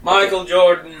Michael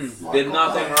Jordan did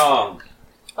nothing wrong.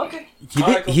 Okay.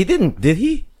 He didn't, did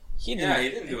he? He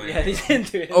didn't do anything. Yeah, he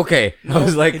didn't do it. Okay. I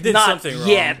was like, He did Not something wrong.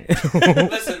 yet.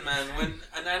 Listen, man, when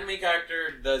an anime character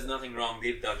does nothing wrong,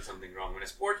 they've done something wrong. When a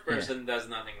sports person does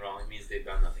nothing wrong, it means they've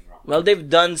done nothing wrong. Well, they've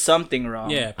done something wrong.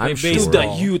 Yeah, I'm play sure. To the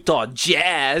baseball. Utah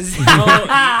Jazz.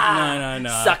 No.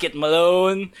 Suck it,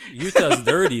 Malone. Utah's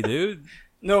dirty, dude.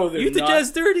 No, they're Utah not.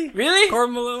 Jazz dirty. Really? Karl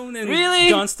Malone and Really?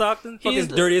 John Stockton. He's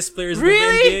Fucking dirtiest players Really?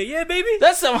 in the NBA. Yeah, baby.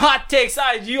 That's some hot takes.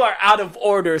 You are out of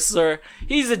order, sir.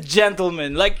 He's a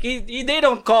gentleman. Like they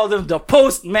don't call him the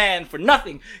postman for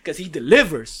nothing, because he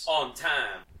delivers. On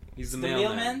time. He's the, The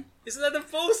mailman. mailman? Isn't that the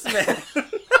postman?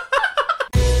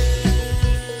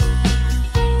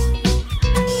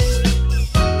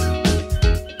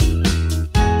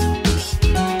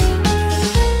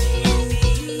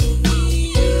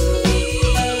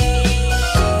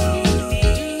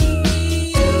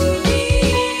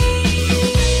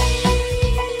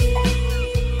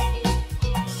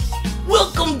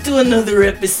 Welcome to another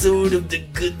episode of the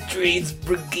Good Trades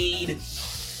Brigade.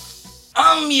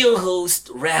 I'm your host,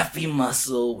 Raffy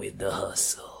Muscle with the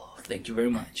Hustle. Thank you very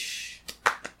much.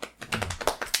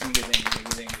 Thank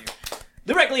you.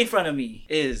 Directly in front of me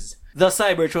is the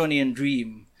Cybertronian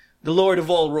Dream, the Lord of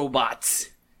all robots,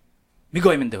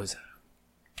 Migoy Mendoza.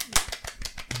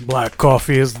 Black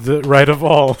coffee is the right of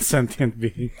all sentient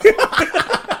beings.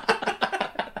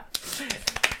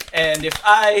 And if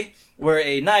I were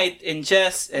a knight in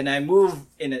chess and I move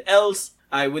in an else,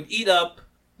 I would eat up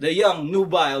the young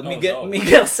nubile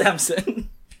Miguel Samson.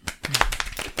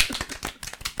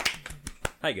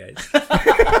 Hi, guys.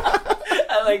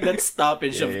 I like that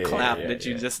stoppage of clap that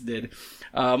you just did.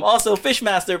 Also,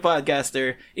 Fishmaster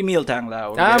podcaster Emil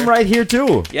Tanglao. over I'm there. right here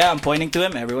too. Yeah, I'm pointing to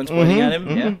him. Everyone's pointing at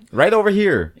him. Yeah. Right over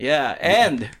here. Yeah.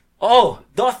 And,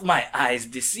 doth my eyes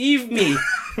deceive me?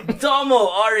 Domo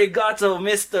arigato,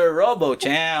 Mr.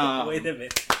 Robo-chan. Wait a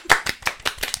minute.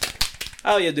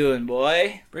 How you doing,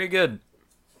 boy? Pretty good.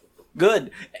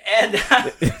 Good. And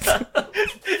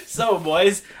so,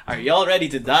 boys, are y'all ready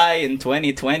to die in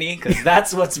 2020? Because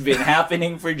that's what's been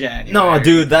happening for January. No,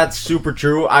 dude, that's super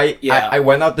true. I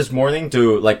went out this morning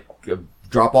to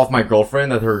drop off my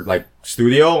girlfriend at her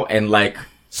studio, and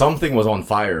something was on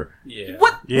fire. Yeah.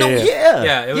 What? Yeah.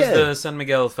 Yeah, it was the San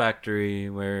Miguel factory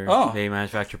where Oh. they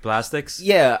manufacture plastics.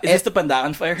 Yeah. Is this the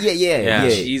Pandakan fire? Yeah.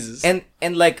 Jesus. And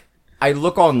I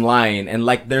look online and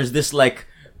there's this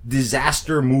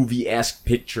disaster movie-esque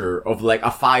picture of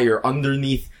a fire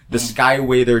underneath the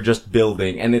skyway they're just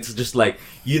building, and it's just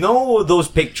those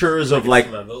pictures of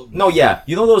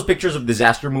you know those pictures of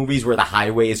disaster movies where the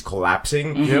highway is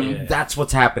collapsing? Yep. Yeah. That's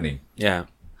what's happening. Yeah.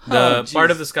 Oh, The part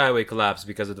jeez. of the skyway collapsed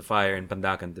because of the fire in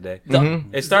Pandakan today.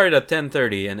 Mm-hmm. It started at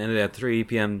 10:30 and ended at 3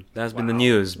 p.m. That's been the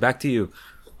news. Back to you.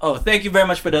 Oh, thank you very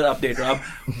much for that update, Rob.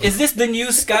 Is this the new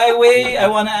Skyway? I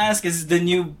want to ask. Is the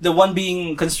one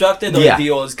being constructed, or Yeah.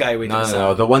 the old Skyway? to the No,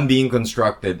 south? the one being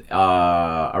constructed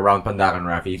around Pandakan,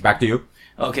 Rafi. Back to you.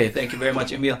 Okay, thank you very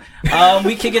much, Emil.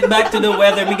 We kick it back to the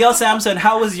weather. Miguel Samson,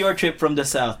 how was your trip from the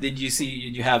south? Did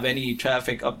you have any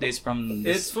traffic updates from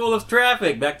this? It's full of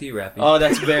traffic. Back to you, Raffy. Oh,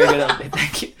 that's a very good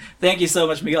update. Thank you so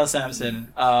much, Miguel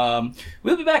Samson.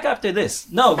 We'll be back after this.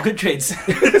 No, good trades.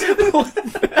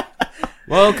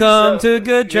 Welcome to Good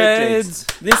Good Trades.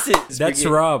 This is That's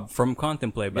Rob from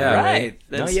Contemplate, by the way. right.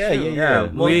 That's yeah, true. yeah.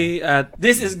 We at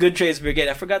This is Good Trades Brigade.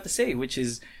 I forgot to say, which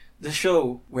is the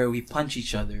show where we punch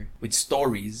each other with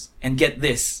stories. And get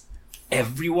this,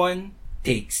 everyone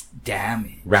takes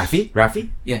damage. Rafi?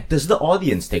 Yeah. Does the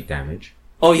audience take damage?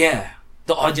 Oh yeah,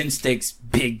 the audience takes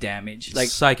big damage, like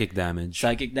psychic damage.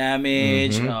 psychic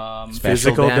damage,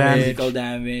 Physical damage. physical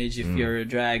damage. If you're a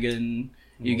dragon,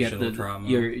 you get Emotional the trauma.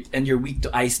 you're weak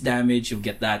to ice damage. You'll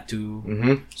get that too.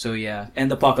 Mm-hmm. So yeah,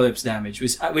 and apocalypse damage,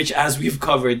 which as we've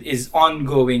covered is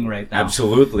ongoing right now.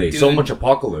 Absolutely. So Dude. much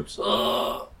apocalypse.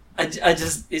 I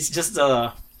just it's just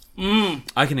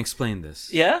I can explain this.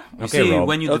 yeah. You Okay, see, Rob.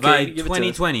 when you Okay, divide give it to us.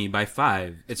 2020 by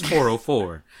 5, it's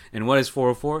 404. And what is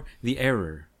 404? The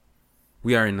error.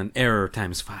 We are in an error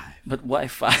times 5. But why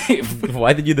 5?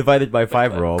 Why did you divide it by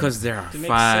 5, Rob? Because there are To make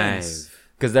 5 sense.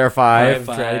 Because there are 5.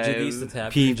 Five. Tragedies that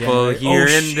happened people in January. here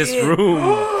Oh, in this shit.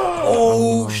 room.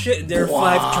 Oh shit! There are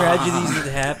 5 tragedies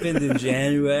that happened in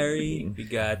January. We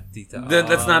got the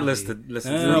That's not listed.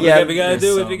 No, Yeah, we gotta there's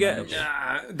do so it. We got. much.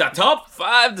 The top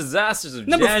 5 disasters of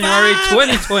Number January 5.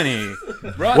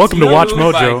 2020. Brought Welcome to to Watch you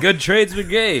Mojo. by Good Trades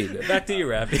Brigade. Back to you,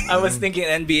 Rafi. I was thinking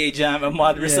NBA Jam,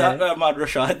 Ahmad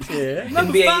Rashad. Yeah.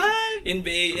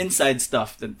 NBA inside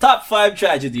stuff. The top 5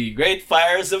 tragedy, Great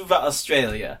Fires of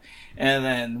Australia. And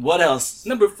then what else?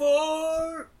 Number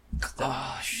 4.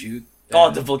 Oh shoot. Oh,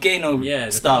 the volcano Yeah,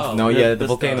 the stuff. cloud. No, yeah, the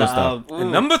volcano stuff.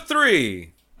 And number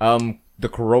 3. The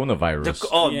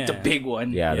coronavirus. Yeah. the big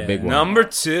one. Yeah, the Yeah. big one. Number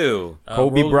 2.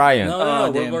 Kobe Bryant. No, Oh,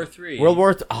 World damn. War Three. World War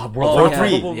World Oh, War yeah.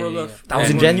 Three. World War That was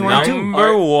in And January too.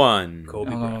 Number 1.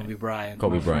 Kobe Oh, Bryant. Kobe Bryant.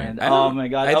 Kobe my Bryant. friend. Oh my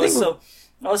god, I I was think-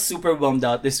 I was super bummed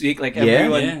out this week. Like Yeah?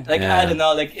 everyone, Yeah. like Yeah. I don't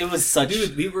know, like it was such.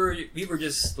 Dude, we were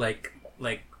just like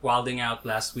wilding out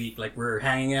last week. Like we're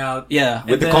hanging out. Yeah,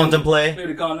 With the then- contemplate. With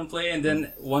the contemplate, and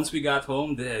then once we got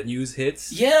home, the news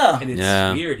hits. yeah, And it's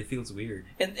Yeah. weird. It feels weird.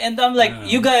 and I'm like, Yeah.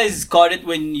 you guys caught it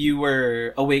when you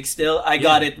were awake still. I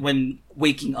got it when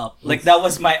waking up. Like that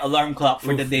was my alarm clock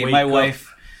for the Oof, day. wake My up. wife,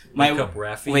 my Wake up,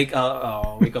 Rafi. wake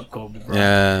up, Kobe. Bro.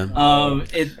 Yeah.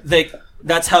 It like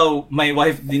that's how my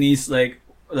wife Denise like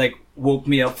woke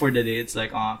me up for the day. It's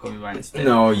like, oh, Kobe Bryant. Still.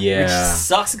 No, Which yeah.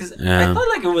 sucks because Yeah. I thought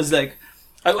like it was like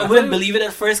I thought wouldn't it was- believe it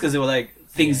at first because they were like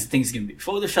things can be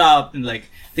photoshopped and like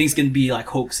things can be like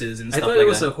hoaxes and I stuff thought like it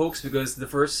was that. a hoax because the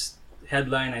first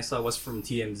headline I saw was from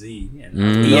TMZ.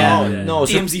 And Yeah. No,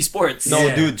 TMZ Sports. No,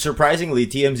 Yeah. dude, surprisingly,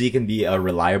 TMZ can be a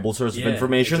reliable source of Yeah,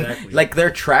 information. exactly. Like, they're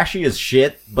trashy as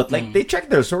shit, but, like, they check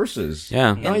their sources.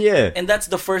 Yeah. Oh, yeah. And that's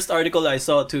the first article I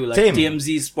saw too, like Same.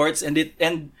 TMZ Sports, and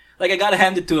like I gotta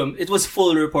hand it to him. It was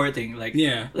full reporting, like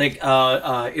Yeah.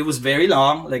 it was very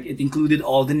long. Like it included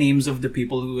all the names of the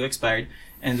people who expired,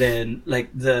 and then like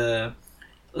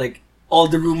all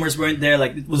the rumors weren't there.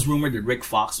 Like it was rumored that Rick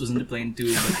Fox was in the plane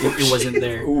too, but it wasn't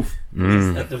there Oof.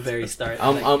 at the very start.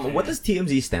 What does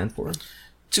TMZ stand for?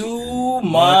 Too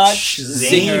much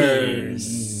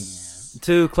zingers.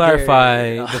 To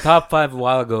clarify, the top 5 a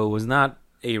while ago was not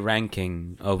a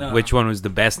ranking of No. which one was the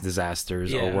best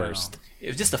disasters or Yeah. worst. It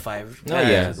was just a 5. Oh,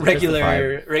 yeah. Just a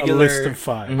five. Regular, A list of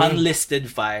 5. unlisted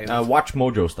 5. Watch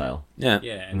Mojo style. Yeah.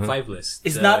 Yeah, and 5 lists.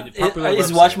 It's The not. popular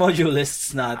Is website. Watch Mojo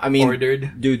lists not I mean,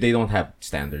 ordered? dude, they don't have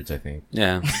standards, I think.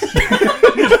 Yeah.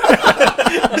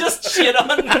 Just shit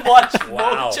on Watch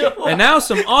Wow. Mojo. And now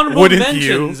some honorable Wouldn't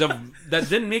mentions that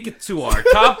didn't make it to our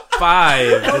top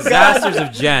 5 disasters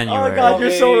of January. God,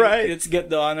 you're so right. Let's get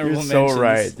the honorable You're so mentions.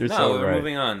 right. You're No, so we're right.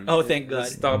 moving on. Oh, thank God.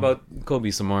 Let's talk about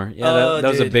Kobe some more. Yeah, Oh, that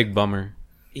was a dude. big bummer.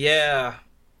 Yeah.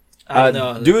 I don't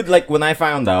know. Dude, like when I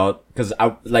found out, because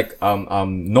I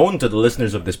known to the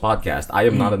listeners of this podcast, I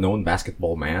am not a known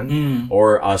basketball man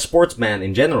or a sportsman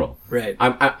in general. Right.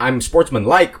 I'm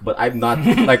sportsman-like, but I'm not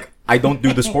like I don't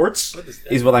do the sports.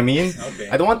 Is what I mean. Okay.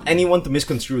 I don't want anyone to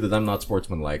misconstrue that I'm not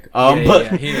sportsman-like. Yeah,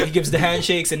 But yeah. He gives the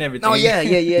handshakes and everything. no, yeah.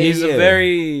 He's yeah. a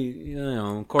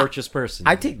very, courteous person.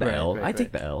 I take the Right, L. right, I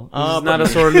take the L. He's not a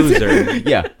sore loser.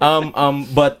 Yeah.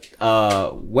 But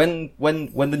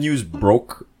when the news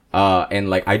broke, and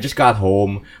like I just got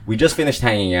home, we just finished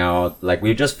hanging out, like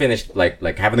we just finished like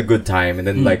having a good time, and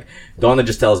then like Donna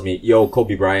just tells me, "Yo,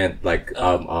 Kobe Bryant, like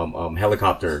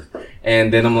helicopter,"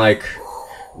 and then I'm like,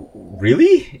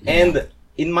 "Really?" And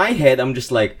in my head, I'm just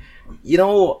like,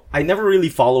 I never really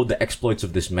followed the exploits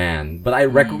of this man, but I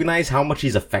recognize how much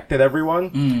he's affected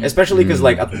everyone, especially because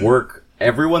like at work,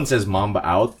 everyone says Mamba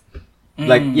out.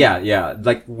 Like yeah.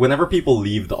 Like whenever people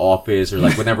leave the office or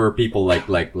like whenever people like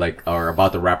are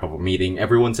about to wrap up a meeting,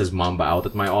 everyone says Mamba out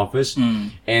at my office.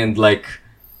 And like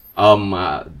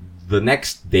the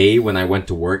next day when I went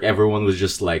to work, everyone was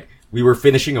just like, we were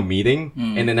finishing a meeting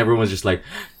and then everyone was just like,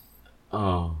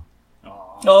 oh,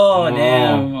 Oh,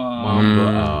 damn. Mamba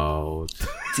out.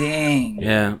 Dang.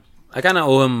 Yeah. I kind of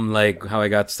owe him, like, how I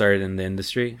got started in the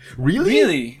industry.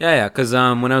 Really? Yeah, because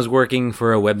when I was working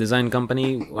for a web design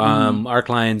company, our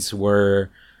clients were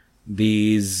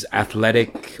these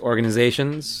athletic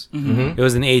organizations. It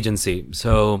was an agency.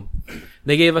 So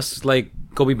they gave us, like,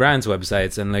 Kobe Bryant's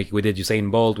websites, and, like, we did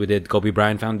Usain Bolt, we did Kobe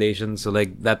Bryant Foundation, so,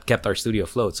 like, that kept our studio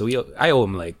afloat. So I owe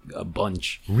him, like, a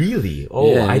bunch. Really?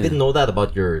 Oh, Yeah. I didn't know that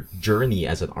about your journey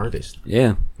as an artist.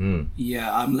 Yeah.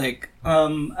 Yeah, I'm like,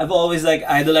 I've always like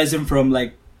idolized him from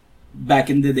like back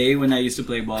in the day when I used to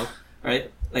play ball,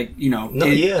 right? Like, No,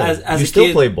 kid- yeah. as You a still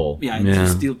kid- play ball. Yeah, I Yeah. do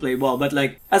still play ball, but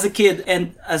like as a kid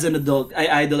and as an adult, I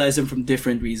idolize him from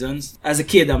different reasons. As a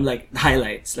kid, I'm like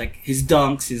highlights, like his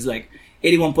dunks, his like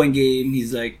 81-point game,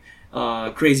 he's like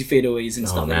crazy fadeaways and Oh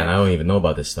stuff man, like I that. don't even know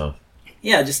about this stuff.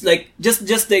 Yeah, just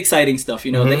the exciting stuff,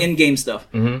 the in-game stuff.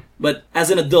 But as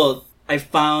an adult, I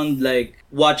found like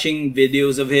watching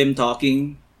videos of him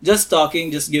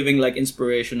just giving like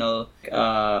inspirational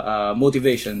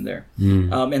motivation there,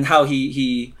 and how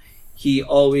he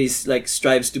always like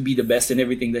strives to be the best in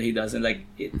everything that he does, and like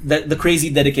the crazy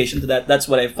dedication to that. That's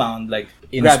what I found like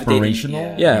gravitating. Inspirational?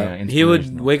 Yeah. Yeah, He would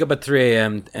inspirational. wake up at 3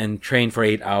 a.m. and train for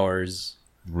 8 hours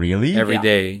Really? every Yeah.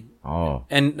 day. Oh.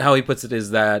 And how he puts it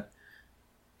is that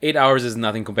 8 hours is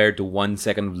nothing compared to 1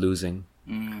 second of losing.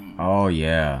 Oh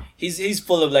yeah. He's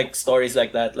full of like stories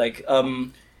like that. Like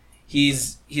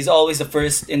he's always the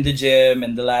first in the gym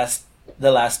and the last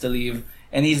to leave.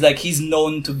 And he's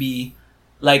known to be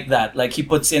like that. Like he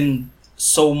puts in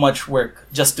so much work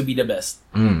just to be the best.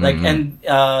 Like and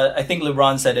I think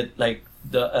LeBron said it like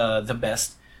the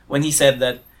best when he said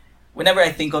that whenever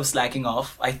I think of slacking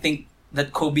off, I think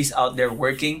that Kobe's out there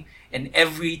working, and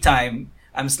every time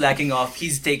I'm slacking off,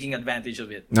 he's taking advantage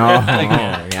of it. No, Like,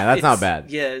 yeah, that's not it's-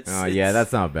 bad. Yeah,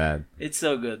 That's not bad. it's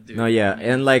so good, dude. No, yeah,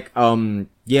 and like,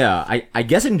 yeah, I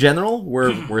guess in general,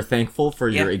 we're thankful for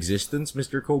your Yeah. existence,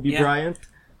 Mr. Kobe Yeah. Bryant.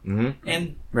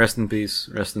 And Rest in peace.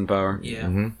 Rest in power. yeah,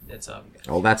 that's all. we got.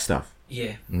 All that stuff.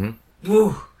 Yeah.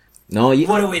 Woo. No,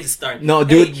 What a way to start. No,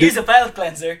 Hey, dude, here's a palate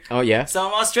cleanser. Oh yeah.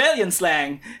 Some Australian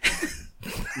slang.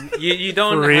 You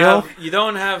don't For real?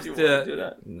 have do to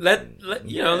that. let let Oh,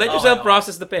 yourself I know.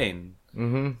 process the pain.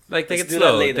 Like take Let's it do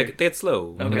that slow. later. Take it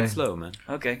slow. Take Okay. it slow, man.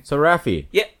 Okay. So Rafi,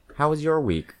 Yeah. how was your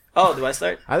week? Oh, do I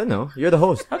start? I don't know. You're the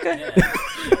host. Okay.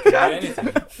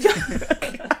 Anything.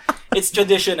 It's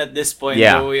tradition at this point.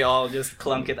 Yeah. Where we all just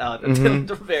clunk it out until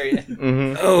the very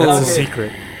end. Oh, That's a Okay.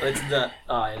 secret.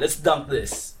 Let's dump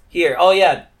this here. Oh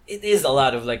yeah, it is a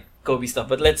lot of like Kobe stuff,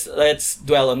 but let's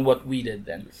dwell on what we did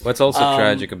then. what's also Um,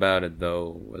 tragic about it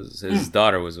though was his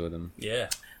daughter was with him. Yeah.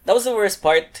 That was the worst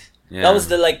part. Yeah. That was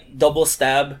the like double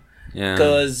stab. Yeah.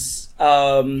 Because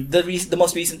the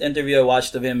most recent interview I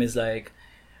watched of him is like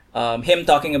him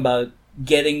talking about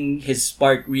getting his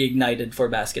spark reignited for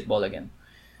basketball again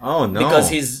Oh no. because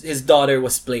his daughter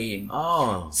was playing.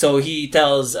 Oh. So he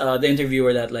tells the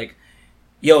interviewer that like,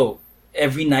 yo,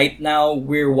 every night now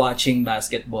we're watching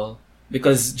basketball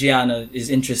because Gianna is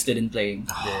interested in playing.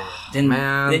 Then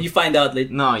man. then you find out that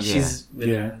No, yeah. she's with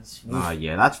Yeah. Oh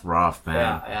yeah, that's rough, man.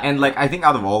 Yeah, yeah. And like, I think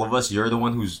out of all of us, you're the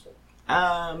one who's,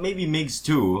 maybe Migs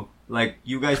too. Like,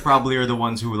 you guys probably are the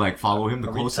ones who like follow him the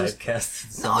Are we closest.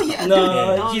 typecast? No, yeah,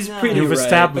 No, he's pretty You've right.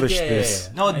 established Yeah, yeah, this.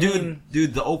 yeah. No, I dude, mean-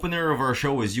 dude, the opener of our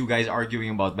show was you guys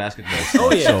arguing about basketball.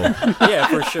 Oh yeah, yeah,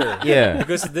 for sure. Yeah.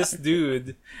 Because this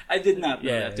dude, I did not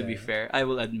know Yeah, that, to be yeah. fair. I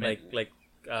will admit. like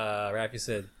Rafi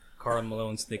said, Karl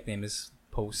Malone's nickname is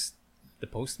the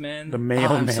Postman. The I'm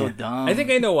mailman. so dumb. I think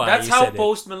I know why. That's you how said it.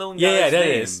 Post Malone got Yeah, yeah, his that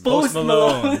name. is Post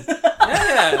Malone.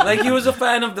 Yeah, like he was a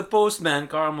fan of the Postman,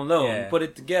 Karl Malone. Yeah. Put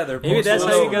it together. Maybe Post that's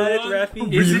how you Malone. got it,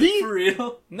 Rafi. Is it for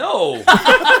real? No.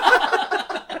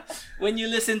 When you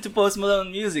listen to Post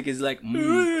Malone music, it's like,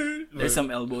 there's some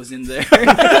elbows in there.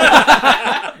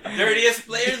 Dirtiest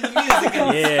player in the music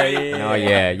industry. Yeah, yeah. No,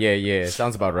 yeah.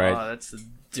 Sounds about right. Oh, that's a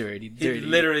dirty. It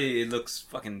literally looks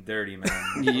fucking dirty, man.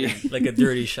 Yeah. Like a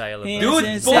dirty Shia LaBeouf. Dude,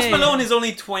 Yes, Post yes. Malone is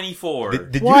only 24.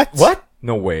 Did What? you? What?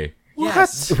 No way.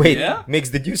 Yes. Wait, Yeah?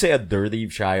 Migs, did you say a dirty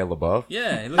Shia LaBeouf?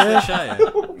 Yeah, it looks like Shia.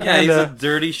 Yeah, he's a Kinda.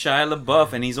 dirty Shia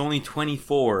LaBeouf, and he's only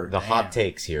 24. The hot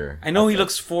takes here. I know he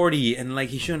looks 40, and like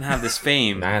he shouldn't have this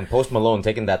fame. Man, Post Malone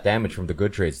taking that damage from the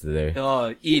good trades today. Oh,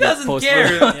 eat He it, doesn't Post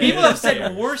care. Malone. People have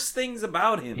said worse things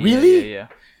about him. Really? Yeah.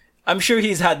 I'm sure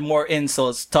he's had more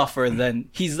insults tougher than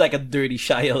he's like a dirty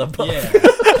Shia LaBeouf. Yeah.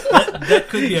 That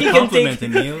could be He a can compliment, take-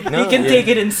 Emil. He can take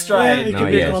it in stride. Yeah, No,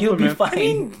 yeah. He'll be I fine.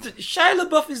 mean, Shia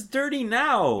LaBeouf is dirty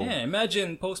now. Yeah,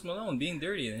 imagine Post Malone being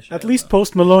dirty. And Shia At least LaBeouf.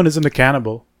 Post Malone isn't a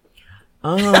cannibal.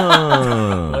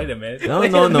 Oh. Wait a minute. No.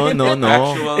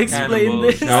 Actual Explain cannibal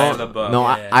this. Shia No, LaBeouf. no,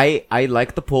 Yeah. I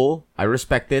like the poll. I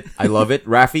respect it. I love it.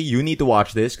 Rafi, you need to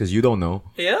watch this because you don't know.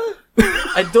 Yeah?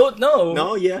 I don't know.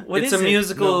 No, yeah. What it's is a it?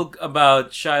 musical about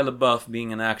Shia LaBeouf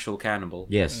being an actual cannibal.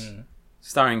 Yes.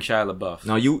 Starring Shia LaBeouf.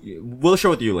 No, we'll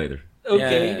show it to you later.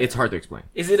 Okay. Yeah. It's hard to explain.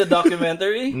 Is it a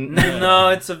documentary? No,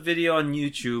 it's a video on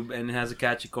YouTube and it has a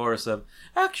catchy chorus of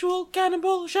actual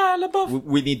cannibal Shia LaBeouf.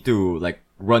 We need to like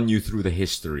run you through the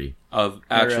history. Of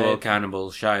actual Right.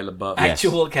 cannibal Shia LaBeouf.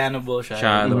 Actual cannibal Shia.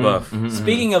 Shia LaBeouf.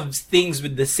 Speaking of things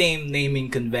with the same naming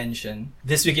convention,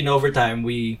 this week in overtime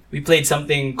we played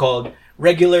something called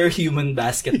regular human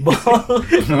basketball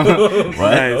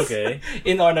What? Okay.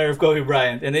 in honor of Kobe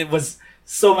Bryant, and it was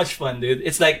so much fun, dude.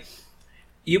 It's like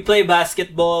you play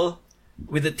basketball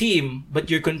with a team, but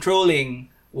you're controlling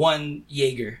one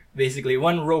Jaeger, basically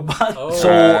one robot. Oh, So-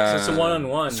 so it's a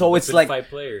one-on-one. so it's with like- 5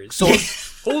 players. So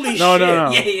Holy No, shit. no,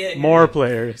 no. Yeah. More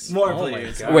players. More Oh my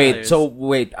players. God. more wait, players.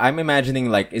 wait. I'm imagining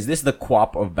like, is this the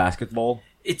co-op of basketball?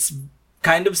 It's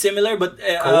kind of similar, but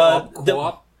Co-op, the,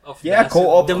 co-op of Yeah,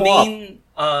 basketball. co-op. the main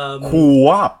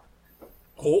Co-op.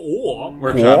 Co-op.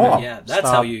 We're Co-op. trying to- yeah, that's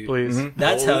Stop, how you please.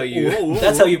 that's how you Oh.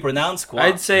 that's how you pronounce co-op.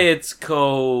 I'd say it's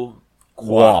Co-op.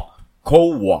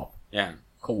 Co-op. Yeah.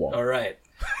 Co-op. All right.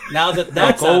 Now that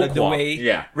that's out of the Co-op. way,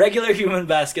 Yeah. regular human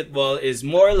basketball is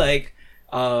more like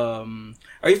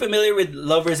Are you familiar with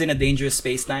Lovers in a Dangerous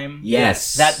Space-Time?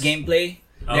 Yes. That gameplay.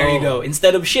 There you go.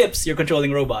 Instead of ships, you're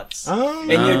controlling robots, and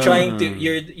you're trying to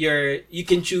you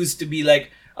can choose to be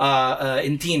like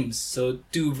in teams, so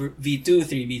 2v2,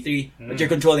 3v3, but you're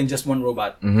controlling just one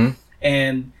robot.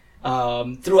 And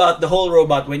throughout the whole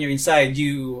robot, when you're inside,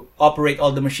 you operate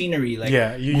all the machinery. Like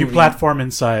you moving. platform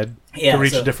inside Yeah, to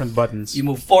reach so different buttons. You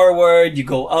move forward, you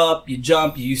go up, you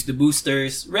jump, you use the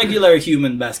boosters, regular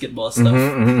human basketball stuff.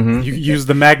 You use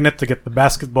the magnet to get the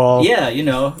basketball. Yeah, you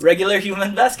know, regular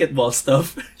human basketball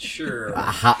stuff. Sure.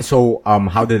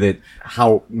 How did it?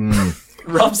 How?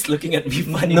 Rob's looking at me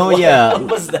funny. No, What- yeah. What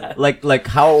was that? Like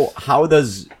how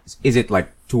does? Is it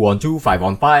like 2-on-2,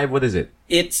 5-on-5? What is it?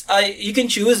 It's you can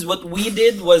choose. What we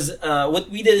did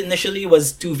initially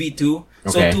was 2v2, so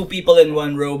Okay. 2 people in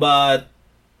one robot,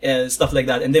 stuff like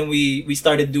that. And then we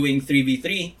started doing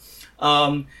 3v3.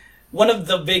 One of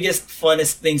the biggest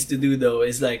funnest things to do though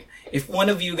is like if one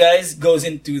of you guys goes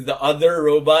into the other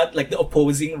robot, like the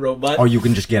opposing robot, Or you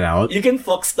can just get out? you can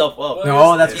fuck stuff up.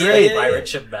 No, that's Yeah, great. yeah, yeah. Pirate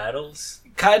ship battles.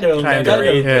 Kind of.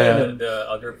 Yeah. The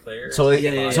other players. So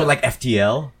Yeah. so like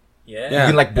FTL, yeah. you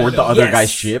can like board the other Yes.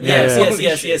 guy's ship. Yes,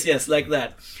 Yeah. yes, like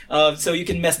that. So you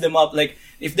can mess them up. Like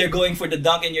if they're going for the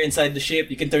dunk and you're inside the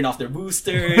ship, you can turn off their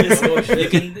boosters.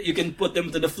 you can put them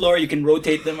to the floor. You can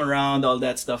rotate them around, all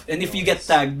that stuff. And if you get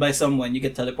tagged by someone, you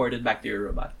get teleported back to your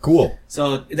robot. Cool.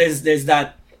 So there's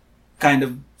that kind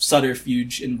of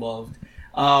subterfuge involved.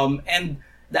 And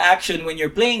the action when you're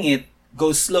playing it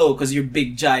goes slow because you're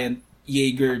big giant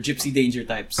Jaeger Gypsy Danger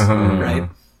types, right?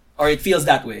 Or it feels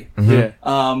that way. Yeah.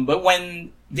 But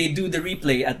when they do the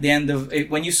replay at the end of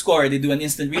when you score, they do an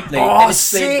instant replay Oh, and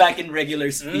it's played sick! back in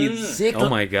regular speed. Sick. Oh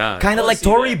my god. Kind of like see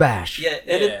Tory that. Bash. Yeah,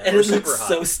 and Yeah, it we're looks super hot.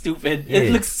 so stupid. Yeah.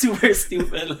 It looks super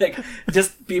stupid. Like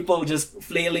just people just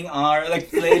flailing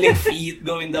feet,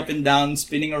 going up and down,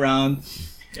 spinning around,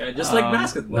 Yeah, just like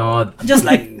basketball. No, just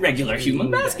like regular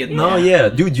human basketball. no, yeah,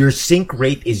 dude, your sync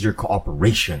rate is your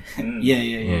cooperation.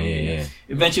 Yeah.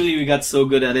 Eventually, we got so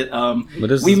good at it. But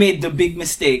this We is- made the big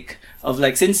mistake of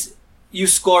like since you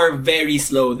score very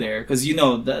slow there because you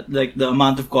know that like the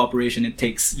amount of cooperation it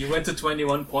takes. You went to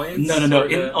 21 points? No. for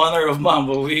In the- honor of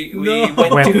Mambo, we went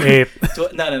Went to 8.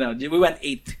 no. We went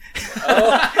 8.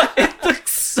 It took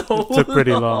so Took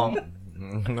pretty long.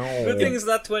 No. Good thing it's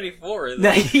not 24.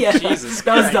 Yeah, Jesus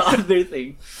that was the Christ. other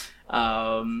thing.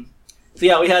 So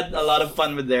yeah, we had a lot of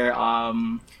fun with there.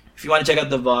 If you want to check out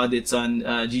the VOD, it's on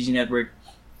GG Network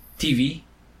TV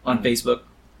on Facebook,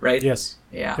 right? Yes.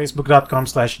 Yeah.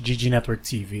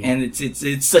 Facebook.com/GGNetworkTV. And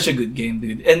it's such a good game,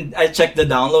 dude. And I checked the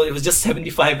download; it was just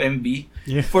 75 MB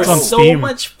Yeah. for It's on so Steam.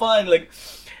 much fun. Like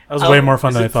That was way more fun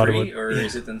Is than I it thought it free would. or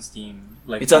is it on Steam?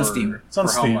 Like It's on for- Steam. It's on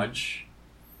for Steam. how much?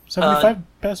 75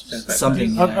 pesos?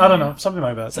 something. I don't know. Something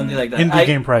like that. Something like that. Indie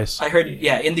game price. I heard,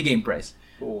 yeah, indie game price.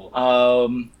 Cool.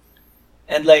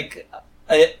 And like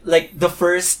the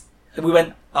first, we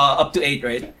went up to 8,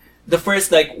 right? The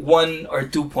first like 1 or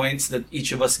 2 points that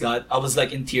each of us got, I was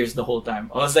like in tears the whole time.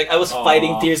 I was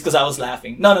fighting tears because I was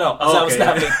laughing. No, 'cause I was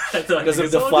laughing because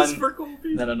of the fun.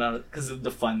 No, because of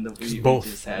the fun that we both.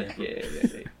 just had. Yeah.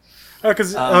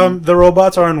 Because the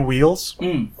robots are on wheels,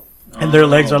 Mm. and their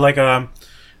legs are like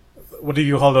what do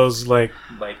you call those? Like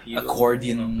Bipedal.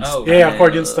 Accordion. Oh, yeah,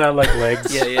 accordion style like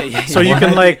legs. Yeah. So you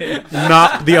can like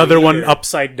knock the other one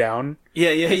upside down,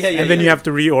 Yeah. and then you have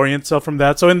to reorient yourself from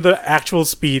that. So in the actual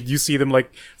speed, you see them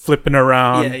like flipping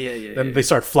around. Yeah. Then they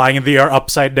start flying in the air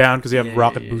upside down because you have Yeah,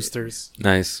 rocket yeah. boosters.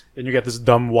 Nice. Oh, And you get this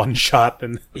dumb one shot,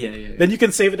 and Yeah. then you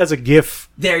can save it as a GIF.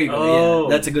 There you go. Oh. Yeah,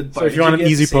 that's a good So part. if you want an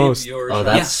easy post, Oh,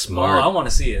 that's smart. Oh, I want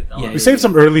to see it. Yeah. we saved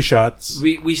some early shots.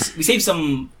 we saved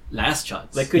some last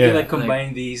shots. Like, could Yeah. you like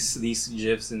combine these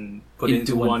gifs and put it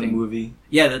Into into one one thing. movie?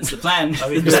 Yeah, that's the plan. I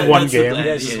mean, Just one That's the game? plan.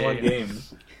 Yeah, just Yeah, one yeah. game.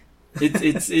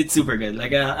 It's super good.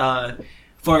 Like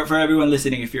for everyone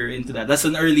listening, if you're into that, that's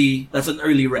an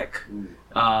early rec.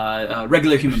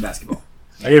 Regular human basketball.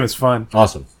 That game is fun.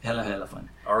 Awesome. Hella fun.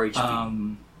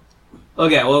 RHP.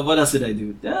 Okay, well, what else did I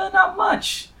do? Not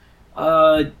much.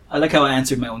 I like how I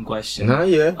answered my own question.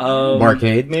 Yeah.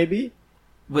 Barcade, maybe?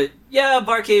 But yeah,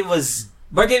 Barcade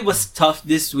was tough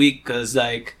this week because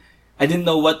like I didn't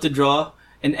know what to draw,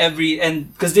 and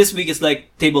because this week is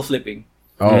like table flipping,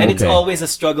 Oh, and it's okay. always a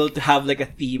struggle to have like a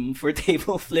theme for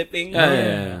table flipping.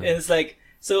 Yeah. And it's like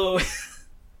so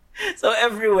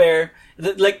everywhere.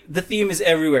 The theme is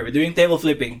everywhere. We're doing table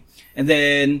flipping, and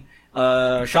then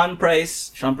Sean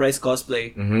Price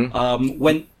cosplay. Mhm.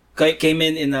 When came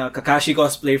in a Kakashi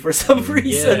cosplay for some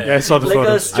reason. Yeah, I saw the like a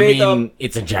photos. straight up.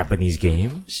 it's a Japanese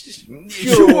game.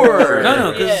 Sure.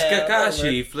 No, because Yeah,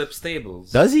 Kakashi flips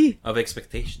tables Does he? of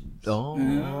expectations. Oh,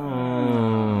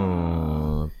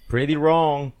 pretty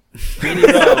wrong. Pretty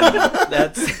wrong.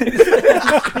 That's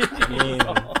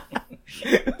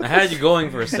I had you going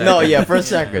for a second. No, yeah, for a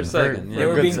second. second, yeah. they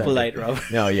were Good being second. polite, Rob.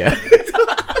 No, yeah.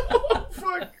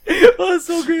 Oh, that's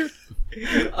so great.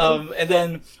 And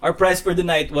then our prize for the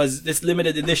night was this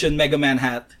limited edition Mega Man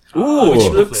hat, Ooh. which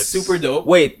looks Flips. super dope.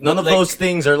 Wait, none of Like- those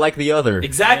things are like the other.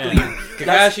 Exactly.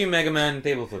 That's- Kakashi, Mega Man,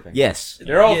 table flipping. Yes.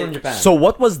 They're all Yeah. from Japan. So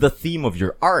what was the theme of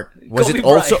your art? Was Kobe it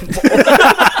also Because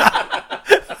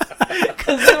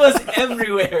it was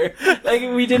everywhere. Like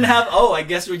we didn't have. Oh, I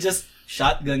guess we're just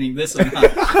shotgunning this one.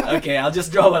 Huh? Okay, I'll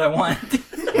just draw what I want.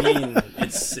 I mean,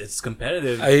 it's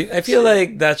competitive. I feel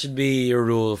like that should be your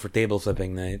rule for table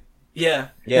flipping night. Yeah.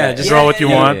 Yeah, just Draw what you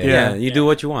want. Yeah, Yeah. you do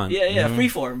what you want. Yeah, yeah.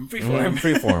 Freeform.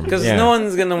 freeform? Because no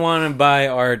one's gonna want to buy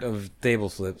art of table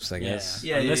flips, I yeah. guess.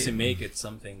 Yeah, Unless yeah. you make it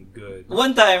something good.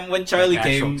 One time when Charlie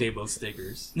Actual came. table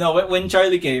stickers. No, when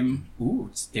Charlie came. Ooh,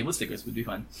 table stickers would be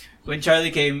fun. When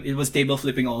Charlie came, it was table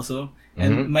flipping also,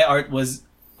 and my art was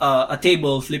a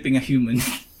table flipping a human.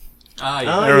 Ah, Oh,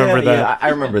 yeah. I remember yeah, that. yeah, I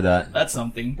remember that. That's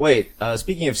something. Wait,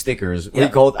 speaking of stickers,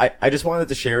 Yeah. I just wanted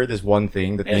to share this one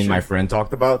thing that Yeah, me and sure. my friend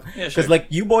talked about. Yeah, Because, sure. like,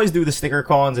 you boys do the sticker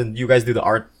cons and you guys do the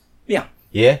art. Yeah.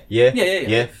 Yeah? Yeah?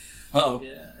 Yeah. Uh oh.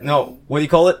 No, what do you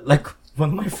call it? Like, one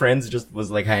of my friends just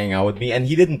was, like, hanging out with me and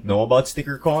he didn't know about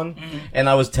sticker con. And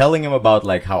I was telling him about,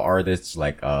 like, how artists,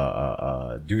 like,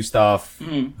 do stuff,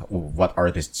 what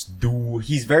artists do.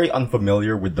 He's very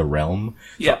unfamiliar with the realm.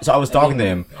 Yeah. So I was talking to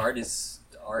him. Art is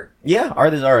art. Yeah,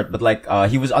 art is art, but like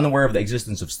he was unaware of the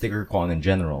existence of StickerCon in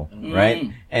general,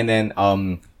 right? And then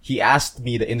he asked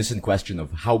me the innocent question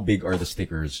of how big are the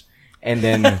stickers, and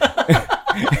then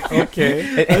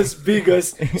Okay. As big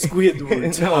as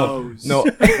Squidward's no,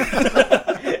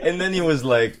 and then he was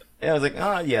like, I was like,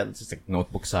 yeah, it's just like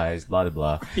notebook size, blah blah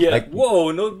blah. Yeah. Like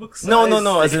Whoa, notebook size.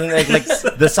 no, as in like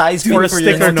the size For a your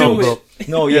sticker notebook. notebook.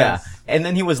 No, yeah. And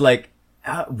then he was like,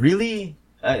 really?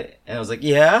 And I was like,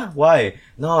 yeah, why?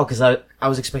 No, because I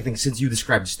was expecting, since you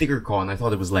described StickerCon, I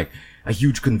thought it was like a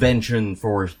huge convention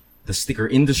for the sticker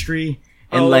industry.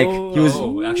 And like, he was,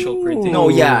 Oh, actual printing. No,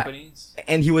 yeah. companies.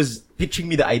 and he was pitching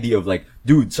me the idea of like,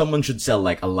 dude, someone should sell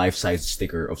like a life-size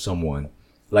sticker of someone.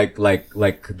 Like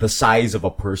the size of a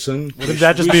person. Would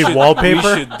that just be We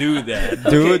wallpaper? should do that.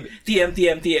 Dude.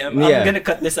 TM. Yeah. I'm gonna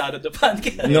cut this out of the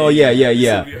podcast. No, yeah.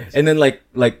 Serious. And then like,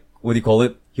 what do you call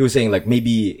it? He was saying like,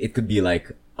 maybe it could be like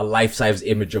a life-size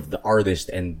image of the artist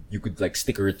and you could like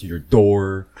sticker it to your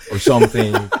door or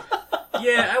something.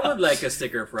 Yeah, I would like a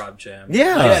sticker of Rob Jam.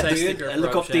 Yeah. Yeah, Life-size dude. sticker of I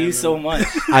look Rob up to you Jam. so much.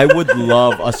 I would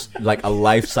love like a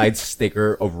life-size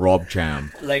sticker of Rob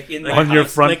Cham. Like in Like, On your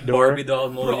it's front like door. Barbie doll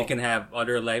mode, Bro. you can have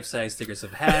other life-size stickers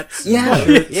of hats. Yeah,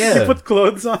 You yeah. put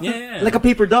clothes on. Yeah. Like a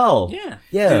paper doll. Yeah.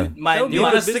 Yeah. Dude, my You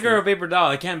want a new sticker or a paper doll?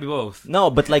 It can't be both.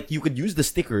 No, but like you could use the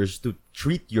stickers to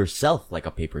treat yourself like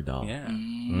a paper doll. Yeah.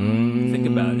 Think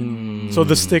about it. So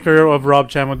the sticker of Rob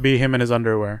Cham would be him in his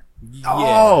underwear.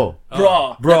 Oh,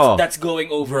 bro. That's going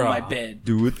over my bed.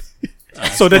 dude.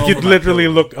 So that you'd literally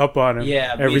look up on him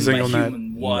Yeah, every being single my night.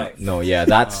 human wife. No, yeah,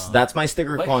 that's my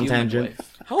sticker My con human tangent.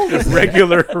 wife. How old is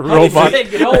Regular robot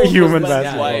How old was human my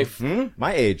basketball. wife?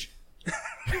 My age.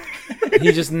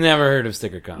 He just never heard of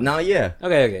StickerCon. No, yeah.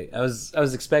 Okay. I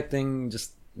was expecting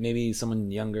just maybe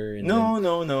someone younger. And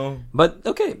No. But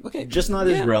okay. Just not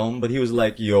his realm, but he was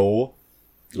like, yo.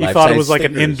 He thought it was like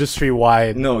an stickers.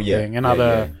 industry-wide No, yeah, thing, and yeah,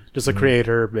 not just a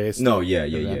creator-based. No, yeah.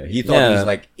 He thought it was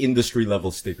like industry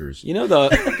level stickers. You know the.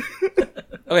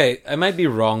 Okay, I might be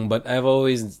wrong, but I've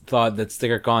always thought that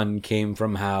StickerCon came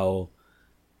from how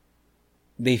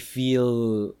they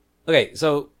feel. Okay,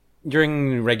 so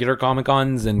during regular Comic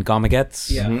Cons and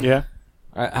Comic-Cons, Yeah.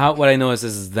 Yeah. what I noticed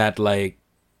is that like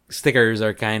stickers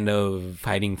are kind of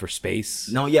fighting for space.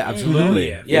 No, yeah,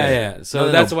 absolutely. Yeah. So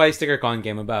No. that's why StickerCon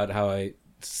came about. How I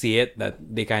see it, that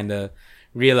they kind of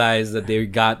realized that they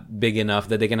got big enough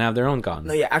that they can have their own con.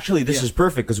 No, yeah, actually, this is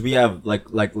perfect because we have like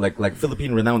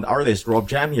Philippine renowned artist Rob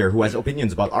Jam here who has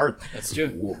opinions about art. That's true.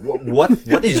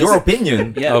 What is your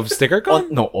opinion? Yeah. Of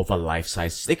StickerCon, Of a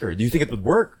life-size sticker. Do you think it would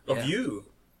work? Of you.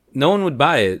 no one would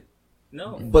buy it.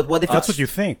 No. But what if That's it's what you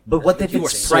think. But what if You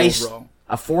it's are so priced wrong.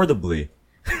 affordably?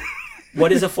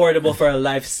 What is affordable for a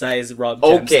life-size Rob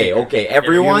Jam sticker? Okay. Here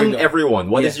we go. Everyone.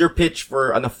 What is Yeah. your pitch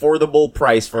for an affordable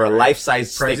price for a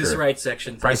life-size sticker? Price is Right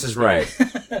section. Price is Right.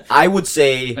 I would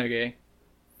say Okay.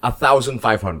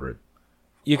 1,500.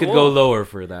 You could go lower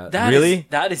for that. Really?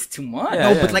 That is too much.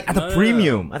 Yeah. No, but like at a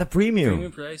premium. At a premium.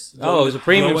 Premium price. Oh, it's a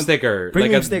premium Glow in- sticker.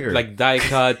 Premium like a, sticker. Like die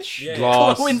cut, Yeah.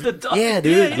 gloss. Glow in the dark. Yeah,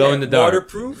 dude. Glow in the dark.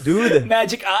 Waterproof. Dude.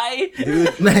 Magic eye.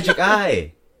 Dude. Magic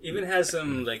eye. Even has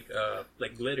some like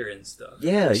glitter and stuff.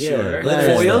 Yeah, Sure. yeah. Like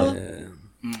Yeah. foil? Yeah.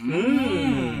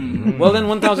 Mm. Well, then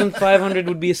 1,500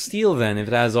 would be a steal then if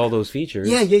it has all those features.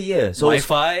 Yeah, yeah, yeah. So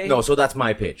Wi-Fi. No, so that's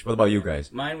my pitch. What about you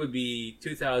guys? Mine would be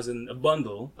 2,000 a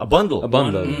bundle. A bundle. A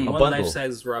bundle. One, A one bundle.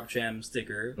 life-size Rob Cham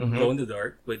sticker, glow in the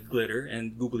dark with glitter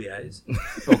and googly eyes.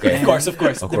 Okay. Of course. Of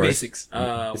The course. basics.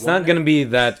 It's not gonna be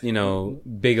that,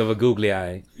 big of a googly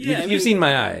eye. Yeah, I You've mean- seen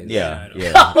my eyes. Yeah, Yeah,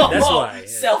 yeah. That's why.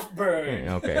 Self-burn.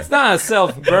 Okay. It's not a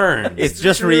self-burn. It's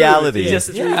just reality.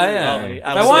 Just yeah. If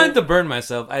I wanted to burn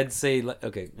myself, I'd say,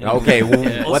 okay. Okay.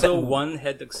 What Also, one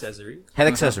head accessory, head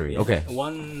accessory? Okay.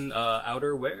 one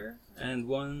outerwear, and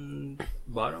one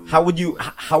bottom. How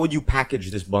would you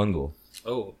package this bundle?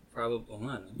 Oh, probably. Oh,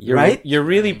 man. You're, Right? You're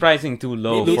really pricing too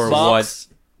low Loot for box.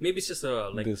 Maybe it's just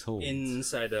like This holds.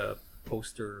 inside a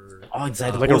poster. Oh,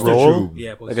 inside Like a roll?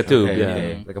 Yeah, poster. Like a tube, Okay, yeah.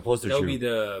 okay. Like a poster That would be tube.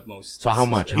 the most. So how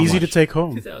much? Easy to take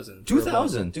home. 2,000.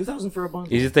 2,000. 2,000 for a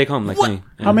bundle. Easy to take home, like me.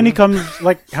 How many comes?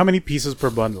 Like how many pieces per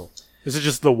bundle? Is it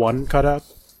just the one cutout?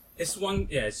 It's one.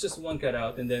 Yeah, it's just one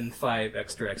cutout and then 5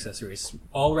 extra accessories,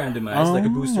 all randomized like a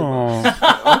booster box.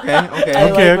 Oh. Okay, okay. I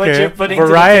Okay, like what okay. you're putting to the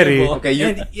Variety. table. Okay,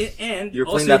 And you're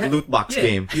also playing that you loot box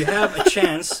game. You have a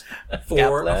chance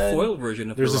for a Kaplan. foil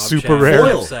version of There's the a Rob super Cham rare.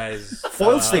 Foil. size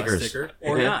Foil stickers. sticker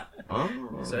or Okay. not. Oh.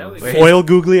 So that would Wait. be Foil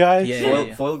googly eyes.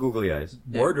 Yeah. Foil googly eyes.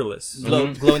 borderless.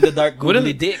 Glow in the dark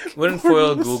googly dick. Wouldn't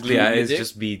foil googly Googly eyes dick?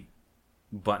 just be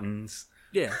buttons?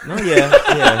 Yeah. No, yeah,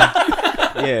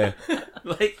 yeah, yeah.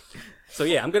 Like, So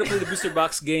yeah, I'm gonna play the booster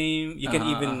box game. You can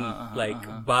even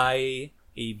buy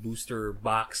a booster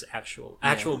box, actual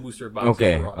booster box.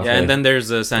 Okay. of Rob. Okay. yeah, and then there's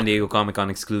a San Diego Comic Con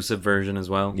exclusive version as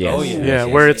well. Yes. Oh, yeah. Yeah, Yes,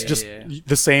 where yes, it's yeah, just yeah.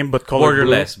 the same but colored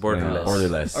Borderless, blue. borderless.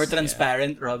 Borderless. Or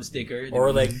transparent Rob sticker.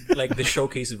 Or like the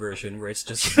showcase version where it's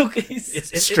just showcase.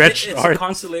 it's Stretched it's art. a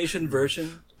constellation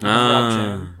version. Of Ah. Rob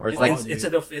Cham. Or it's like-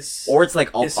 instead of its Or it's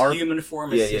like his art. human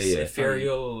form, Yeah, it's his yeah, yeah.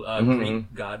 ethereal Mhm.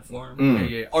 Greek god form. Mm.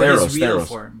 Yeah, or Theros, his real Theros.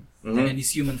 form. Mhm. And his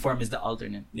human form is the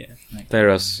alternate. Yeah.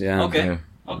 Theros, yeah. Okay. Yeah.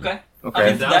 Okay. Okay. I'm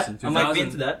into that. 2000, I might be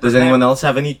into that. Does anyone else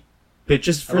have any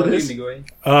pitches How for about you, this? Miguel?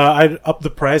 I'd up the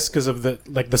price because of the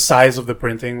size of the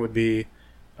printing would be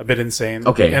a bit insane.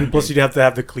 Okay. And plus you'd have to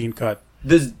have the clean cut.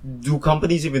 Do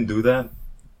companies even do that?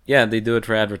 Yeah, they do it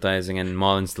for advertising and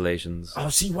mall installations. Oh,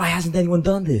 see, why hasn't anyone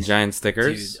done this? Giant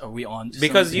stickers. Dude, are we on? To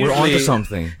Because something? We're onto usually-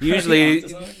 something. Usually,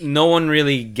 no one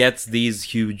really gets these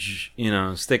huge,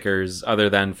 stickers other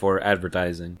than for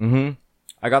advertising. Mm-hmm.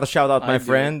 I got to shout out my I do.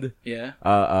 friend,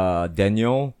 Yeah.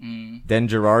 Daniel. Mm. Den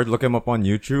Gerard. Look him up on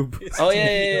YouTube. Oh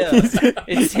yeah.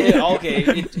 It's him. Okay.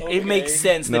 It makes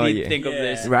sense No, that you yeah. think of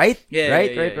this. Right? Yeah,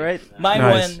 Right, yeah, right, yeah. right.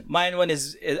 Nice. Mine one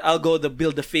is I'll go the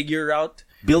build the figure route.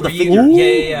 Build a Where you-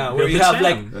 figure. Yeah. Where Build you the have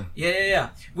Cham. like yeah.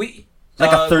 We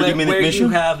Like a 30-minute where mission?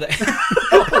 You have like,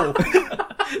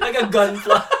 like a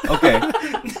gunpla. Okay.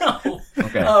 No.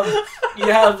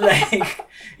 Okay.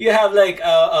 You have like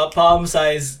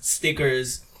palm-sized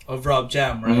stickers of Rob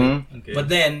Jam, right? Mhm. Okay. But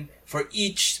then for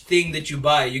each thing that you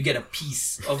buy, you get a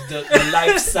piece of the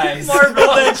life-size Marvel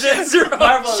Legends,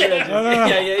 Marvel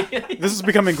Legends. Yeah. This is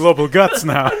becoming global guts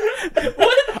now.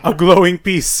 A glowing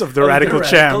piece of the radical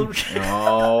Cham.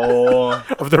 Oh,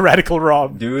 Of the radical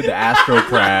Rob. dude, the Astro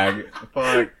Crag.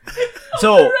 Fuck.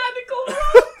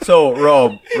 So,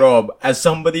 Rob, as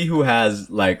somebody who has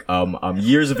like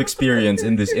years of experience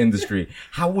in this industry,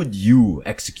 how would you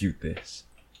execute this?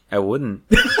 I wouldn't.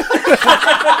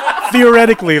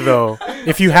 Theoretically, though,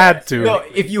 if you had to. No,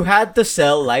 if you had to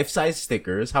sell life-size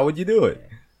stickers, how would you do it?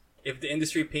 If the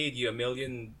industry paid you £1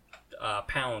 million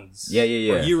pounds, Yeah,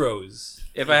 yeah, or yeah. euros,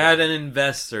 If I had an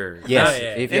investor. Yes. Oh,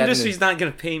 yeah. If you had Industry's not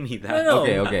going to pay me that. no,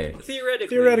 Okay.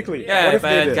 theoretically, Yeah, What if if I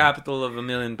they had did? capital of £1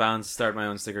 million to start my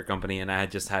own sticker company and I had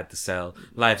just had to sell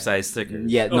life-size stickers.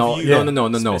 Yeah, no, Of you,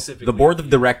 no. specifically. The board of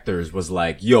directors was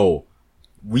like, "Yo,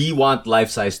 we want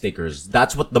life-size stickers.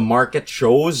 That's what the market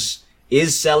shows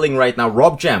is selling right now.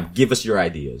 Rob Jam, give us your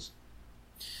ideas."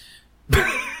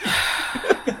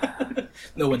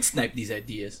 No one sniped these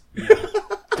ideas.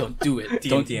 Don't do it. TM.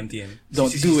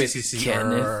 Don't do it,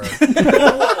 Kenneth.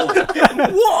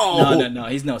 Whoa! No.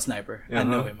 He's no sniper. I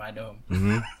know him.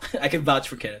 Mm-hmm. I can vouch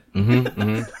for Kenneth.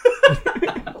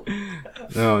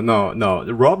 No.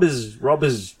 Rob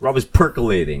is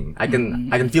percolating. I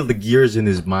can feel the gears in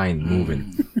his mind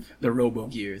moving. The Robo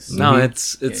Gears. No,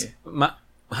 Mm-hmm. it's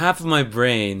half of my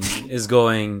brain is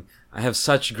going, I have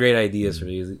such great ideas for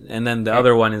these. And then the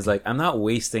other one is like, I'm not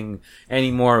wasting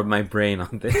any more of my brain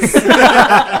on this.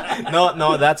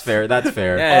 No, that's fair. That's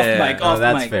fair. Yeah. Off mic, No, off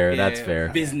that's mic. fair, Yeah, that's fair.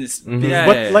 Business. Yeah,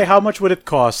 But yeah, like, how much would it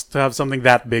cost to have something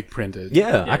that big printed?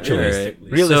 Yeah, actually.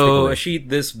 Right. So a sheet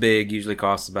this big usually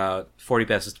costs about 40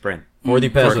 pesos to print 40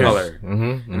 for pesos. color.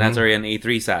 Mm-hmm, And that's already an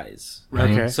A3 size.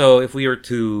 Okay. So if we were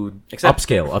to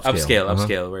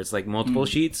Upscale. where it's like multiple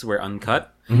sheets, we're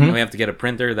uncut, Mm-hmm. and we have to get a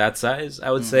printer that size, I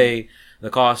would say the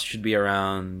cost should be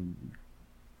around,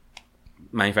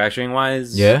 manufacturing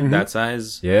wise, Yeah. that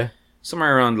size, Yeah.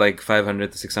 somewhere around like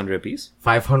 500 to 600 a piece.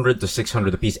 500 to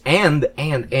 600 a piece. And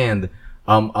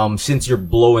since you're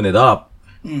blowing it up,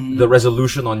 the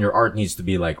resolution on your art needs to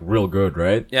be like real good,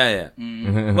 right? Yeah.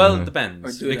 Mm-hmm. Well, it Or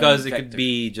depends do it because on it could vector.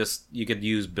 be just you could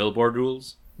use billboard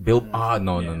rules.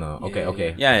 No.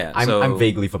 Okay. Yeah. I'm So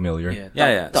vaguely familiar.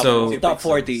 Yeah. Top, So top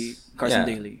 40 Carson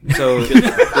Yeah. Daly. so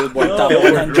Billboard top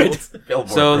 100.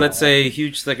 So let's say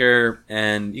huge sticker,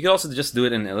 and you could also just do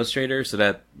it in Illustrator so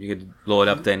that you could blow it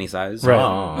up to any size. Right.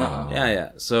 Oh. Yeah.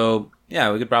 So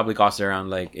yeah, we could probably cost it around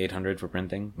like 800 for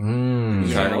printing.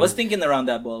 Yeah, I was thinking around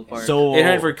that ballpark. So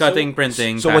 800 for cutting,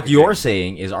 printing. So what packaging. you're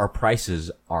saying is our prices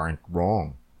aren't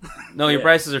wrong. No, your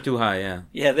prices are too high. Yeah.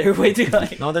 yeah, they're way too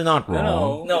high. No, they're not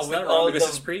wrong. No, it's with not all wrong because the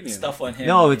it's premium. stuff on him.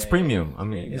 No, it's Yeah, premium. I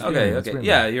mean, it's Okay. premium, it's Okay. premium.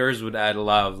 Yeah, yours would add a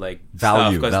lot of like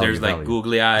Value, because value, there's like value.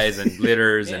 googly eyes and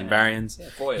glitters and variants.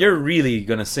 foil. You're really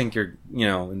gonna sink your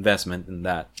investment in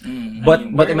that.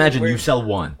 But imagine you sell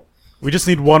one. We just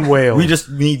need one whale. We just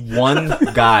need one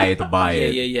guy to buy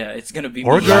Yeah, it. yeah. It's gonna be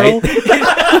or me. girl.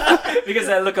 because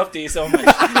I look up to you so much.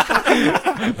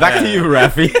 Back to you,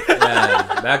 Rafi.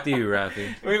 Yeah. Back to you,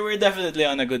 Rafi. We're definitely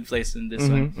on a good place in this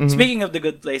one. Speaking of the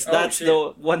good place, that's shit.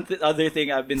 the one other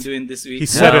thing I've been doing this week. He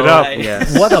set it up.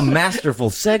 Yes. What a masterful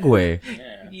segue.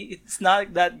 It's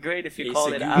not that great if you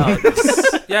call it Basic.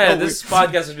 out. Yeah, this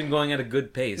podcast has been going at a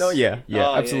good pace. Oh,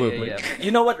 absolutely. yeah.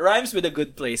 You know what rhymes with a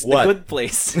good place? What? The good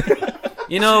place.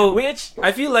 You know, Which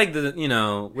I feel like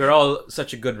we're all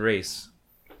such a good race.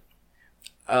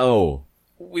 Oh.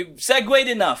 we've segued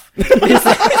enough.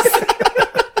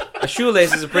 A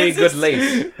shoelace is a pretty good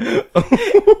lace.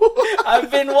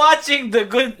 I've been watching The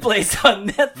Good Place on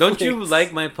Netflix. Don't you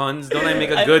like my puns? Don't I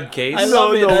make a good case? I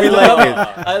love it. we like it.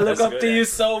 I look up to you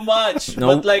so much. No.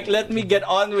 But like, let me get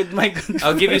on with my good.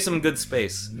 I'll give you some good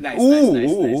space. Nice, Ooh, nice.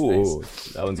 ooh.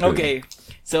 That one's good. Okay,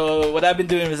 so what I've been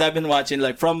doing is I've been watching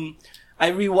I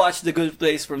rewatched The Good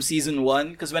Place from season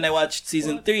 1 because when I watched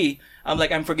season 3,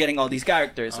 I'm forgetting all these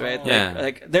characters, right? Yeah.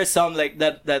 Like there's some like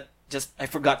that just I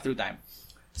forgot through time.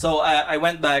 So I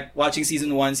went back watching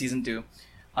season 1, season 2,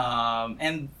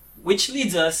 and which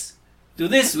leads us to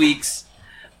this week's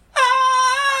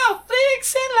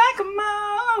Flexing Like a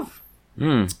Mouth.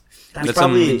 That's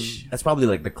some- probably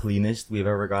like the cleanest we've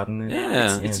ever gotten it.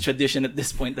 Yeah. It's tradition at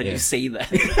this point that Yeah. you say that.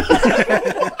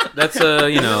 That's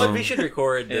But we should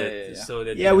record that Yeah. so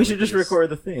that Yeah, we should just record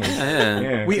the thing.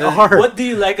 Yeah. We are. What do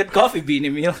you like at Coffee Bean,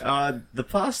 Emil? The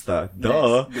pasta.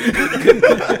 Duh.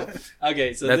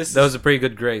 Okay, so That was a pretty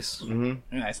good grace.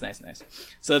 nice.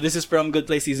 So this is from Good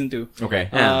Place season 2. Okay.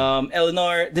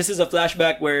 Eleanor, this is a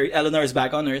flashback where Eleanor is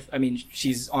back on Earth. I mean,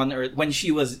 she's on Earth when she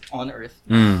was on Earth.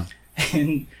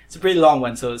 And it's a pretty long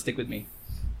one, so stick with me.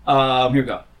 Here we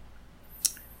go.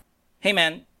 Hey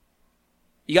man,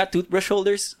 you got toothbrush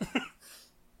holders?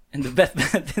 And the Beth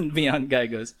Bath and Beyond guy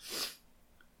goes,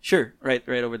 sure, right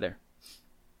over there.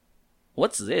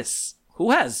 What's this?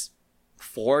 Who has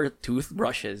 4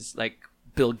 toothbrushes? Like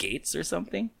Bill Gates or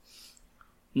something?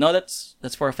 No, that's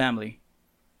for a family.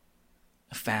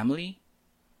 A family?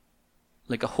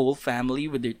 Like a whole family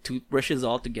with their toothbrushes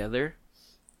all together?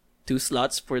 2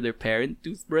 slots for their parent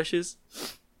toothbrushes?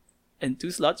 And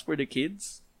 2 slots for the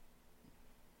kids?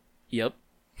 Yep.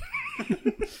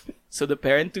 So the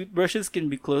parent toothbrushes can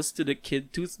be close to the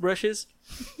kid toothbrushes?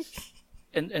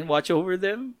 And watch over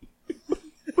them?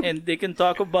 And they can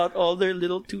talk about all their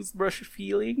little toothbrush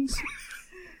feelings?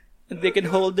 And they can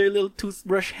hold their little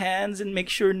toothbrush hands and make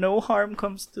sure no harm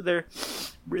comes to their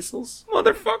bristles?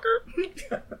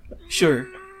 Motherfucker. Sure.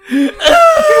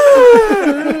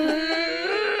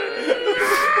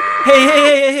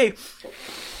 Hey.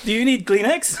 Do you need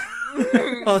Kleenex?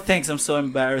 Oh, thanks. I'm so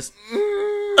embarrassed.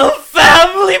 A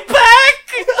family pack?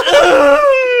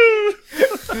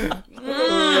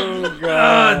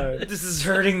 God, this is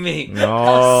hurting me.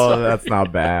 No, that's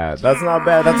not bad. That's not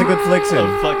bad. That's a good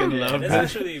flicksin. Fucking love That's that.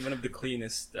 actually one of the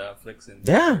cleanest flicks in.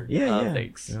 Yeah.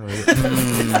 Thanks. Oh,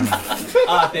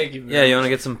 Thank you. Yeah, you want to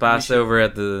get some pasta over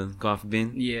at the Coffee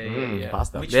Bean? Yeah.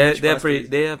 Pasta. Which They pasta have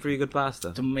is- pretty good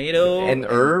pasta. tomato And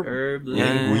herb? herb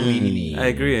Yeah, linguine. Linguine. I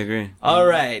agree. All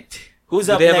right. Who's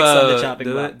Do up they have next on the a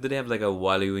chopping block? do they have like a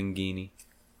Waluigini?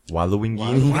 Wallowing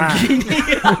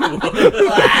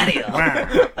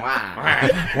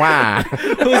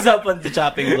Who's up on the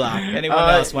chopping block? Anyone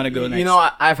else want to go next? You know,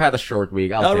 I've had a short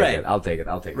week. I'll take it.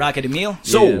 I'll take it. Rocket Emil?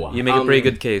 So You make a pretty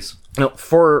good case. no,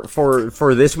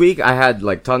 for this week, I had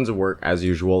like tons of work as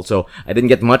usual, so I didn't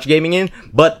get much gaming in.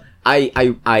 But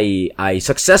I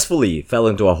successfully fell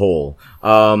into a hole.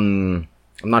 I'm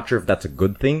not sure if that's a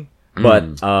good thing, but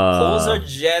Holes are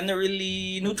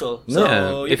generally neutral. So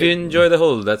Yeah. If you enjoy the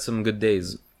hole, that's some good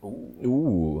days.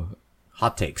 ooh,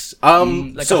 hot takes.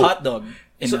 like so a hot dog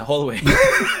in a hallway.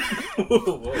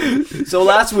 so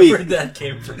last week, Where that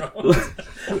came from.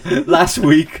 last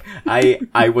week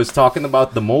I was talking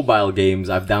about the mobile games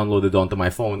I've downloaded onto my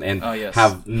phone and Oh, yes.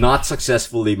 have not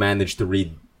successfully managed to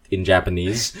read in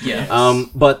Japanese. Yes.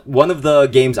 But one of the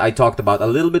games I talked about a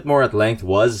little bit more at length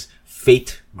was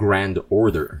Fate Grand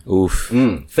Order. Oof.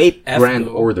 Fate FGO. Grand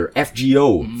Order.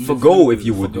 FGO. Fugo if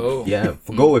you would. Fugo. Yeah,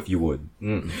 Fugo if you would.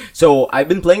 So I've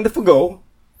been playing the Fugo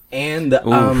and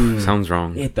Oof. Sounds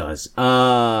wrong. it does.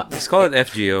 Let's call it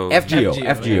FGO.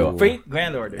 FGO. Fate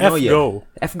Grand Order. No, yeah. F-Go.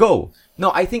 F-Go. No,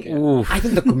 I think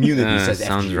the community says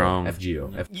sounds FGO. wrong.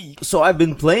 FGO. So I've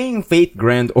been playing Fate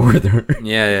Grand Order.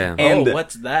 Yeah. And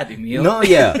what's that, Emil? no,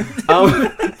 yeah.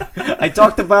 I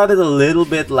talked about it a little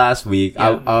bit last week.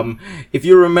 If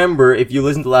you remember, if you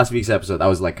listened to last week's episode, I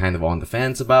was like kind of on the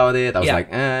fence about it. I was Yeah. like,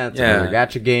 it's Yeah. another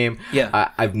gacha game. Yeah.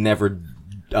 I've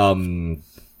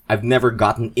never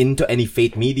gotten into any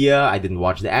Fate media. I didn't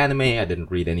watch the anime. I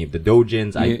didn't read any of the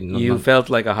doujins. You felt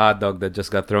like a hot dog that just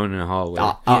got thrown in a hallway.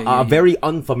 a very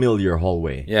unfamiliar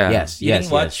hallway. Yeah. Yes. You yes.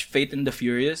 didn't watch Fate and the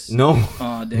Furious? No.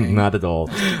 Oh, dang. Not at all.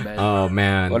 bad. Oh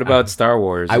man. What about Star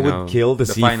Wars? I you would know, kill to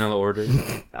the see- Final Order.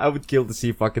 I would kill to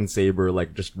see fucking Saber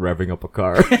like just revving up a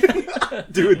car.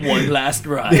 Dude, One last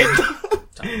ride.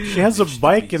 She has a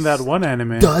bike in that one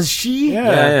anime. does she? Yeah.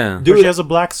 Yeah. Where Dude, she has a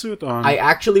black suit on. I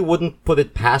actually wouldn't put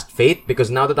it past Fate because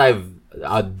now that I've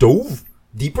dove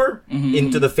deeper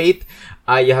into the Fate,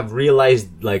 I have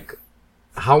realized like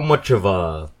how much of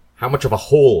a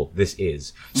hole this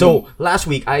is. So last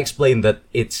week I explained that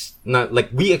it's not like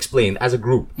we explained as a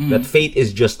group that Fate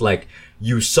is just like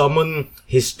you summon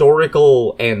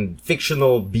historical and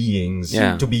fictional beings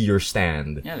Yeah. to be your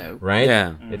stand. Hello. Right?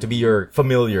 Yeah. To be your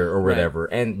familiar or whatever.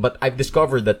 But I've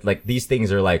discovered that like these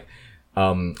things are like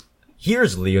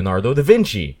here's Leonardo da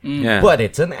Vinci. Yeah. But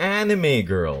it's an anime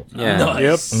girl. Yeah.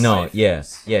 Nice. No,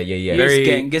 yes. Yeah. Here's Very-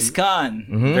 Genghis Khan.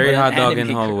 Very But hot an dog in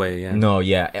anime hallway. Yeah. No,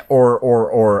 yeah.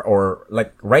 Or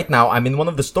like right now I'm in one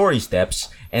of the story steps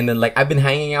and then like I've been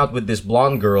hanging out with this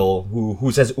blonde girl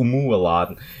who says umu a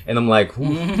lot and I'm like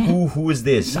who is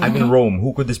this? I'm in Rome.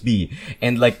 Who could this be?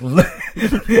 And like Rome.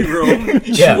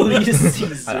 Yeah. Julius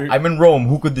Caesar. I'm in Rome.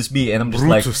 Who could this be? And I'm just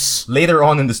Brutus. like, later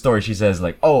on in the story, she says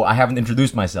like, "Oh, I haven't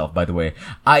introduced myself, by the way.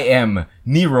 I am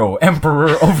Nero,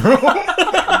 Emperor of Rome."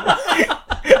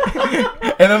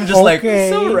 And I'm just like,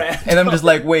 So random. and I'm just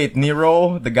like, wait,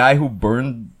 Nero, the guy who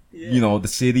burned, the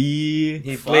city.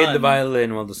 He played the Fun.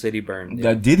 violin while the city burned.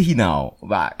 Did he now?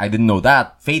 I didn't know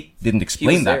that. Fate didn't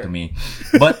explain was that there. to me.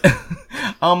 But,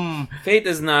 Fate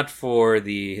is not for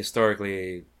the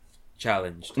historically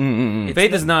challenged.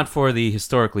 Fate is not for the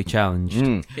historically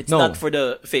challenged. It's No. not for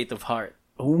the fate of heart.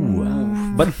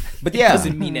 but yeah.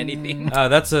 Doesn't mean anything.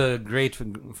 That's a great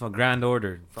for Grand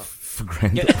Order. For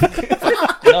granted.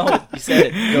 No, you said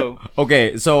it. Go.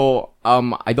 Okay, so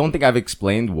I don't think I've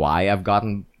explained why I've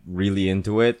gotten really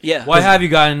into it. Yeah. Why have you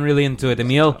gotten really into it,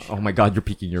 Emil? Oh my god, you're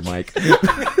peeking your mic.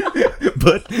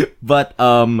 but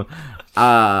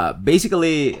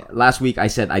basically last week I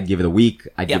said I'd give it a week.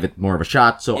 I'd give it more of a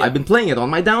shot. So I've been playing it on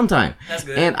my downtime. That's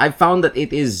good. And I found that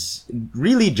it is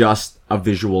really just a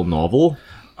visual novel.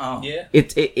 Oh. Yeah.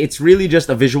 It's really just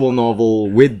a visual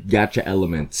novel with gacha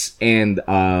elements, and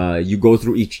you go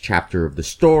through each chapter of the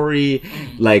story,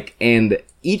 and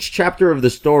each chapter of the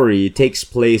story takes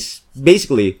place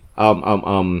basically.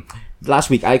 Last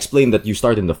week I explained that you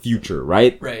start in the future,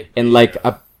 right? Right. And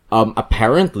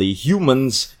apparently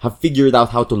humans have figured out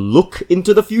how to look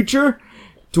into the future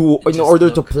in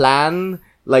order to plan.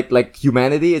 Like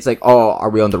humanity, it's like, oh, are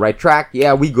we on the right track?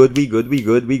 Yeah, we good.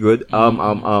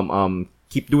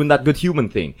 Keep doing that good human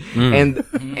thing. And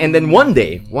then one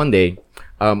day,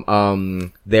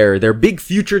 their big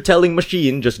future telling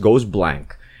machine just goes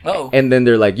blank. Oh. And then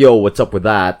they're like, yo, what's up with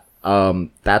that?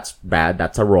 That's bad.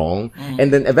 That's a wrong.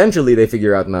 And then eventually they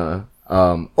figure out,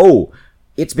 oh,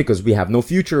 it's because we have no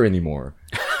future anymore.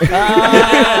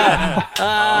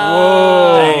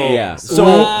 Yeah.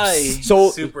 So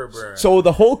Super burn. so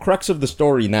the whole crux of the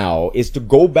story now is to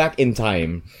go back in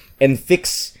time and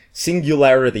fix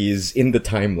singularities in the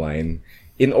timeline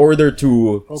in order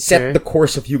to set Okay. the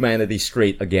course of humanity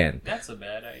straight again. That's a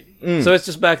bad idea. So it's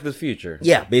just Back to the Future.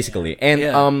 Yeah, basically. And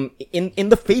Yeah. in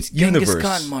the Fate Genghis universe,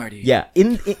 Khan, Marty. yeah,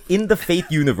 in the Fate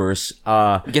universe,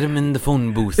 Get him in the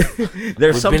phone booth.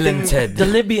 there's With Bill and something Ted. The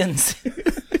Libyans.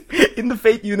 in the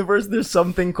Fate universe. There's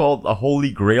something called a Holy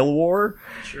Grail War,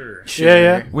 Sure.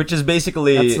 Yeah. which is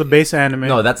basically That's the base anime.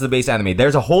 No, that's the base anime.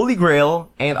 There's a Holy Grail,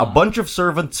 and a bunch of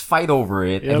servants fight over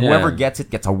it, and Yep. whoever Yeah. gets it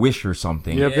gets a wish or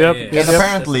something. Yep, Yeah, yep, yeah, yep, And yep.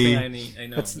 apparently- That's the thing I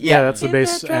know. Yeah, that's the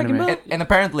base anime. And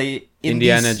apparently, in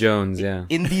Indiana these, Jones, yeah.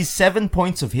 in these 7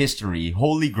 points of history,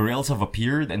 Holy Grails have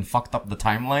appeared and fucked up the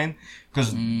timeline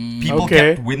because people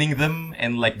Okay. kept winning them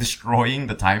and like destroying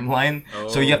the timeline.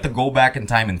 So you have to go back in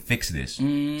time and fix this.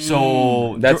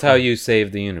 So That's how you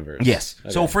save the universe. Yes.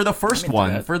 So for the first that.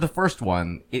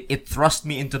 one, it thrust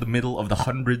me into the middle of the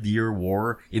 100-Year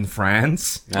War in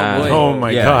France. Ah, Oh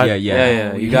my yeah, god. yeah,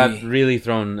 yeah. You yeah. got really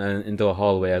thrown into a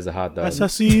hallway as a hot dog.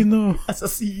 Assassino.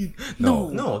 Assassin. No,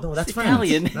 that's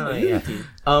Italian. France. No, yeah.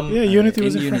 Yeah, Unity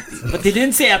was in Unity. But they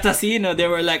didn't say assassino. They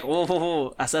were like,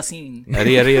 oh, assassin.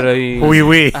 Ari, ari, ari. Oui,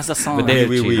 oui. Assassin. But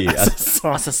Oui, oui.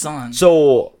 Assassin.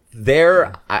 So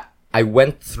there, I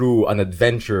went through an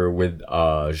adventure with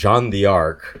Jean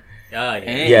d'Arc. Yeah.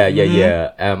 Hey.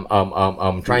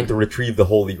 Yeah. Trying to retrieve the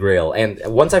Holy Grail, and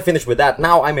once I finished with that,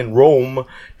 now I'm in Rome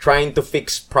trying to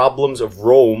fix problems of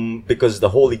Rome because the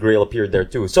Holy Grail appeared there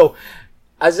too. So,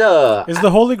 as a Is the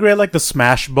Holy Grail like the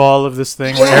smash ball of this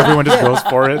thing where everyone just goes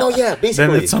for it? No, yeah, Then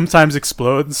basically. it sometimes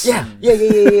explodes. Yeah.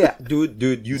 Dude,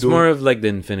 you It's do. more of like the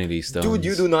Infinity Stones. Dude,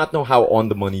 you do not know how on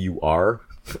the money you are.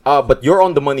 But you're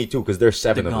on the money too, because there's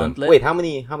 7 The of gauntlet? them. Wait, how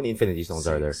many Infinity Stones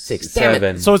are there? 6. Damn it.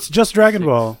 7. So it's just Dragon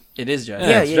Ball. It is Dragon.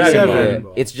 Yeah, it's Dragon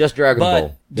Ball. Yeah. It's just Dragon Ball. But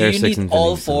do There's you 6 need Infinity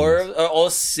all Stones. 4 or all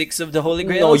 6 of the Holy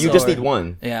Grails? No, you just or- need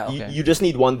one. Yeah, okay. You just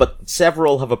need one, but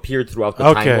several have appeared throughout the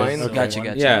Okay, timeline. okay.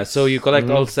 Gotcha. Yeah, so you collect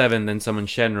all 7, then summon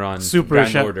Shenron. Super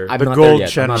Grand Shen- Order. I'm The not gold there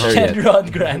yet. I'm not Shenron. there yet.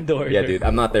 Shenron Grand Order. Yeah, dude,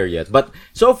 I'm not there yet. But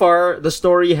so far, the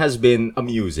story has been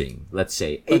amusing. Let's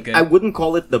say Okay. I wouldn't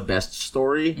call it the best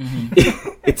story.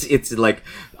 It's like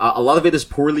a lot of it is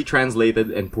poorly translated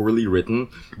and poorly written,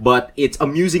 but it's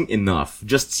amusing enough.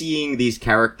 Just seeing these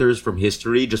characters from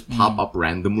history just pop up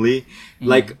randomly.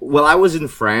 Like while I was in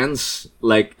France,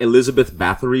 like Elizabeth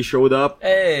Bathory showed up.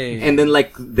 Hey. And then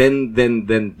like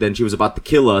then she was about to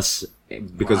kill us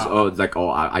because it's like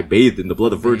I bathed in the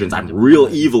blood of virgins. I'm real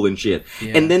evil and shit.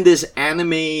 Yeah. And then this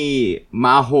anime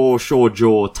maho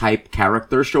shoujo type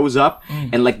character shows up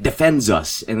and like defends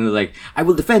us and they're like, I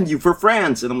will defend you for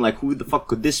France. And I'm like, who the fuck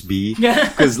could this be?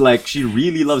 Because like she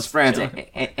really loves France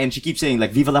and she keeps saying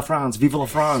like Viva la France, Viva la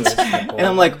France. And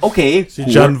I'm like, okay,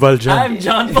 Jean Valjean. I'm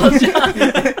John Valjean.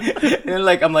 and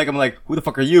like I'm like, who the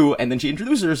fuck are you? And then she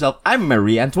introduces herself. I'm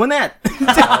Marie Antoinette.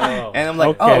 And I'm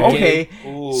like, Okay. oh, okay.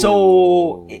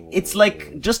 So it's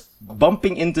like just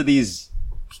bumping into these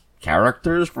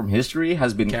characters from history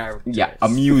has been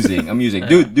amusing.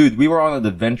 Dude, we were on an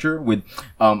adventure with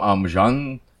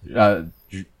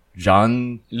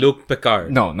Jean Luke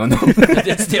Picard. No.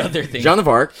 That's the other thing. Joan of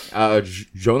Arc.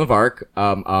 Joan of Arc.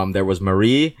 There was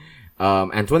Marie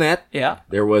Antoinette. Yeah.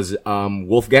 There was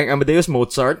Wolfgang Amadeus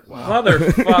Mozart.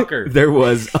 Motherfucker. There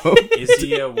was Is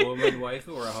he a woman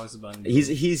waifu or a husband?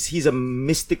 he's a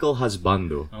mystical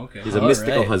husbando. Okay. He's a All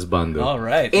mystical right. husbando. All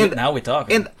right. And- now we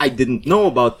talk. And I didn't know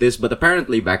about this, but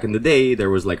apparently back in the day,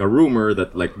 there was like a rumor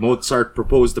that like Mozart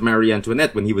proposed to Marie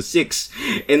Antoinette when he was 6.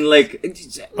 And like,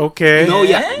 Okay. no,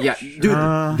 yeah.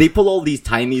 Dude, they pull all these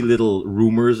tiny little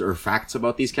rumors or facts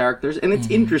about these characters, and it's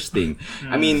interesting.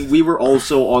 I mean, we were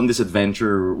also on this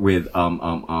adventure with,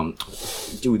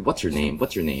 dude, what's your name?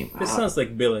 This sounds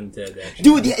like Bill and Ted, actually.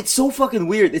 Dude, yeah, it's so fucking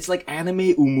weird. It's like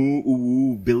anime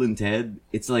uwu, Bill and Ted.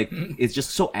 It's like, it's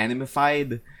just so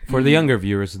animified. For the younger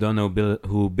viewers who don't know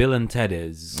who Bill and Ted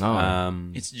is, Oh.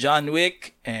 it's John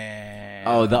Wick and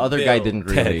Oh, the other guy Bill. didn't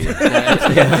really.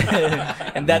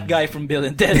 and that guy from Bill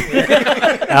and Ted.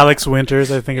 Alex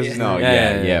Winters, I think is his No,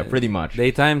 name. yeah, pretty much.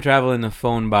 they time travel in a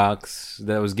phone box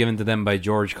that was given to them by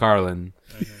George Carlin.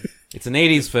 It's an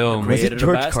 80s film. Was it Creator of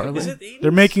George Basket. Carlin? Is it 80s?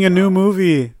 They're making a new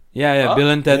movie. Yeah, Bill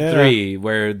and Ted Yeah. 3,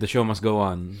 where the show must go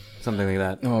on. Something like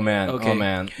that. Oh man, Okay. oh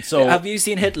man. So Have you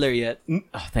seen Hitler yet?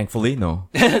 thankfully, no.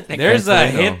 There's a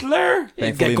Thankfully, no. Hitler?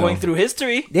 Thankfully, Going no. through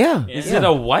history. Yeah. Is it a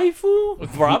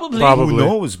waifu? Probably. Probably. Who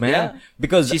knows, man? Yeah.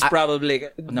 Because She's I- probably.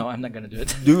 No, I'm not gonna do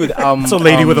it. dude, It's a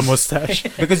lady with a mustache.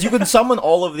 because you can summon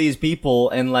all of these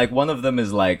people, and like one of them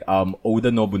is like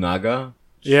Oda Nobunaga.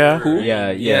 Yeah.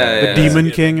 Yeah, The Demon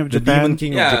King of The Japan. Demon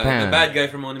King of Japan. guy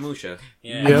from Onimusha.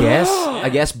 Yeah. Yeah. I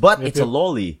guess, but it's a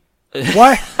lolly.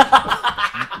 Why?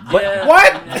 But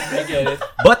What? I get it.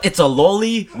 But it's a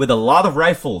lolly with a lot of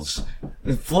rifles,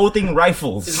 floating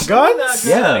rifles. Guns?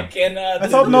 Yeah. I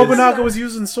thought Nobunaga was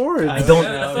using swords. I don't.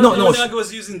 No, no, Nobunaga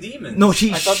was using demons. no.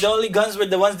 She. I thought the only guns were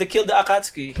the ones that killed the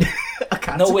Akatsuki.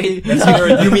 No, wait.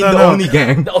 You mean No, the no. Oni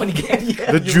gang? The only gang.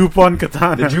 The Jupon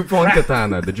katana. The Jupon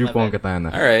katana. The Jupon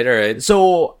katana. All right.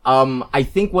 So, I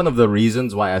think one of the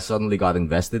reasons why I suddenly got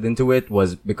invested into it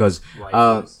was because,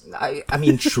 I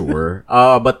mean, sure.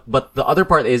 But the other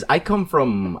part is I come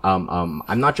from,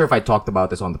 I'm not sure if I talked about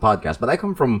this on the podcast, but I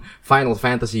come from Final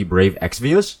Fantasy Brave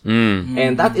Exvius.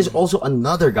 And that is also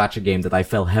another gacha game that I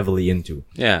fell heavily into.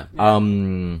 Yeah.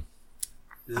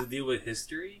 Does it deal with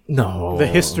history? No. The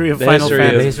history of The Final history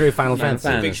Fantasy. The history of Final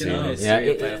Fantasy. Fictional history Yeah,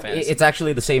 of Final Fantasy. it's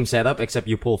actually the same setup except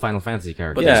you pull Final Fantasy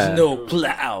characters. Yeah. There's no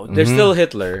cloud. There's still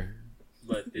Hitler.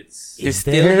 But it's There's Is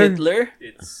still there? Hitler.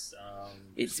 it's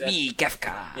It's me,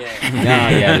 Kafka.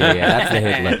 yeah. Yeah, that's the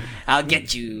Hitler. I'll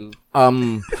get you.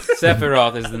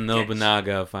 Sephiroth is the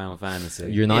Nobunaga of Final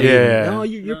Fantasy. You're not Yeah. even, no,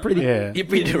 you're pretty, Yeah. You're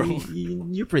pretty wrong.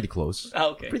 you're pretty close.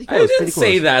 Okay. Pretty I close, didn't pretty close.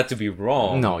 say that to be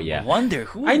wrong. No, yeah. Wonder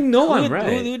who. I know I'm who,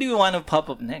 right. Who do you want to pop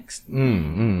up next?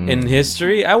 In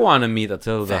history, I want to meet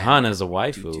Atilda Han as a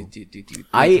waifu.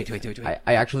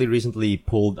 I actually recently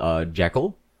pulled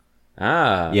Jekyll.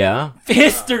 Ah. Yeah.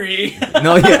 History.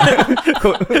 No, yeah.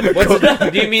 What's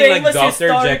it, do you mean like Famous Dr.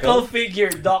 historical Jekyll? figure,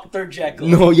 Dr. Jekyll.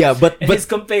 No, yeah, but And but his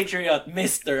compatriot,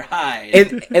 Mr.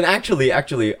 Hyde. and actually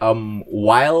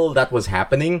while that was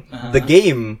happening, the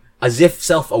game, as if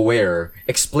self-aware,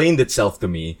 explained itself to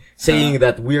me, saying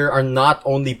that we are not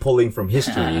only pulling from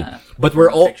history, but we're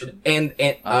all and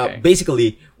Okay.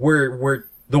 basically we're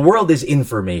the world is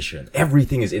information.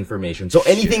 Everything is information. So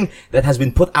anything that has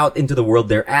been put out into the world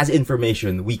there as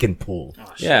information, we can pull.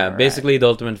 Yeah, basically the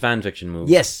ultimate fan fiction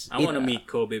movie. Yes. I want to meet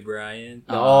Kobe Bryant.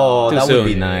 Oh, Too that soon. would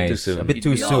be Too nice. soon. A bit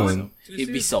too soon.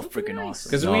 He'd be so freaking awesome.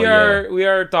 Because Oh, we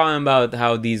are talking about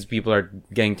how these people are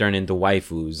getting turned into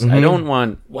waifus. I don't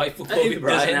want. Waifu It Kobe doesn't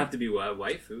Bryant. have to be a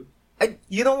waifu.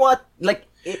 You know what? Like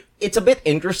it's a bit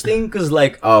interesting because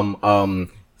like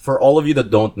for all of you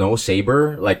that don't know,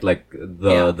 Saber, like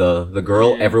the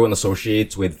girl everyone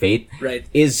associates with Fate, Right.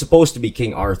 is supposed to be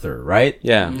King Arthur, right?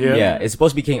 Yeah. Yeah. it's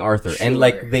supposed to be King Arthur, and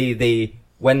like they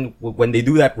when they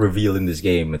do that reveal in this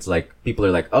game, it's like people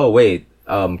are like, oh wait,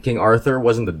 King Arthur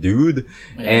wasn't the dude,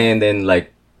 and then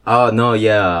like, oh no,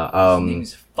 yeah,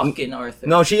 Name's fucking Arthur.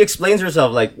 no, she explains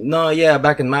herself like, no, yeah,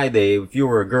 back in my day, if you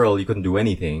were a girl, you couldn't do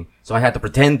anything, so I had to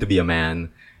pretend to be a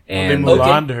man. They And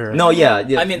Mulan her. no, yeah,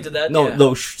 I'm into that, No, yeah.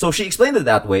 no. So she explained it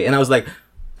that way, and I was like,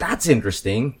 "That's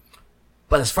interesting."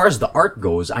 But as far as the art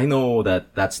goes, I know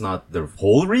that that's not the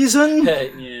whole reason.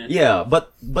 Yeah. Yeah,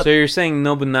 but So you're saying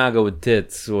Nobunaga with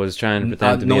tits was trying to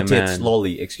pretend to be no a tits, man?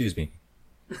 lolly. Excuse me.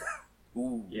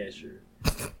 Ooh, Yeah, sure.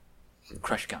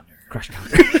 crush counter.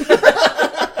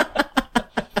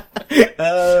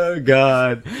 Oh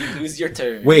God. Lose your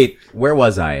turn. Wait, where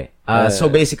was I? So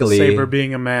basically, Saber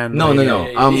being a man. no.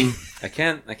 yeah. I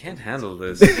can't handle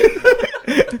this.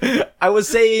 I was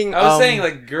saying. I was saying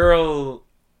like girl,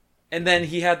 and then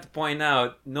he had to point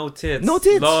out no tits, No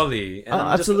tits. lolly. And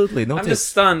I'm just- absolutely no I'm tits. just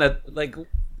stunned that like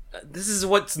this is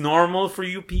what's normal for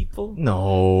you people.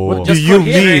 No. What do Just you for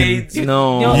mean? grades.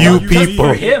 No. You just people.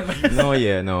 for him. No.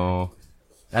 Yeah. No.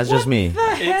 That's just me.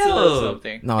 It's a little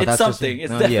something. No, it's that's just- something.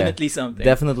 It's no, yeah. definitely something.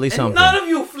 Definitely And something. none of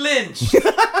you flinched.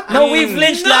 No, we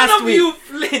flinched none last of week. you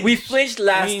flinched. We flinched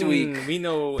last week. We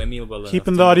know Emil well enough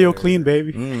Keeping to the audio know- clean,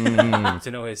 baby. to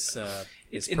know his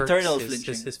It's perks, internal his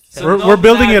flinching. So We're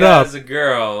building it Nobunaga up. As a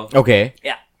girl, Okay.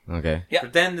 Yeah. Okay. Yeah.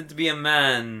 pretended to be a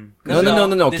man. No.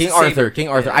 This King is Arthur. Saber. King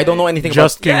Arthur. Yeah, I don't know anything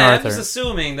Just about. King yeah, I'm Arthur. just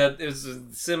assuming that it was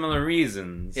similar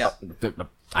reasons. Yeah.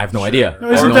 I have no idea. No, I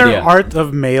have isn't no there idea. art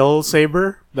of male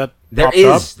Saber that There popped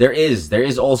is. up? There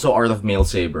is also Art of Male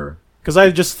Saber. Because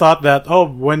I just thought that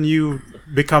when you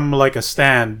become like a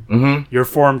stand, your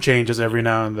form changes every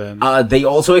now and then. They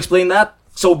also explain that.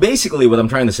 So basically, what I'm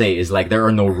trying to say is like there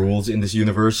are no rules in this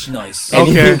universe. Nice.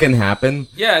 Anything Okay. can happen.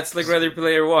 Yeah, it's like Ready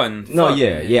Player One. No, Fuck.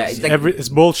 yeah. It's like, It's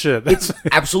bullshit. it's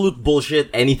absolute bullshit.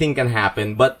 Anything can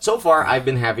happen. But so far, I've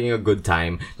been having a good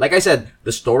time. Like I said,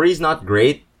 the story's not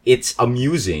great. It's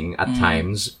amusing at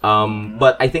times.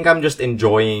 But I think I'm just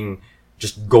enjoying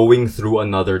just going through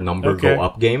another number Okay. go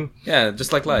up game. Yeah,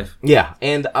 just like life. Yeah,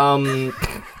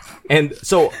 and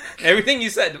so Everything you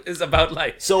said is about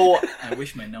life. so I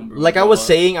wish my number. like I was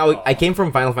saying, I came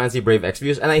from Final Fantasy Brave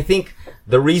Exvius, and I think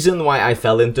the reason why I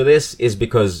fell into this is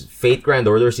because Fate Grand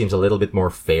Order seems a little bit more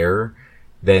fair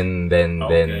than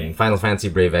Okay. Final Fantasy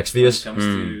Brave Exvius. comes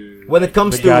to when it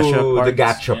comes The to gacha the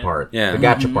parts. gacha part, Yeah. the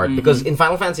gacha part, because in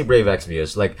Final Fantasy Brave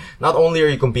Exvius, like, not only are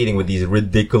you competing with these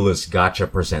ridiculous gacha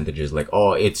percentages, like,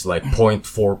 oh, it's like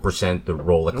 0.4% to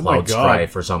roll a my Cloud God.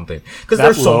 Strife or something, because That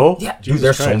there's low? so dude, Jesus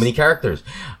there's so Christ. many characters.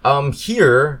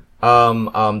 Here,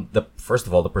 the first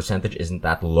of all, the percentage isn't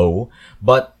that low,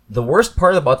 but the worst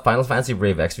part about Final Fantasy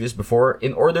Brave Exvius before,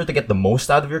 in order to get the most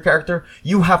out of your character,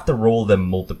 you have to roll them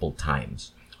multiple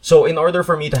times. So in order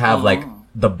for me to have like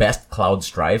the best Cloud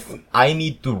Strife, I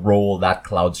need to roll that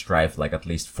Cloud Strife like at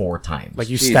least 4 times. Like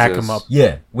you stack Jesus. them up.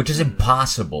 Yeah, which is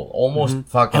impossible. Almost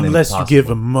fucking Unless impossible. you give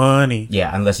them money. Yeah,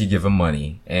 unless you give them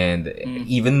money. And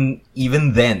even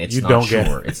then it's You not don't get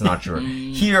sure. It's not sure.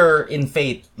 Here in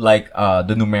Fate, like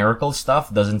the numerical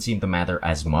stuff doesn't seem to matter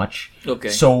as much. Okay.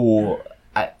 So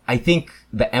I think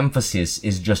the emphasis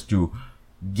is just to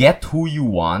get who you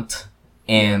want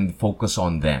and focus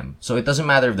on them. So it doesn't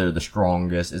matter if they're the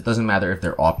strongest, it doesn't matter if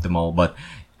they're optimal, but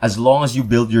as long as you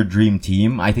build your dream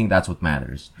team, I think that's what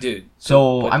matters. Dude.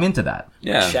 So I'm into that.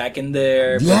 Yeah. Shaq in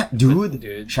there. Yeah, dude.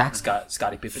 Dude. Shaq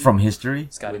Scottie Pippen. from history.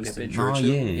 Scottie Pippen. Oh,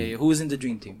 yeah. Yeah. Who was in the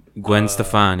dream team? Gwen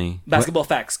Stefani. Basketball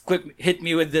facts. Quick, hit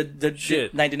me with the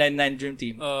Shit. 1999 dream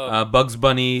team. Bugs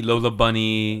Bunny, Lola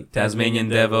Bunny, Tasmanian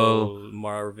Devil,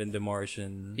 Marvin the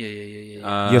Martian.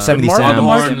 Yeah. Yosemite Marvin Sam.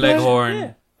 Martin. Longhorn,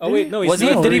 Leghorn, Oh wait, no, he's Was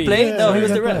he? the Did he referee. play? No, he was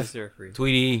the Yeah, ref. He's the referee.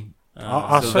 Tweety.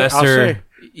 I'll Sylvester. say.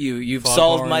 You've Foghorn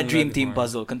solved my dream team Leghorn.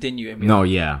 puzzle. Continue, Emil. No,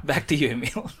 yeah. Back to you,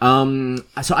 Emil.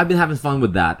 So I've been having fun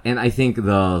with that, and I think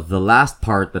the last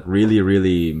part that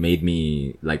really made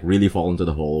me like really fall into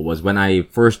the hole was when I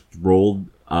first rolled.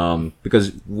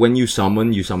 Because when you summon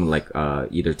like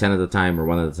either 10 at a time or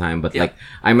 1 at a time, but like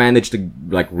I managed to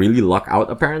like really luck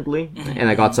out apparently, and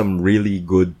I got some really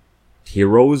good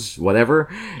heroes, whatever,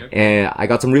 and I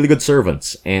got some really good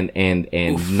servants, and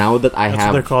now that I That's what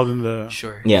have they're called in the.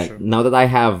 Sure. yeah, now that I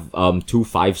have 2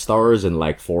 5 stars and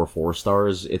like 4 4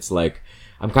 stars, it's like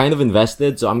I'm kind of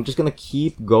invested, so I'm just gonna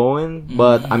keep going.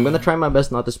 But I'm gonna try my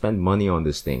best not to spend money on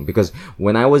this thing, because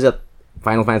when I was at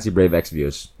Final Fantasy Brave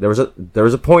Exvius, there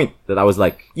was a point that I was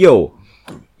like, yo,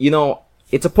 you know,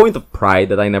 it's a point of pride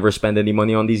that I never spend any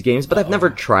money on these games, but I've never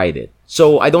tried it,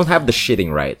 so I don't have the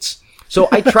shitting rights. So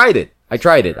I tried it.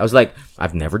 I was like,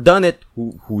 I've never done it.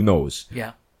 Who knows?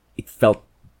 Yeah. It felt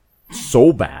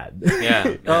so bad.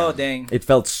 Yeah. Oh, dang. It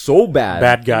felt so bad.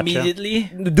 Bad gotcha. Immediately?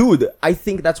 Dude, I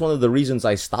think that's one of the reasons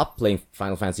I stopped playing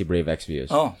Final Fantasy Brave Exvius.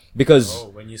 Oh. Because Oh,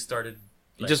 when you started,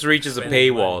 It just reaches a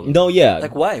paywall. no, yeah.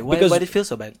 Like, why? Why Because did it feel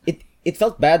so bad? it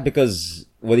felt bad because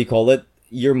what do you call it?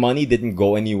 Your money didn't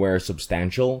go anywhere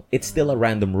substantial. It's still a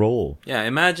random roll. Yeah,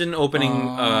 imagine opening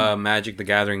Magic the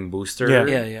Gathering booster.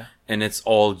 Yeah. And it's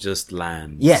all just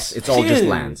land. Yes, it's all just Dude.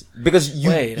 lands. Because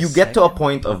Wait a you get to a second.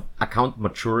 point of account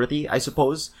maturity, I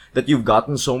suppose, that you've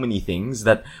gotten so many things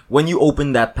that when you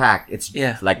open that pack, it's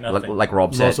Yeah. like Nothing. like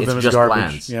Rob said, Most of it's them is just garbage.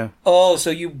 lands. Yeah. Oh,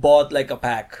 so you bought like a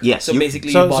pack. Yes, So you-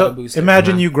 basically So, you bought so a booster.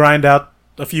 imagine you grind out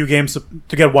a few games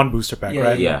to get one booster pack, Yeah,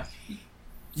 right? Yeah.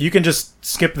 You can just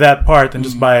skip that part and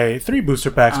just buy 3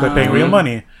 booster packs by paying real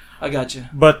money. I got you.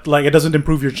 But like, it doesn't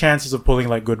improve your chances of pulling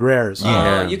like good rares.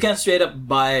 Yeah. You can't straight up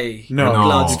buy No.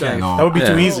 Cloud No, Strife. no. That would be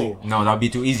too Yeah. easy. No, that would be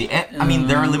too easy. And, I mean,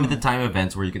 there are limited time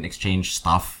events where you can exchange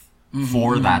stuff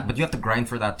for that, but you have to grind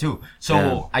for that too. So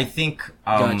Yeah. I think,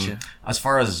 Gotcha. as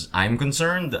far as I'm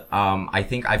concerned, I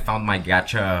think I found my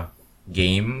gacha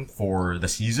game for the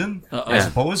season, I Yeah.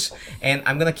 suppose, and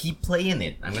I'm gonna keep playing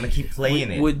it.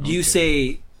 Would you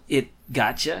say it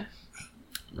gotcha?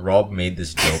 Rob made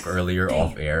this joke earlier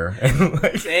off air, and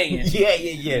like, Dang it. yeah,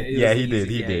 he easy. did, he Yeah, did,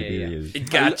 yeah, he did. It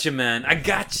got you, man. I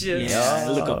got you. Yeah, I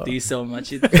look up to you so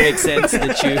much. It makes sense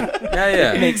that you.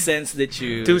 Yeah. It makes sense that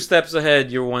you. 2 steps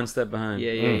ahead, you're 1 step behind.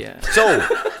 Yeah. So,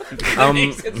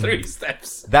 Makes it 3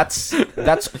 steps. that's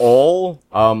all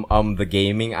the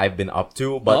gaming I've been up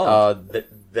to, but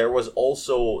there was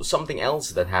also something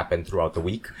else that happened throughout the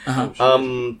week.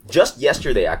 Just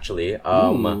yesterday actually,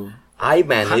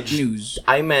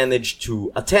 I managed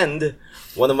to attend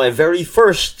one of my very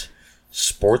first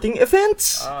sporting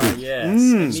events. Oh,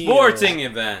 yes. Sporting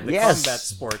event. Yes. Combat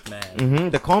sport,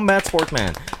 man. The combat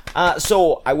sportman.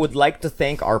 So I would like to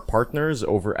thank our partners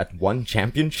over at One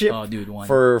Championship. Oh, dude, One.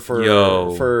 for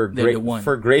Yo. They're the one.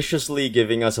 for graciously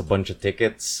giving us a bunch of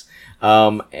tickets.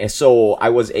 So I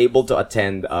was able to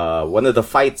attend one of the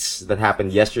fights that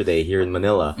happened yesterday here in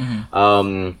Manila.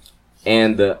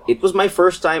 And it was my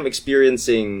first time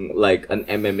experiencing like an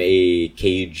MMA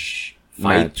cage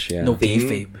fight. Match, yeah. No thing.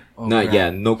 kayfabe. Oh, No, crap. yeah,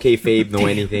 no kayfabe, no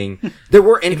anything. There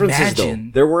were entrances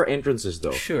Imagine.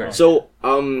 though. Sure. So,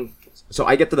 so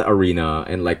I get to the arena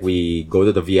and like we go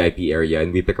to the VIP area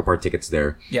and we pick up our tickets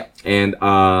there. Yeah. And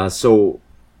so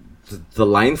the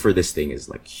line for this thing is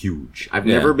like huge. I've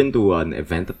Yeah. never been to an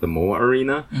event at the MOA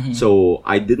Arena, so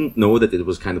I didn't know that it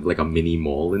was kind of like a mini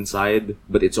mall inside,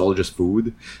 but it's all just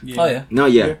food. Oh yeah. No,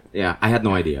 yeah. I had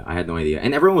no idea.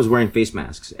 And everyone was wearing face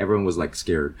masks. Everyone was like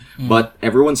scared, but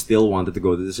everyone still wanted to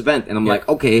go to this event. And I'm like,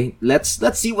 okay, let's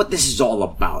see what this is all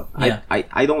about. Yeah.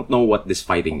 I don't know what this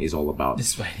fighting is all about.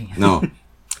 This fighting. No.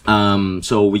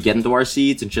 So we get into our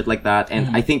seats and shit like that.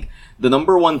 And I think the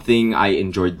number one thing I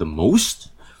enjoyed the most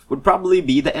would probably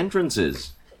be the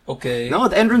entrances. Okay. No,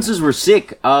 the entrances were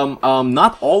sick.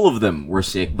 Not all of them were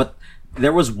sick, but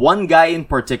there was one guy in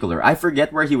particular. I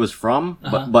forget where he was from,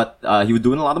 but he was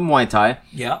doing a lot of Muay Thai.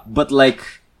 Yeah. But like,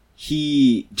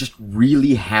 he just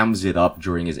really hams it up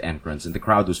during his entrance, and the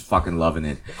crowd was fucking loving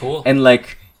it. Cool. And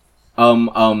like,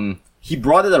 he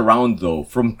brought it around though,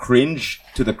 from cringe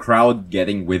to the crowd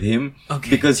getting with him. Okay.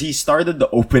 Because he started the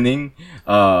opening,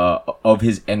 of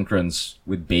his entrance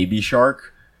with Baby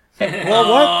Shark.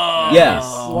 What? Yes,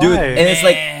 dude, Why? and it's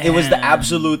like it was the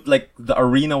absolute like the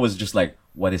arena was just like,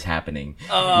 what is happening?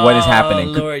 What is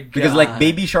happening? Lord Because God. like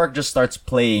Baby Shark just starts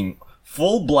playing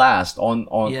full blast on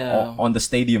Yeah. on the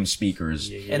stadium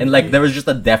speakers, and like there was just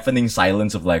a deafening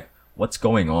silence of like, what's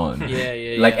going on?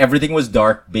 Yeah. Like everything was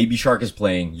dark. Baby Shark is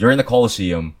playing. You're in the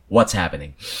Coliseum. What's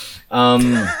happening?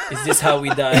 Is this how we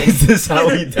die? Is this how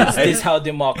we Is die? this how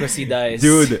democracy dies?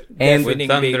 Dude, and Winning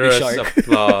Baby Thunderous Shark.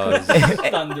 applause.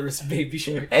 Thunderous Baby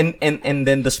Shark. and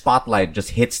then the spotlight just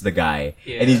hits the guy,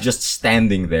 Yeah. and he's just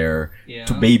standing there Yeah.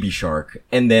 to Baby Shark,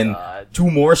 and then God. two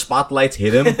more spotlights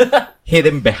hit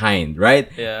him behind, right?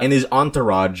 Yeah. And his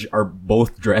entourage are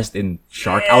both dressed in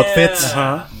shark outfits,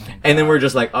 Huh? and then we're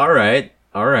just like, all right,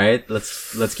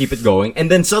 let's keep it going,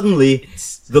 and then suddenly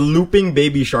the looping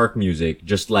Baby Shark music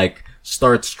just like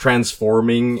starts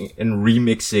transforming and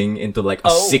remixing into like a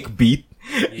Oh. sick beat.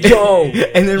 Yo.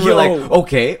 And then we're Yo. like,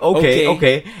 okay.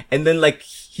 Okay. And then like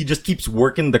he just keeps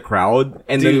working the crowd,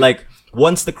 and then Dude. like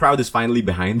once the crowd is finally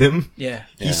behind him, Yeah.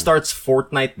 he starts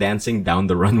Fortnite dancing down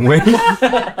the runway.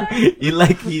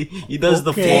 he does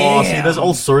the Okay. floss, he does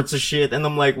all sorts of shit, and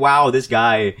I'm like, wow, this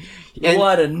guy. And,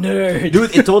 What a nerd.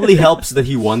 dude, it totally helps that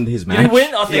he won his match. You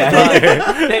win? Oh, thank Yeah.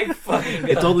 God. Thank fucking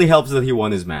It God. totally helps that he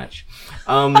won his match.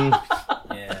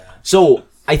 Yeah. So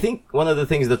I think one of the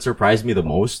things that surprised me the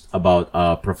most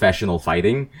about professional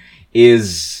fighting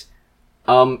is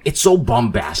it's so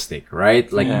bombastic,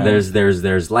 right? Like Yeah.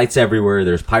 there's lights everywhere,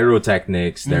 there's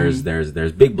pyrotechnics, there's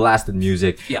big blasted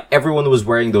music. Yeah. Everyone was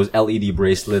wearing those LED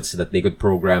bracelets that they could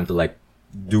program to like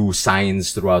do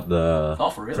signs throughout the Oh,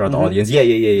 for real? throughout the audience. Yeah.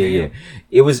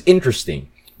 It was interesting.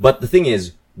 But the thing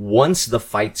is, once the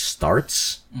fight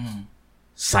starts,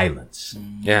 silence.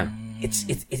 Yeah.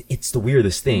 It's the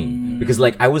weirdest thing because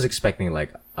like I was expecting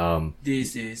like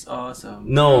This is awesome.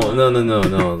 no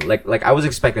like I was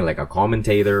expecting like a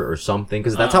commentator or something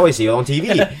because that's how I see it on TV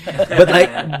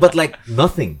but like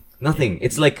nothing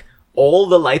it's like all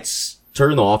the lights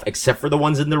turn off except for the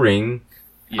ones in the ring.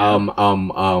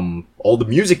 All the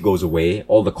music goes away,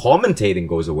 all the commentating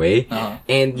goes away,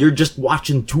 and you're just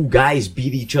watching two guys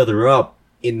beat each other up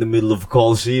in the middle of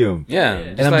Coliseum. Yeah.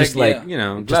 And I'm just like, you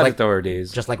know, just like- gladiator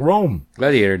days. Just like Rome.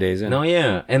 Gladiator days. Yeah. No,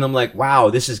 yeah. And I'm like, wow,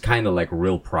 this is kind of like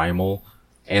real primal.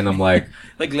 And I'm like,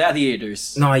 Like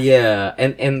gladiators. no, yeah.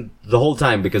 And the whole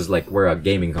time, because like we're a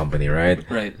gaming company, right?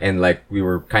 Right. And like we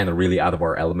were kind of really out of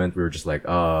our element. We were just like,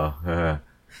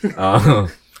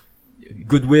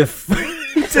 good whiff.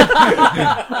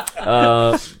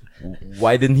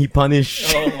 Why didn't he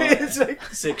punish? Oh my.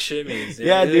 Sick shimmies.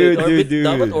 Yeah, dude.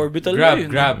 Dapat orbital Grab, yun.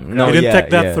 grab. No, He didn't yeah, take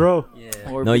that yeah. throw.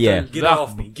 Orbital. No, yeah. Get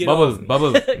off me. Get Bubble, off me.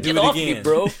 bubble. Get it off me, again.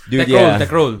 bro. Dude, Tech yeah. roll,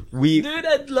 tech roll. We, Dude,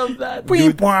 I'd love that.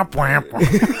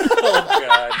 Oh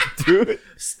god. dude.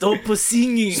 Stop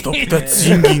singing. Stop that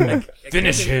singing.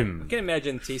 Finish I him. can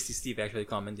imagine Tasty Steve actually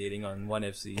commentating on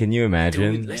 1FC. Can you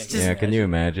imagine? Dude, let's just Yeah, can you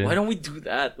imagine? Why don't we do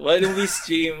that? Why don't we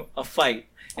stream a fight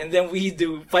and then we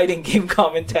do fighting game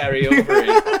commentary over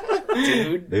it?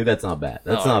 Dude. Dude, that's not bad.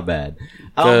 That's No. not bad.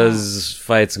 Because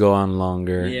fights go on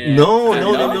longer. Yeah. No.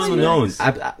 Nice.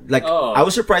 Like, Oh. I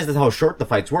was surprised at how short the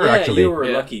fights were, Yeah, actually. you were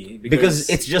Yeah. lucky Because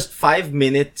it's just 5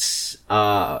 minutes,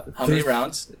 How many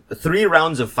rounds? 3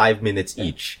 rounds of 5 minutes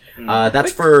each.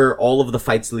 That's for all of the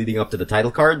fights leading up to the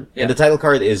title card. Yeah. And the title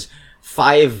card is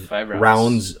 5 5 rounds.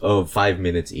 rounds of 5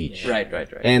 minutes each. Right.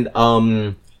 And,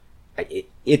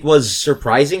 it was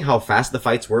surprising how fast the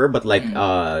fights were, but like,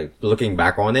 looking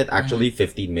back on it, actually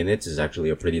 15 minutes is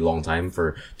actually a pretty long time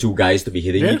for two guys to be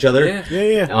hitting Yeah. each other. Yeah.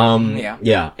 Yeah.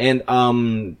 Yeah. And,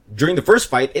 during the first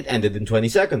fight, it ended in 20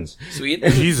 seconds. Sweet.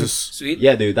 Jesus. Sweet.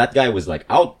 Yeah, dude, that guy was like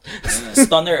out.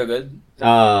 Stunner agad.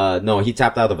 No, he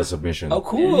tapped out of a submission. Oh,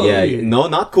 cool. Yeah, no,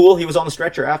 not cool. He was on a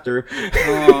stretcher after.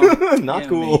 Oh, Not yeah,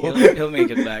 cool. He'll make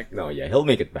it back. No, yeah, he'll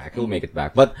make it back. He'll make it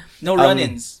back. But No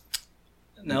run-ins.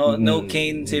 No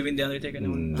Kane saving the Undertaker.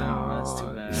 No, that's too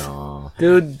bad. no,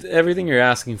 Dude, everything you're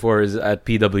asking for is at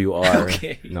PWR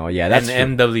Okay. no. Yeah, that's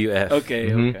and true. NWF. Okay.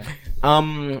 Mhm.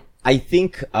 Okay. I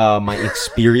think my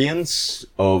experience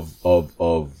of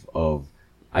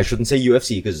I shouldn't say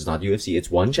UFC because it's not UFC. It's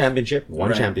one championship.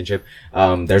 Right. Championship.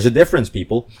 There's a difference,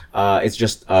 people. It's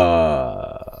just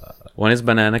One is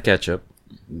banana ketchup.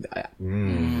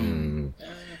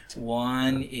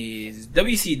 One is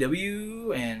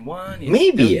WCW and one is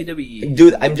Maybe. WWE.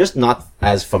 Dude, I'm just not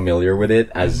as familiar with it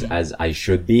as I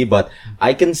should be, but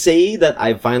I can say that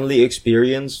I finally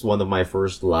experienced one of my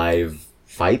first live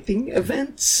fighting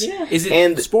events. Yeah. Is it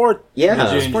And Sport. yeah.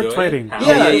 Did you Sport enjoy fighting. it? How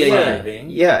Yeah, was yeah, it?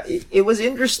 yeah. It was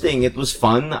interesting. It was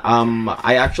fun.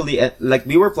 I actually like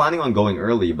we were planning on going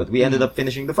early, but we ended up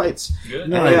finishing the fights. Good.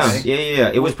 Nice.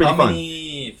 Yeah. It was pretty How fun.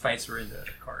 many fights were in the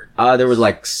card? There was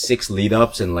like 6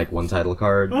 lead-ups and like 1 title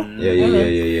card.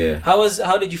 Yeah.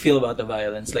 How did you feel about the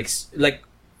violence? Like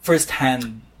first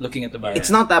hand looking at the violence. It's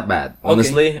not that bad,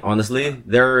 honestly.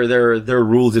 There are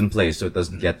rules in place, so it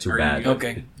doesn't get too Are bad. you-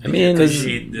 Okay. I mean,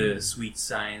 Appreciate the sweet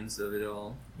science of it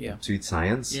all. Sweet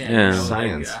science. Yeah. You know,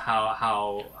 Science. Like,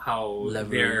 how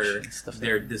Leverage and stuff like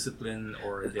their discipline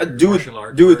or their Dude, martial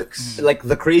art dude, works. like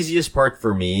the craziest part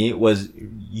for me was,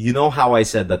 you know how I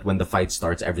said that when the fight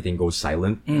starts, everything goes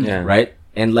silent, Yeah. right?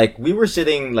 And like we were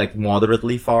sitting like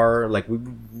moderately far, like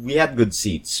we had good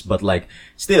seats, but like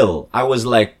still, I was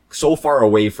like so far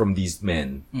away from these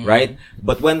men, right?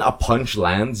 But when a punch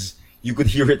lands, you could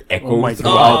hear it echo Oh my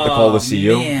throughout the God.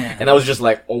 Coliseum, Oh, man. and I was just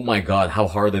like, oh my god, how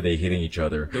hard are they hitting each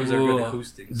other? Those are good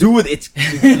acoustics.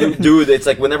 Dude, it's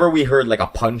like whenever we heard like a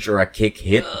punch or a kick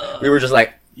hit, we were just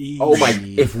like, oh my,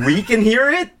 if we can hear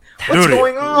it, what's Dude.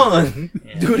 going on?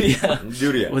 Dude, yeah.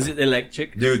 Dude, yeah. Was it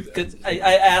electric? Dude. 'Cause I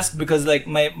asked because like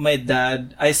my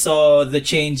dad, I saw the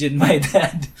change in my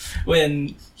dad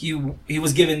when he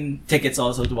was given tickets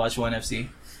also to watch ONE FC,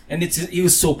 and he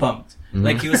was so pumped.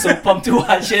 Like he was so pumped to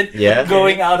watch it. Yeah.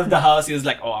 Going out of the house, he was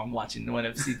like, "Oh, I'm watching ONE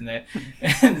FC tonight,"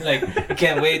 and like I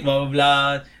can't wait. Blah blah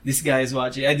blah. This guy is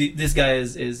watching. This guy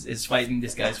is fighting.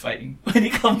 This guy is fighting. When he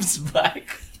comes back,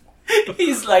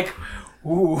 he's like,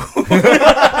 "Ooh."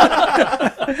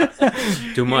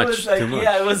 Too much. He was like, Too much.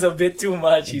 Yeah, it was a bit too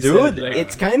much. He Dude, said, like,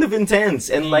 it's kind of intense,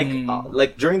 and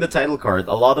like during the title card,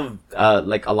 a lot of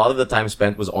the time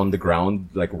spent was on the ground,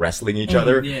 like wrestling each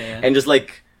other, yeah. and just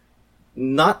like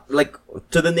not like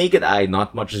to the naked eye,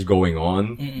 not much is going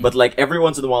on, but like every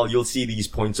once in a while, you'll see these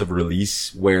points of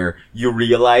release where you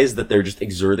realize that they're just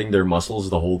exerting their muscles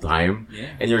the whole time,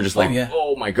 and you're just like, yeah.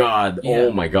 oh my god, Yeah.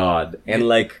 oh my god, and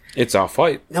like. It's a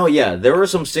fight. No, yeah, there were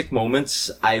some sick moments.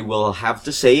 I will have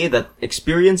to say that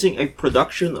experiencing a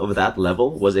production of that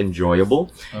level was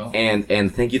enjoyable, and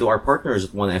thank you to our partners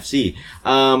at ONE FC.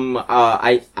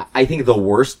 I think the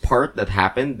worst part that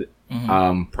happened,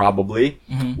 probably,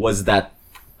 was that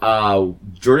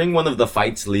during one of the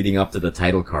fights leading up to the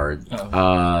title card,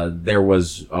 there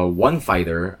was one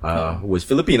fighter who was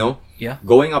Filipino, Yeah.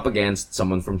 going up against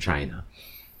someone from China.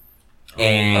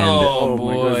 And oh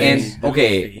boy. and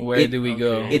okay, Where do we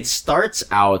go? it starts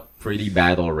out pretty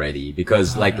bad already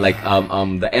because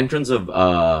the entrance of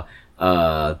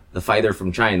the fighter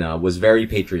from China was very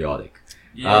patriotic.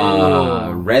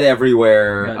 Red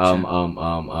everywhere,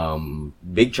 Gotcha.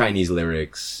 big Chinese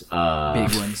lyrics,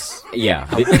 Big ones. yeah.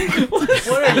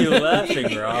 What are you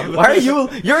laughing, Rob? Why are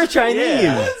you're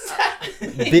Chinese?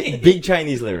 Big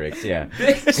Chinese lyrics, yeah.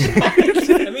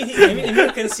 I mean,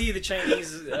 you can see the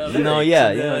Chinese. No,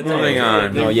 yeah. Moving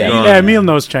on. No, yeah. Moving Yeah, on. Emil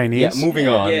knows Chinese. Yeah, moving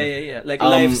on. Yeah. Like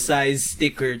life-size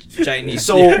sticker Chinese.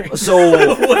 So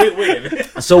wait.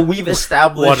 so we've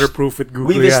established Waterproof with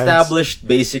googly we've eyes. established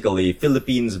basically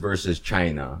Philippines versus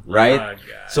China, right? Oh,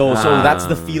 God. So that's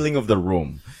the feeling of the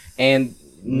room. And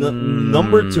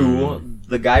number 2,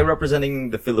 the guy representing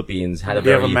the Philippines had a Do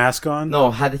you very have a mask on?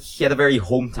 No, he had a very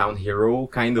hometown hero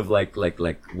kind of like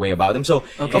way about him. So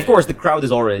of course the crowd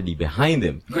is already behind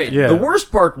him. Great. Yeah. The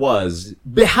worst part was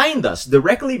behind us,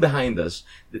 directly behind us.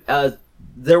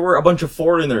 There were a bunch of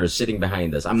foreigners sitting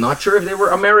behind us. I'm not sure if they were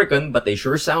American, but they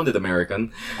sure sounded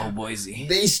American. Oh, Boise.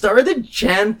 They started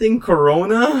chanting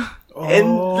Corona.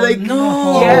 And like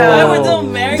No. yeah. Why were the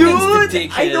Americans Dude, the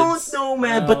I don't dickheads? know,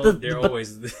 man. They're but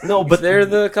always. no, But but they're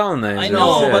the colonizers. I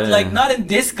know, Yeah. but like not in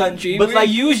this country. But We're like-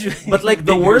 usually. but like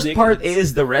the bigger worst part dickheads.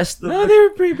 is the rest of No, they were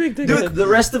pretty big. dude, the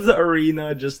rest of the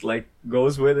arena just like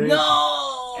goes with it.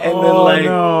 No. And then Oh, like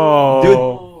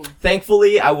no. dude,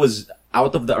 thankfully I was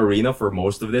out of the arena for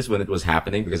most of this when it was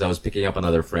happening because I was picking up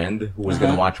another friend who was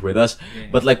gonna watch with us.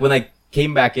 But like when I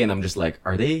came back in, I'm just like,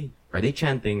 are they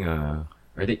chanting? Are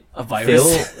they A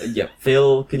virus? Phil? Yeah,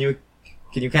 Phil. Can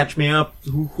you catch me up?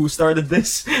 Who started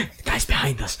this? The guy's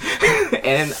behind us.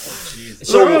 And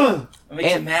so It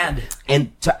makes you mad.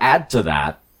 and to add to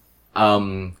that,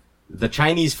 the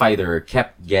Chinese fighter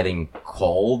kept getting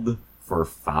called for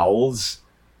fouls.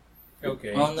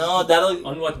 Okay. Oh no, that'll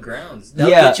On what grounds?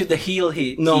 get you the heel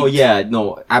hit. No, yeah,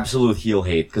 no, absolute heel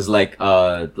hate. Cause like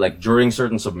during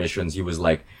certain submissions, he was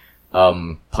like,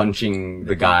 punching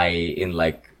the guy in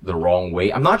like the wrong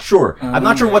way. I'm not sure. I'm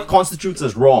not sure what constitutes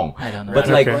as wrong. I don't know. But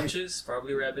Rabbit like, Punches,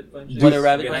 probably rabbit punches. What are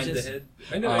rabbit behind punches? the head?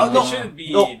 I know, no, it shouldn't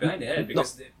be no, behind the head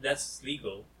because that's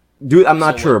legal. dude, I'm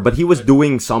not So sure, what- but he was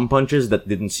doing some punches that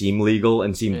didn't seem legal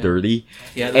and seemed dirty.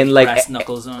 Yeah, and like brass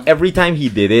knuckles on. every time he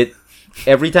did it,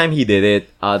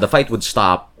 the fight would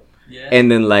stop. Yeah.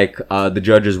 And then like the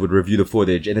judges would review the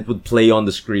footage and it would play on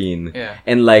the screen. Yeah.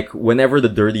 And like whenever the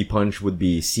dirty punch would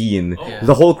be seen, Yeah.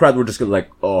 the whole crowd would just go like,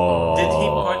 "Oh." Did he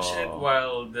punch it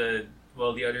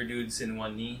while the other dude's in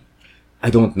one knee? I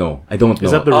don't know. I don't know.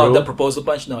 Is that the Oh, rule? the proposal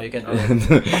punch? No, you can do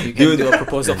it. You can do a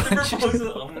proposal punch.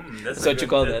 That's what you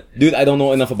call that. Dude, I don't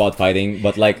know enough about fighting,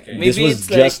 but like this Maybe was it's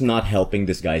just not helping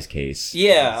this guy's case.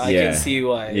 Yeah, I Yeah. can see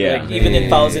why. Yeah. Like, even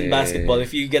in fouls in basketball,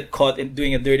 if you get caught in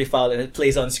doing a dirty foul and it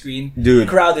plays on screen, Dude. the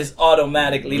crowd is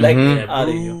automatically like Mhm. out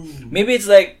of you. Maybe it's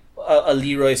like a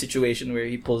Leroy situation where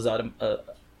he pulls out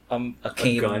a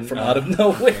cane gun. from out of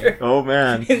nowhere. Oh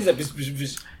man. He's like, "Bish, bish,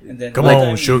 bish," and then Come by the on,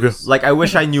 time sugar. Like I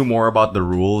wish I knew more about the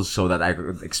rules so that I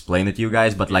could explain it to you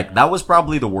guys, but like that was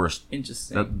probably the worst.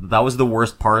 Interesting. That was the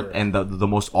worst part and the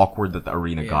most awkward that the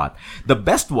arena got. The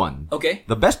best one. Okay.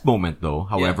 The best moment though,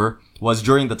 however, was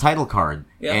during the title card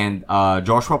Yeah. and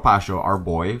Joshua Pasio, our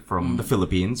boy from the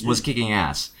Philippines, was kicking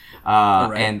ass.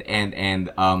 Alright.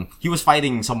 And he was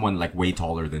fighting someone like way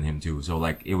taller than him too. So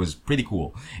like it was pretty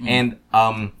cool. And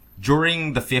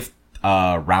during the fifth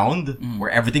round where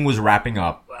everything was wrapping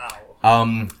up,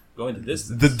 Going the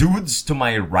distance. the dudes to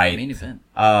my right, Main event.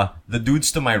 the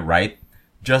dudes to my right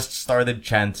just started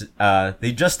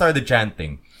they just started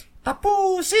chanting,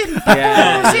 "Tapusin!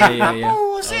 Tapusin! yeah.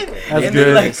 Tapusin!" That's And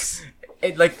good.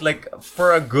 then, like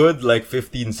for a good like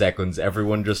 15 seconds,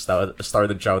 everyone just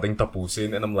started shouting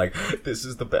 "Tapusin," and I'm like, "This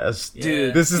is the best,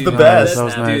 Dude, This is dude, the Nice, best." that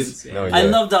was Dude, nice. No, I yeah.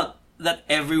 love that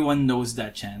everyone knows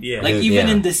that chant. Yeah. Like Dude, even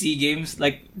yeah. in the SEA Games,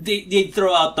 like they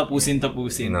throw out tapusin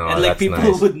tapusin, No, and like that's people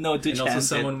nice. would know to And chant also it.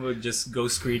 someone would just go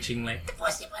screeching like,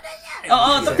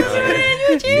 Oh,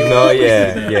 tapusin. No,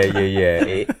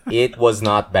 yeah. It was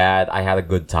not bad. I had a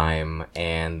good time,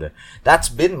 and that's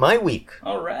been my week.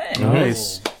 All right.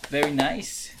 Nice. Very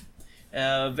nice.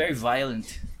 Very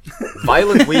violent.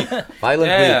 Violent week. Violent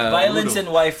Yeah. week. Violence and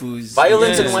waifus.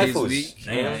 Violence and This waifus. week.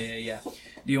 Yeah. Yeah.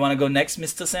 Do you want to go next,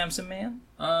 Mr. Samson, man?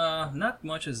 not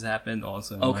much has happened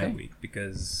also in Okay. my week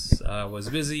because I was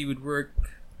busy with work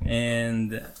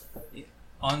and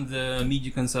on the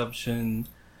media consumption.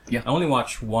 Yeah. I only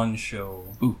watched one show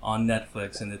Ooh. on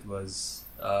Netflix and it was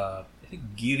I think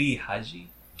Giri Haji.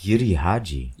 Giri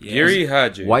Haji. Yeah, Giri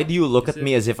Haji. Why do you look Is at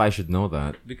me as if I should know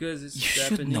that? because it's You should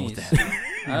Japanese. know that.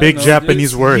 I don't Big know,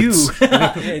 Japanese it's words. You.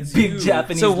 Yeah, it's Big you.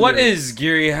 Japanese. So what word. is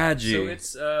Giri Haji? So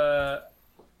it's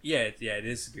it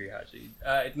is Giri Haji.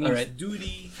 It means Alright.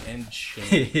 duty and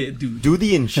shame. Dude.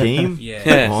 Duty and shame? Yeah.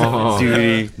 Yeah. Oh.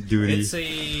 Duty. Duty. It's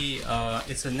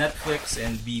a Netflix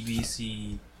and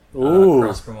BBC Ooh.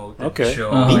 cross-promoted Okay.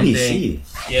 show. Uh-huh. I BBC.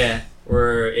 think. Yeah,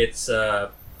 where it's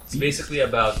basically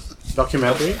about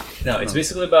Documentary? it's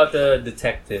basically about the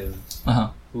detective Uh-huh.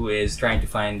 who is trying to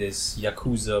find this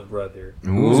Yakuza brother Ooh.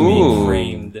 who's being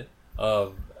framed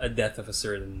of a death of a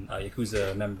certain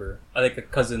Yakuza member, like a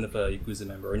cousin of a Yakuza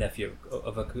member or nephew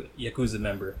of a Yakuza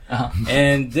member. Uh-huh.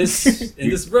 And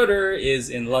this brother is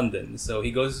in London, so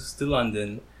he goes to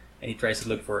London and he tries to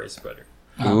look for his brother.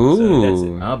 Ooh.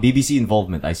 So that's it. BBC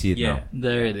involvement. I see it Yeah, now.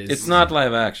 There it is. It's not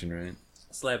live action, right?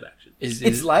 it's live action.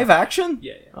 It's live action?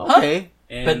 Yeah, yeah. Okay.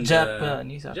 And, But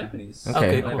Japanese. Japanese. Okay,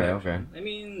 Okay, cool. okay. I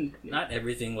mean, not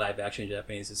everything live action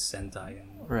Japanese is Sentai.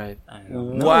 And, Right. I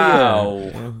don't know.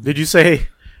 Wow. Did you say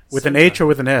with an H or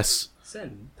with an S?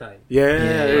 Sentai. Yeah,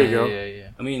 there you go. Yeah.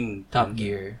 I mean, Top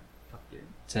Gear. Top Gear.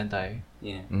 Sentai.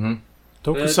 Yeah. Mm-hmm.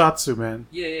 Tokusatsu, man.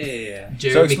 Yeah. So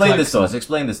Jeremy explain this to Clarkson. us.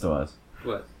 Explain this to us.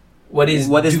 What? What is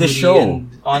this duty show?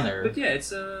 and honor? But yeah,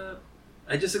 it's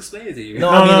I just explained it to you. No,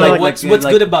 No, I mean, no, like, like- what's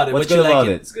good about it? What's What you good like about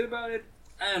it? it? What's good about it?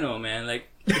 I don't know, man. Like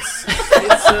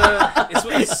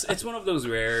it's one of those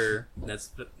rare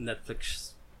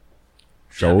Netflix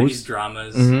Japanese Shows?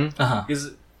 dramas. Mm-hmm. Uh-huh.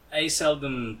 Because I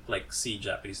seldom like see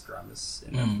Japanese dramas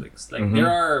in Netflix. Like there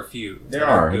are a few. There that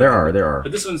are, good. there are.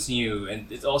 But this one's new,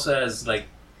 and it also has like,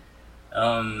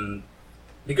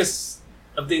 because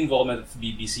of the involvement of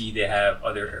BBC, they have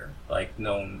other like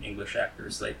known English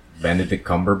actors like Benedict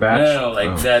Cumberbatch. no,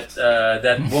 like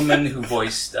that woman who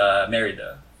voiced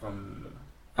Merida from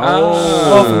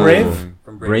Oh, Brave?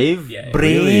 Brave? Yeah,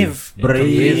 Brave.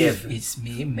 It's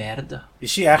me, merda. Is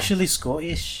she actually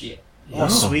Scottish? Yeah. Oh,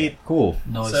 sweet. Cool.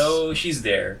 No, So she's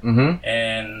there, Mm-hmm.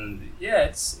 and yeah,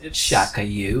 it's Shaka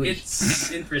you.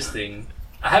 It's interesting.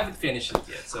 I haven't finished it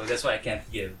yet, so that's why I can't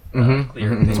give Mhm, clear.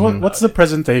 mhm. opinion So what's the about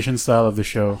presentation style of the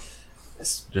show?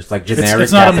 it. Just like It's, generic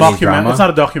it's not a Japanese mockumentary. drama. It's not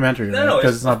a documentary, No, no,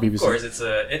 because it's not BBC. Of course,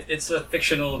 it's a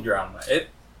fictional drama.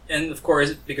 And of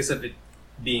course, because of it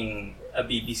being a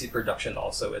BBC production,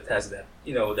 also it has that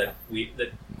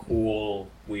that cool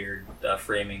weird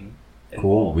framing. Cool,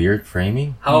 involved. weird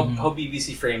framing. How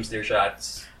BBC frames their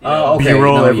shots. Oh, okay.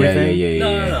 B-roll, No, everything?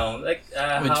 No. Like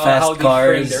With how fast they cars.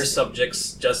 frame their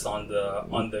subjects just on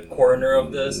the corner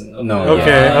of this. No,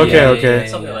 Okay.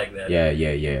 Something like that.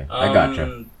 Yeah. I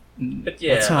gotcha. But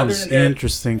yeah, That sounds other than that,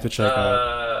 interesting to check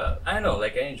out. I don't know.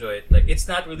 Like I enjoy it. Like it's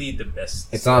not really the best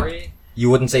It's not- story. You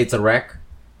wouldn't say it's a wreck?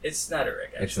 It's not a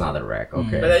wreck. Actually. It's not a wreck,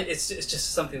 okay. But it's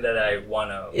just something that I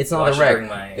wanna. It's not watch a wreck. during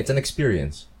my. It's an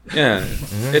experience. Yeah,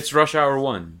 it's Rush Hour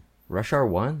 1. Rush Hour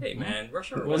 1? Hey man,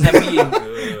 Rush Hour Was that me?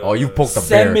 good. Oh, you poked a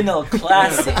bear. Seminal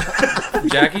classic.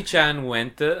 Jackie Chan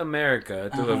went to America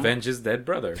to avenge his dead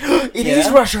brother. It Yeah? is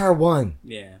Rush Hour 1.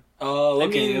 Yeah. Oh, I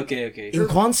okay, mean- okay. In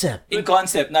concept. In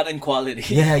concept, not in quality.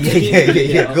 Yeah.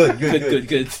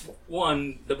 Good.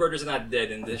 One, the brother's not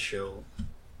dead in this show.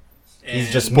 He's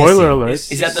And just Spoiler missing.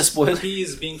 alert. Is that the spoiler?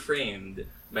 He's being framed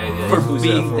by the For Yakuza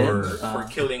being for, dead? for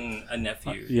killing a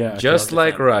nephew. Yeah. Just okay.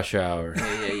 like Rush Hour.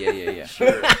 Yeah.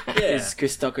 Sure. Yeah. Is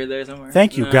Chris Tucker there somewhere?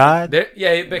 Thank you, No. God.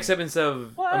 Yeah, except instead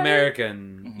of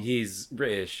American, he's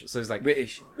British. So it's like,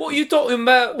 British. what are you talking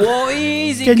about? What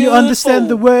is it Can you good understand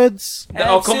the for? words? They're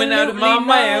all coming out of my Absolutely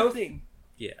mouth. nothing.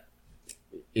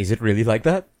 Is it really like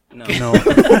that? No. No.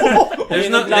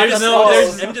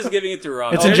 I'm just giving it to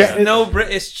Ron. It's in There's Ja- no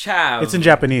British chav. It's in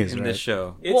Japanese, in right? this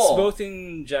show. It's Whoa. both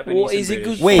in Japanese What and is it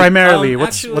British. good Wait, Primarily,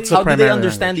 what's actually, what's the How do primary they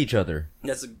understand language? each other?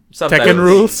 That's a Subtitles. Tekken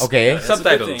rules? Okay. that's a good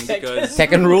Subtitles. thing because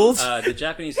Tekken rules? the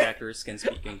Japanese actors can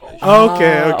speak English.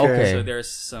 Okay. okay. So there's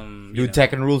some. Dude,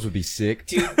 Tekken rules would be sick.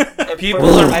 Dude, People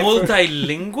are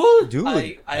multilingual?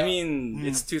 Dude, I mean,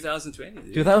 it's 2020.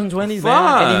 Dude. 2020, man.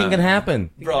 Fuck. Anything can happen.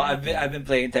 Bro, I've been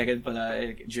playing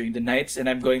Tekken during the nights, and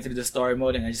I'm going through the story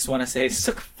mode, and I just want to say it's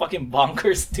so fucking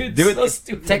bonkers, dude. Dude, so it's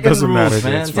stupid. Tekken Doesn't rules, matter, dude,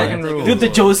 man. it's fine. Tekken rules. Dude, the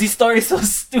Josie story is so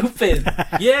stupid.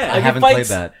 Yeah, I He haven't fights-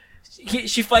 played that.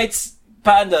 She fights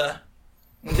Panda,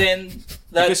 and then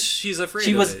that because she's afraid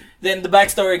she of was. it. Then the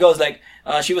backstory goes like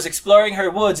she was exploring her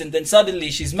woods, and then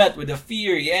suddenly she's met with a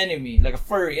fiery enemy, like a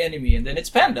furry enemy, and then it's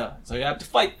Panda. So you have to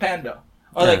fight Panda.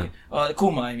 Or like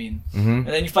Kuma, I mean. Mhm. And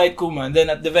then you fight Kuma, and then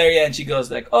at the very end she goes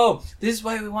like, "Oh, this is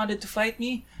why we wanted to fight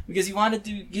me because you wanted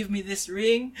to give me this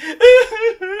ring."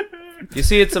 You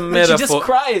see, it's a And she just metaphor.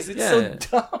 cries. It's Yeah. so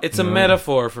dumb. It's a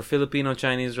metaphor for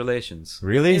Filipino-Chinese relations.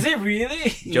 Really? Is it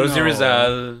really? Josie No.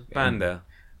 Rizal, Panda.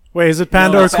 Wait, is it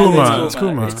Panda No, or Kuma? It's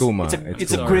Kuma. It's Kuma. It's Kuma.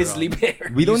 It's a Kuma. grizzly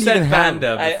bear. We don't You said even have.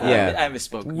 Panda before. Yeah. I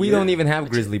misspoke. We don't even have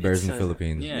grizzly bears in it's the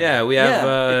Philippines. Yeah. We have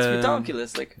it's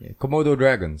ridiculous. Like Komodo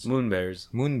dragons. moon bears.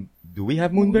 Do we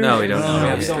have moon bears? No, we don't. No, No, we we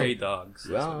have don't. stray dogs.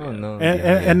 Well, no.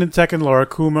 And in Tekken lore,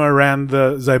 Kuma ran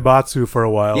the Zaibatsu for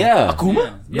a while. yeah.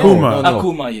 Akuma? Yeah. Kuma. No.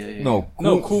 Akuma, yeah. No.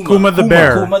 No, Kuma. Kuma the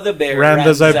bear Kuma the bear ran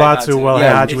the Zaibatsu while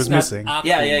Yeah, Hatch was not missing. Akuma,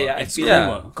 Yeah, yeah. It's Yeah.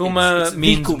 Kuma. Kuma It's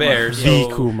means Kuma. bear. The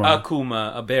So Kuma.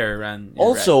 Akuma, a bear, ran. yeah,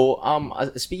 Also,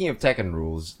 speaking of Tekken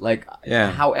rules, like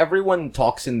Yeah. how everyone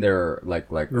talks in their like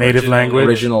Native Original- language.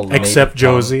 original Except native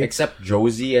tongue, Josie. except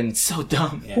Josie and So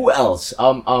dumb. who else?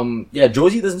 Yeah,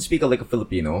 Josie doesn't speak a lick of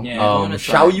Filipino. Yeah, I wanna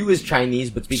try. Xiao Yu is Chinese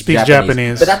but speaks Speaks Japanese.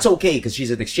 Japanese. But that's okay because she's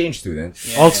an exchange student.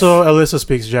 Yeah. Also, Alyssa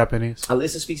speaks Japanese.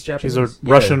 Alyssa speaks Japanese. She's a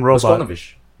Russian robot.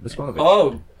 Boskonovich.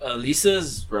 Oh,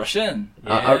 Lisa's Russian.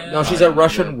 No, she's a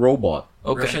Russian robot.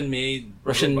 Okay.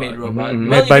 Russian-made robot. Mhm.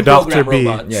 Made you by can program Dr. B.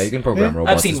 robots. Yeah, you can program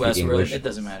robots I've seen to speak Westworld. English. It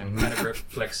doesn't matter. kind of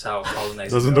reflects how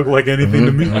colonized. Doesn't we look are. like anything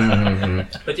to me.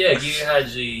 But yeah, Gyu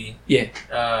Haji. Yeah.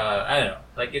 I don't know.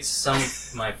 Like it's some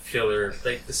of my filler,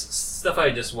 like this stuff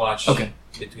I just watched Okay.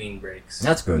 between breaks.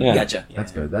 That's good. Yeah. Gotcha.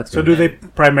 That's good. That's So good. do they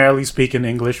primarily speak in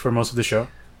English for most of the show?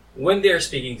 When they're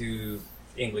speaking to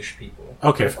English people.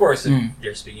 Okay. Of course, if Mm.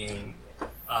 they're speaking.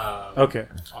 Okay.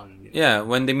 On. Yeah,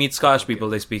 when they meet Scottish people,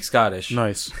 they speak Scottish.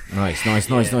 Nice. Nice.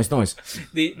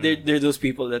 They're those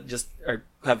people that just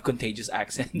have contagious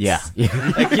accents. Yeah.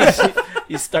 Like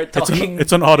You start It's talking.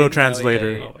 it's an auto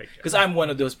translator. Oh my God. Because I'm one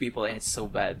of those people, and it's so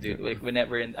bad, dude. Like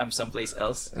whenever I'm someplace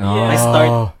else, Oh. I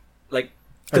start like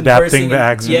Adapting conversing the in-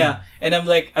 accent. Yeah, and I'm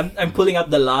like, I'm pulling out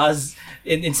the laws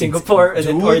in Singapore and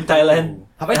then or in Thailand.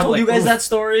 Have I I'm told like, you guys oof. that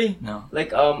story? No.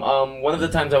 Like one of the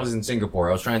times I was in Singapore,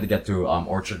 I was trying to get to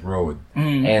Orchard Road,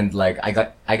 and like I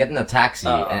get in a taxi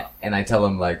and I tell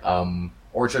him like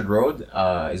Orchard Road,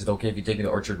 is it okay if you take me to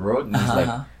Orchard Road? And he's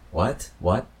like, what?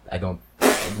 I don't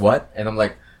what? And I'm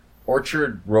like,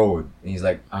 Orchard Road, and he's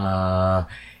like,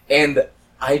 and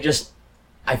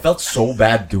I felt so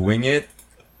bad doing it,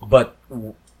 but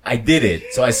I did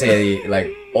it. So I say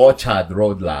like Orchard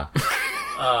Road la.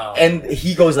 And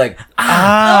he goes like,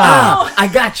 I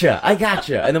gotcha.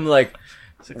 And I'm like,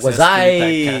 was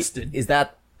Successfully typecasted. is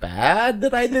that bad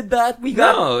that I did that? We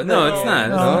got No, it's not.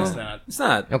 No. It's not. It's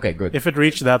not. Okay, good. If it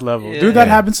reached that level, Yeah. dude, that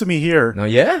Yeah. happens to me here. No,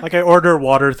 yeah? Like I order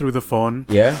water through the phone.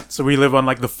 Yeah? So we live on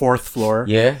like the 4th floor.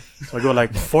 Yeah? So I go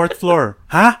like 4th floor.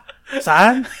 Huh?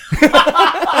 Saan?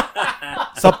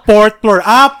 Sa 4th floor.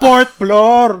 Ah, 4th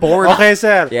floor. Okay,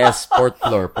 sir. Yes, port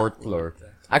floor.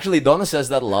 Actually, Donna says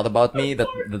that a lot about me, that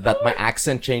my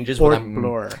accent changes when Fourth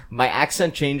floor. My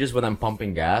accent changes when I'm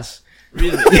pumping gas.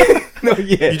 Really? No,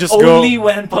 yeah. You just Only go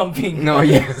when pumping. No,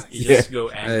 yeah. You Yeah. just go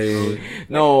angry.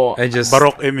 No. I just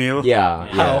Barok Emil. Yeah.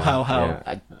 How?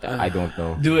 Yeah. I don't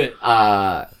know. Do it.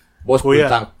 Boss Kuya.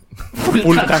 Pultang.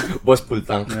 Pultang. Boss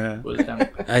Pultang.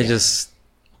 Yeah. I just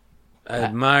I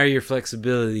admire your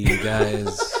flexibility, you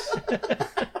guys.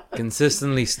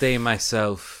 Consistently stay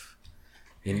myself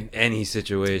in any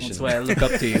situation. That's why I look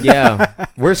up to you. Yeah.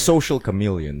 We're social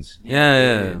chameleons.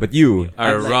 Yeah. But you.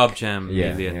 Our like- Rob Cham.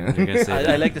 Yeah, You're yeah. gonna say I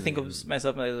that. like to think of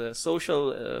myself as a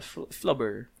social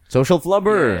flubber. Social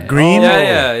flubber. Yeah. Green.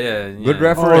 Yeah. Good yeah.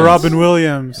 reference. Oh, Robin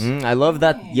Williams. I love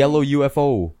that yellow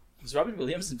UFO. Was Robin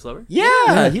Williams in Flubber?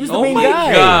 Yeah, he was the Oh main my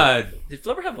guy. god. Did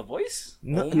Flubber have a voice?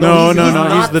 No, he's no,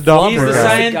 not he's the doctor. He's the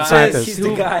guy. scientist. He's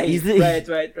the guy. He's the- right.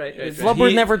 Flubber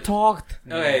He- never talked.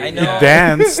 Okay, I know. yeah.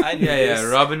 Danced. I knew Yeah. this.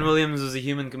 Robin Williams was a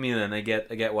human chameleon. I get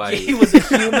why. He was a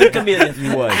human chameleon. He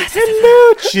was.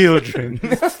 Hello, children.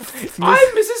 I'm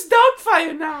Mrs.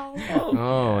 Doubtfire now.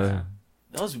 Oh.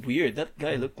 That was weird. That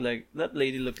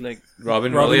lady looked like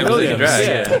Robin, Robin Williams in Williams,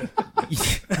 drag.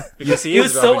 yeah. You see, He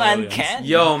was it's so Robin Williams. uncanny.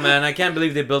 Yo, man, I can't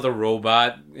believe they built a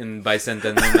robot in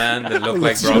Bicentennial Man that looked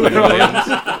like Robin Williams.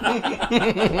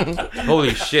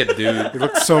 Holy shit, dude. He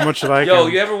looks so much like Yo,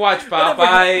 him. you ever watch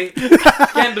Popeye?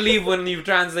 Can't believe when you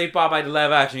translate Popeye to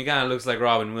live action, he kind of looks like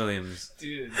Robin Williams.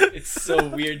 Dude, it's so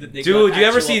weird that they Dude, got you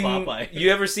ever actual seen Popeye. you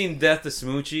ever seen Death to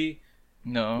Smoochie?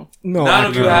 No. No. None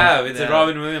of you no. have. It's a Yeah.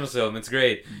 Robin Williams film. It's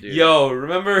great. Dude. Yo,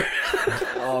 remember?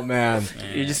 Oh man.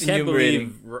 You're just I can't enumerating.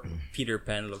 believe Peter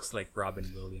Pan looks like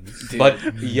Robin Williams. Dude. But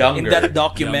younger. in that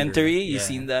documentary, Younger. you Yeah.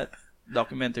 seen that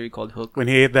documentary called Hook? When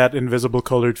he ate that invisible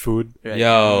colored food. Right?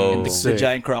 Yo. And the Sick.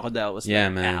 giant crocodile was Yeah,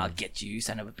 like, man. I'll get you,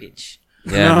 son of a bitch.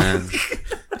 Yeah, No. man.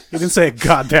 He didn't say a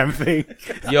goddamn thing.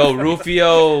 Yo,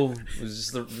 Rufio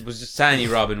was just tiny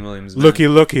Robin Williams. Man.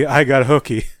 Looky, I got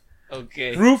hooky.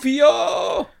 Okay.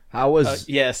 Rufio. How was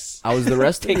Yes. how was the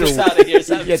rest Take of us your out of here,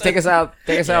 Sam. Yeah, take us out.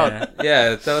 Take us out.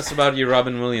 Yeah, tell us about your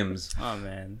Robin Williams. Oh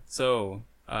man. So,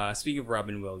 speaking of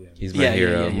Robin Williams, He's my Yeah,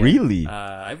 hero. yeah. Really?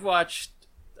 I've watched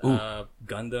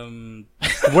Gundam.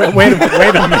 Wait a minute.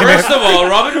 First of all,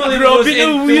 Robin Williams was Robin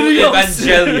into Williams.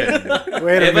 Evangelion.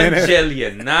 Wait a minute.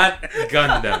 Evangelion, not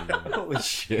Gundam. Holy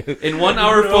shit. In 1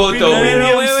 hour photo.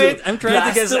 Wait. I'm trying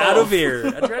to get Blast out off. of here.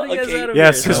 I'm trying to get Okay. out of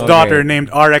Yes, here. his Okay. daughter named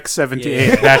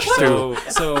RX-78-2.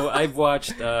 So I've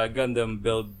watched Gundam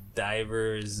Build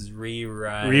Divers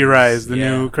Re-Rise. Re-Rise, the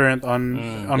Yeah. new current on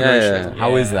Yeah, version. yeah.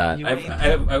 How is that?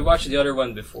 I've watched the other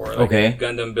one before. Like Okay.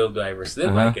 Gundam Build Divers.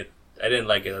 Didn't Uh-huh. like it. I didn't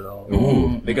like it at all.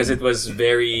 Ooh. Because it was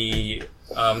very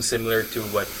similar to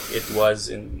what it was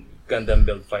in Gundam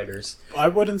Build Fighters. I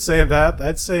wouldn't say that.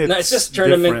 I'd say No, it's just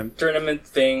tournament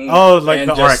thing. Oh, like and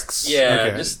the just, arcs. Yeah,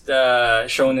 Okay. just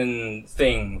shonen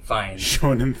thing. Fine.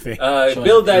 Shonen thing.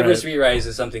 Build Divers Right. Re-Rise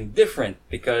is something different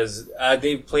because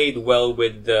they played well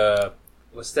with the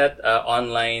what's that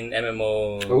online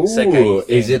MMO Sekai Ooh,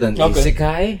 thing. is it an Okay.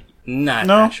 isekai? Not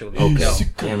No. actually. Okay. No.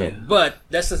 Damn it. But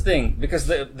that's the thing because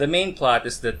the main plot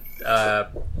is that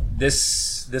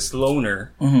this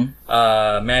loner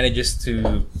manages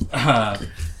to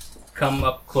come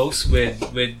up close with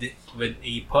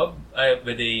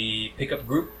a pickup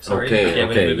group. Sorry, Okay, with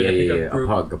okay, a yeah, pickup yeah, group,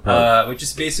 a pug. which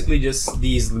is basically just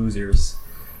these losers,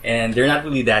 and they're not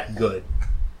really that good.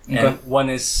 And one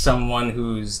is someone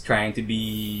who's trying to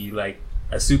be like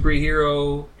a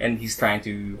superhero, and he's trying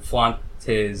to flaunt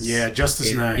his Yeah,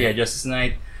 Justice Knight. Yeah, Justice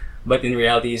Knight. but in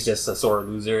reality, he's just a sore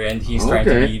loser, and he's trying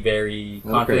to Okay. be very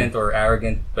confident or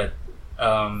arrogant, but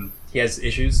he has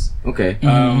issues. Okay.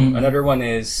 Another one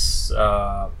is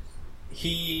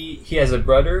he has a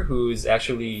brother who's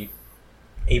actually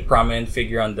a prominent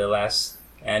figure on the last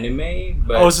anime,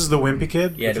 but Oh, this is the wimpy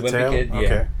kid? yeah, with the wimpy tail? kid, yeah.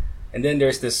 Okay. And then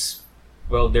there's this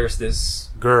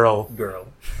Girl. girl.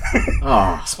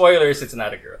 Oh, Spoilers, it's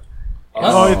not a girl.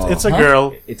 Oh, it's a Huh?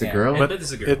 girl. it's a Yeah, girl. but But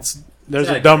it's a girl. there's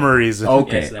Yeah. a dumber reason.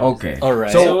 Okay. Yes, that Okay. All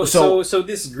right. So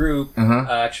this group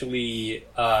Uh-huh. actually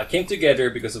came together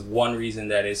because of one reason,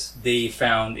 that is they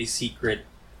found a secret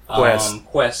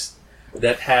quest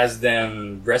that has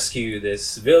them rescue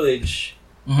this village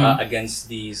against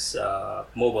these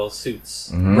mobile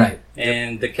suits. Mhm. Right.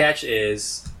 And the catch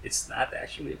is it's not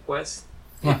actually a quest.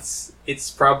 It's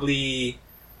probably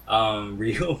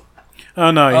real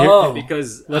Oh, no. Oh.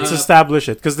 because Let's establish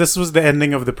it. Because this was the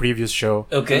ending of the previous show.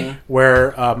 Okay. Where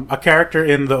a character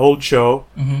in the old show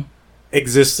Mhm.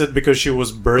 existed because she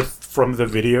was birthed from the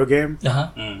video game. Uh-huh.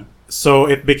 So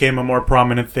it became a more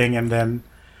prominent thing, and then,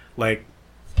 like,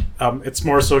 it's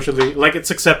more socially... Like, it's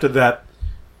accepted that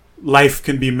life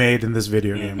can be made in this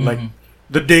video game. Like,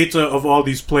 the data of all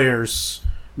these players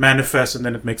manifests, and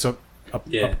then it makes a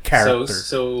character.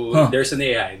 So Huh. there's an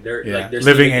AI. There's Living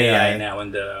living AI. AI now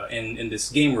in this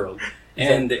game world.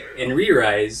 And in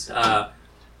Re-Rise,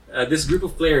 this group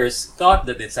of players thought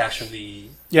that it's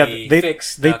actually Yeah, a they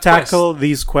fixed they quest. tackle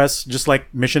these quests just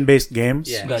like mission-based games.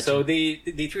 Yeah. Gotcha. So they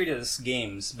treat it as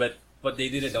games, but what they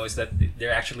didn't know is that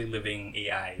they're actually living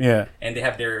AI. Yeah. And they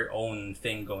have their own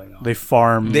thing going on. They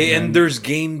farm. They Enders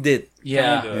gamed it.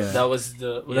 Yeah, Kinda. that was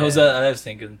that Yeah. was what I was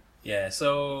thinking. Yeah,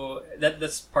 so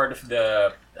that's part of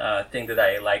the thing that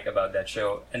I like about that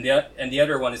show, and the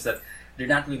other one is that they're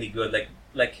not really good.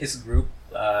 Like his group,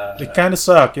 They kind of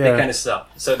suck. they Yeah. kind of suck.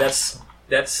 So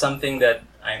that's something that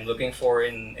I'm looking for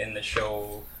in the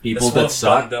show. People the that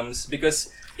suck? Gundams, because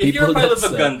if you're a People pilot that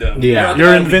of a suck. Gundam, Yeah. not You're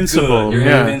gonna be invincible, good, You're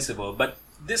yeah. invincible. But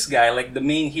this guy, like the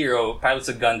main hero, pilots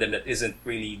a Gundam that isn't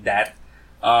really that.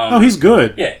 Oh, he's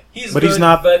good. Yeah, he's But good, he's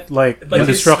not, like, but his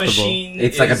indestructible. machine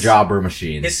It's like a is- jobber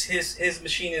machine. his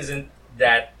machine isn't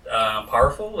that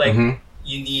powerful. Like Mhm.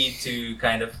 you need to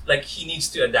kind of like he needs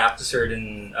to adapt to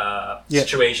certain Yeah.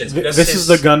 situations. Because This is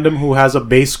the Gundam who has a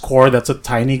base core that's a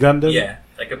tiny Gundam. Yeah,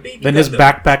 like a baby. Then his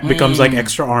Gundam. backpack becomes like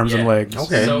extra arms and Yeah. legs.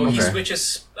 Okay. So he okay.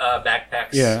 switches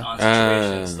backpacks Yeah. on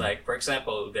situations. Like for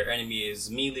example, their enemy is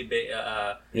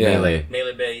Melee.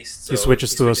 melee based. So He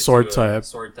switches to a sword type.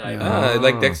 Sword type.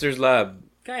 Like Dexter's Lab.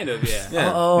 Kind of, yeah.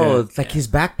 Yeah. Oh, like his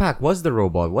backpack was the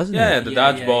robot, wasn't Yeah, it? the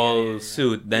Yeah, dodgeball yeah.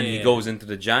 suit. Then he Yeah. goes into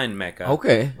the giant mecha.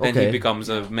 Okay, Then okay. he becomes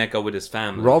a mecha with his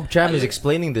family. Rob Cham is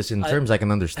explaining this in terms I can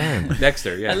understand.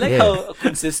 Dexter, yeah. I like Yeah. how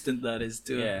consistent that is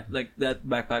too. Yeah. Like that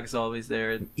backpack is always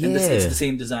there, and Yeah. it's the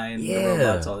same design. Yeah. The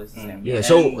robot's always the same. Yeah, And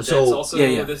so that's so also Yeah,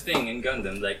 yeah. the thing in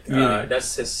Gundam. Like Really?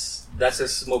 that's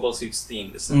his mobile suits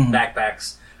theme. This Mhm.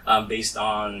 backpacks based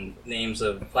on names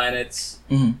of planets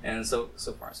Mhm. and so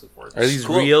far and so forth. Are these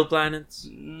Cool. real planets?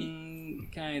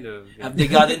 Kind of. Have they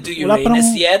got into Wala pa Uranus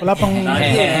nung- yet? wala pang- Not Not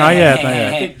yet. yet, not I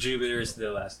yet. think Jupiter is the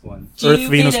last one. Earth,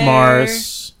 Venus, Jupiter.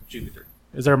 Mars. Jupiter.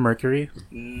 Is there Mercury?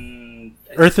 Mm,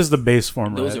 Earth is the base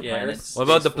form, Those right? are planets. What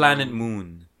about the planet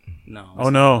Moon? No. Oh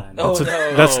no, Oh, that's,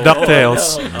 no. that's Oh, Ducktales.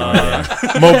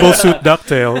 no. Mobile suit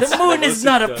Ducktales. The moon is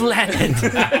not a planet.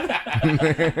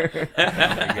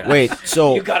 wait,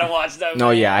 so You gotta watch that. no,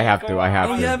 man. yeah, I have to. I have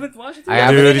Oh, you to. haven't watched it? I yet?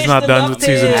 haven't. Dude, he's not done with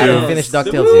season I two. haven't finished The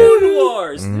DuckTales yet. Moon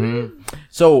Wars. Mhm.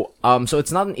 So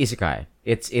it's not an isekai.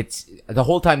 It's the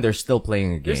whole time they're still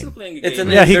playing a They're still game. playing a It's game.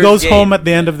 an Yeah, he Ender's goes Game. home at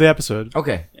the end of the episode.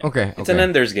 Okay, okay, It's an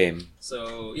Ender's Game.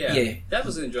 So yeah, Yeah. that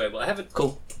was enjoyable. I haven't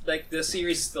Cool. like the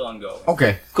series is still ongoing.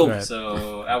 Okay. Cool. Right.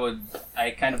 So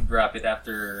I kind of drop it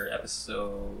after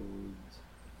episode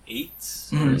 8.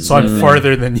 Mhm. So I'm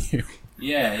farther than you.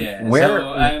 Yeah. Where-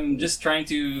 So I'm just trying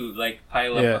to like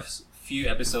pile up Yeah. a few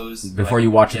episodes Before like,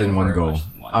 you watch it yeah, in one before I go. watch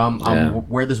one. Yeah.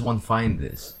 Where does one find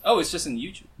this? Oh, it's just in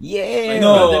YouTube. Yeah. Like,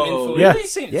 No. Gundam Info. Yeah.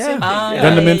 Same Yeah. thing. Ah, yeah.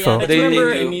 Gundam yeah, Info. yeah, I They- remember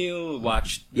they- Emil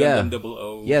watched Yeah. Gundam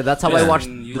 00. Yeah, that's how I just watched.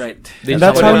 on YouTube. Right. They And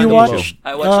that's talk how about you it. watch.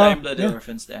 I watched Iron Blooded yeah.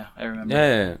 Orphans there. I remember.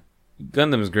 Yeah.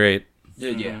 Gundam's great.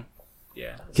 Dude, yeah.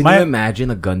 Yeah. Can My- you imagine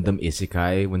a Gundam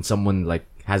isekai when someone like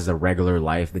has a regular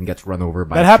life then gets run over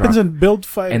by That a happens truck, in Build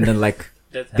Fighter. and then like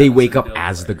That they happens wake in up Build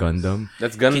as the Fighters. Gundam?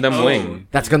 That's Gundam Oh. Wing.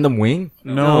 That's Gundam Wing?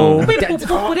 no.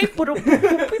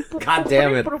 God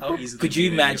damn it. How easily Could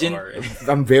you baited imagine? are.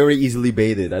 I'm very easily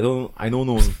baited. I don't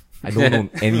know. I don't know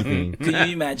anything. Can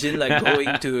you imagine like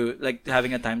going to like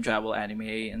having a time travel anime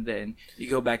and then you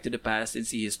go back to the past and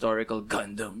see historical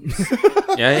Gundams?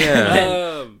 Yeah,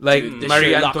 yeah. Like Dude, the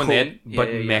Marie Sherlock Antoinette, Holmes. but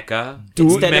Yeah, yeah. mecha.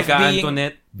 Instead of Mecha being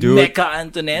Antoinette. Dude. Mecha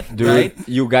Antoinette, Dude, right?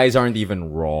 you guys aren't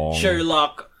even wrong.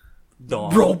 Sherlock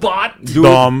Dom. robot. Dude,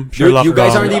 Dom, Sherlock you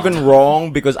guys Dom. aren't even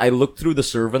wrong because I looked through the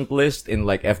servant list in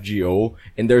like FGO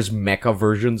and there's mecha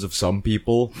versions of some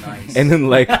people. Nice. And then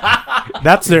like,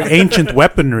 That's their ancient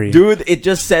weaponry. dude, it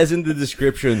just says in the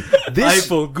description, this,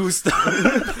 Eiffel Gustav.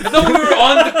 I thought we were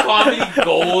on the comedy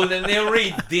gold and they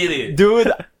already did it.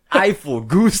 dude, Eiffel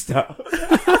Gustav.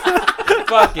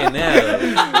 Fucking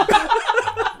hell.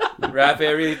 Raph,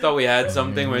 I really thought we had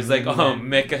something where it's like, oh,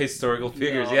 mecha historical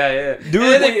figures. No. Yeah, yeah. Dude,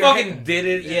 and then they we're- fucking did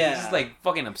it. Yeah. Yeah. It's just like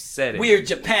fucking upsetting. We're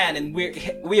Japan and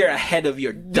we're ahead of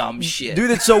your dumb shit.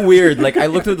 Dude, it's so weird. Like, I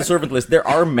looked through the servant list. There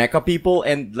are mecha people,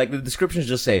 and like the descriptions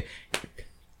just say,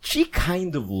 she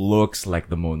kind of looks like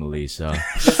the Mona Lisa.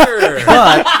 Sure.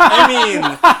 But,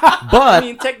 I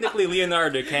mean, technically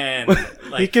Leonardo can.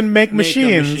 Like, He can make a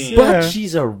machines. machine. but Yeah.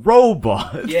 she's a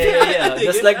robot. Yeah.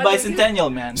 Just like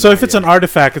Bicentennial Man. So if it's an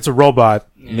artifact, it's a robot.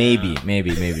 Maybe.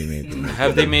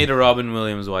 Have they made a Robin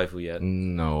Williams waifu yet?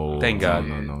 No. Thank God.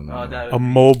 No. Oh, that A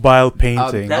mobile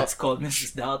painting. that's called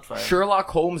Mrs. Doubtfire. Sherlock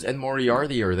Holmes and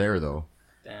Moriarty are there, though.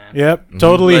 Damn. Yep,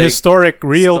 totally Like, historic,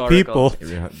 real historical.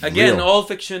 people. Again, Real. all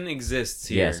fiction exists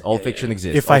here. Yes, all fiction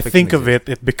exists. If All I fiction think of exists.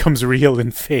 it, it becomes real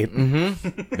in Fate.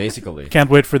 Basically. Can't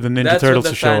wait for the Ninja That's Turtles what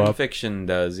to the show fan up. fiction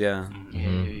does, yeah.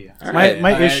 All My right.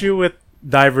 my All right. issue with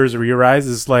Divers Re-Rise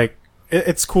is like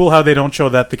it's cool how they don't show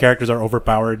that the characters are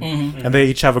overpowered and they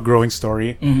each have a growing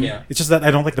story. Yeah. It's just that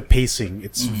I don't like the pacing.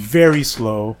 It's very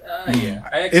slow. Yeah.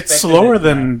 I It's expected slower it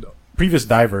than previous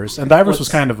Divers, and Divers was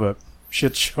What's- kind of a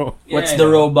shit show. Yeah, What's I the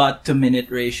know. robot to minute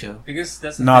ratio? Because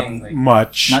that's the Not thing. Like,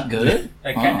 much. Not good?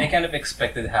 I kind of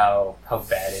expected how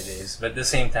bad it is, but at the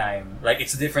same time, like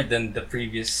it's different than the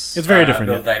previous. It's very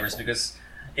different, Build Divers because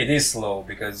it is slow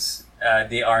because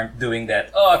they aren't doing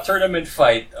that tournament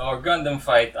fight or Gundam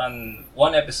fight on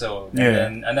one episode Yeah. and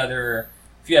then another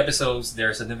few episodes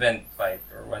there's an event fight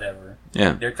or whatever.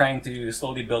 Yeah. They're trying to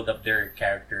slowly build up their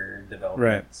character development.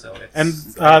 Right. So it's, And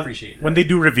I appreciate when that. they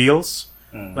do reveals,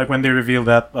 Mm. like when they reveal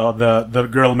that the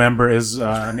girl member is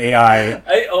an AI,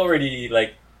 I already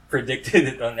like predicted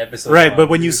it on episode. right? 1. But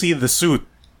when you see the suit,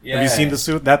 yeah. have you seen the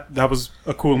suit? That was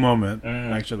a cool moment.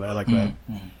 Mm. Actually, I like that.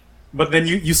 But then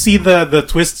you see the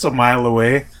twists a mile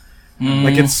away,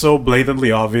 like it's so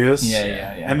blatantly obvious.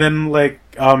 Yeah. And then like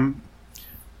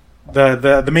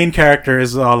the main character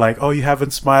is like, oh, you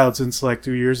haven't smiled since like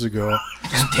 2 years ago,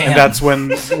 Damn. and that's when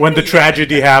the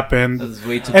tragedy happened. That's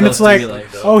way too And close it's like, to real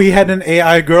life, though. oh, he had an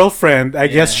AI girlfriend. I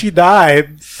guess she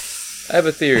died. I have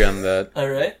a theory on that.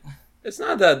 Alright. It's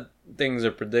not that things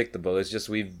are predictable. It's just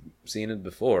we've seen it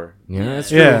before. Yeah, that's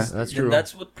true. Yeah. That's Then true.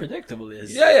 that's what predictable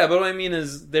is. Yeah. But what I mean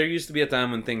is, there used to be a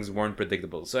time when things weren't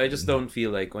predictable. So I just don't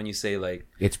feel like when you say like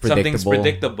It's something's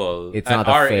predictable. predictable, It's at not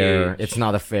a our fair. age, It's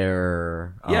not a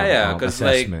fair. because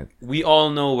like assessment. we all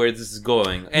know where this is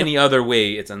going. Any other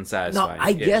way, it's No, unsatisfying.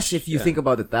 I guess if you think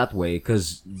about it that way,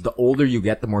 because the older you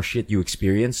get, the more shit you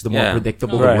experience, the more Yeah.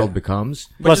 predictable Right. the world becomes.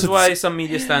 which Plus is it's- why some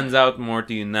media stands out more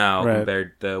to you now Right.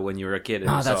 compared to when you were a kid. And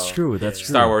Ah, you that's saw true. That's true.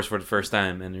 Star Wars for the first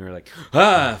time, and you were like,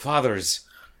 fathers.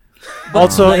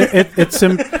 Also,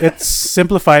 it's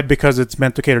simplified because it's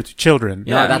meant to cater to children.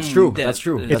 Yeah, that's true. that- That's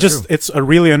true. it It That's just true. it's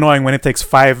really annoying when it takes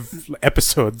 5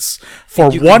 episodes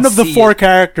for You one can of the see 4 it.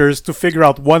 characters to figure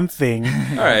out one thing All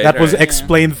right, that was right.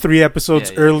 explained 3 episodes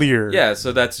Yeah, yeah. earlier. Yeah,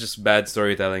 so that's just bad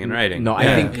storytelling and writing. No,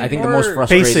 Yeah. I think the most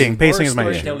frustrating. Pacing is my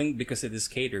issue. storytelling because it is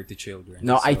catered to children.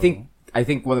 No, I so- think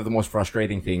one of the most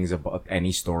frustrating things about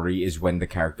any story is when the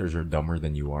characters are dumber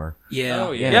than you are. Yeah.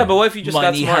 Oh, yeah. Yeah, but what if you just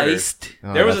Money got smarter? heist.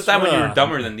 There was a that's time when you true. were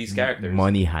dumber than these characters.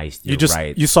 Money heist. You You're just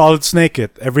right. you solid snake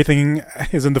it. Everything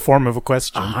is in the form of a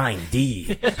question. Behind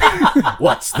D.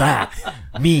 What's that?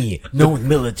 Me, known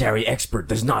military expert,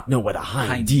 does not know what a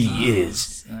hind D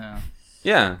is.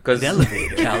 Yeah, because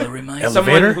Elevator. Calorie miser.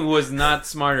 someone Elevator? who was not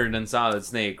smarter than Solid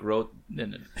Snake wrote. No.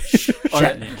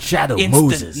 Shadow Instant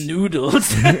Moses.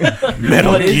 noodles.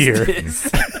 Metal What is Gear. this?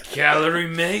 Calorie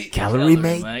mate. Calorie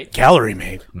mate. Mate. Calorie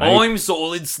mate. I'm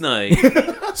Solid Snake.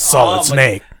 Solid my-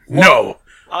 snake. No,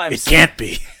 I'm, it can't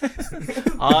be.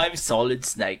 I'm Solid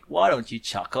Snake. Why don't you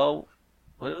Choco?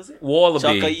 What was it? Wallaby.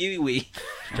 Choco Yui.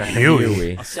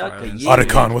 Huey. Choco Yui.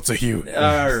 Otacon, what's a hue?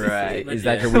 Alright. Is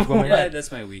that your weak one? Yeah,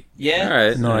 that's my week. Yeah. All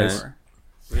right. Nice. all right.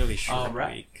 Really short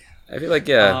Alright. week. I feel like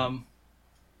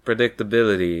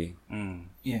predictability Mm.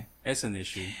 Yeah. It's an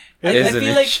issue. I is an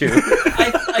feel like issue.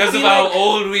 I Because of how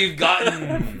old we've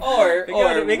gotten. or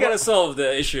We gotta solve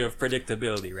the issue of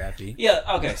predictability, Rafi. yeah,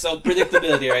 okay. So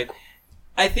predictability, right?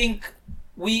 I think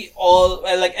we all,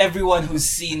 like everyone who's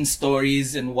seen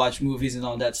stories and watched movies and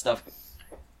all that stuff,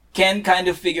 can kind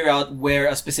of figure out where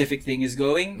a specific thing is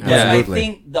going. But I Absolutely.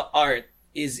 think the art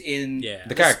is in Yeah. The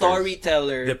the characters.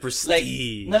 storyteller, The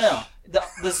prestige. Like, no.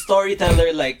 The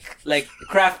storyteller, like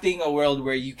crafting a world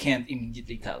where you can't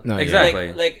immediately tell. No, yeah.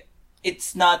 Exactly. Like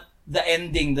it's not the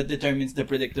ending that determines the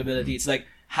predictability. It's like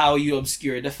how you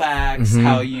obscure the facts,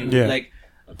 how you Yeah. like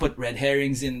put red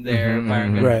herrings in there.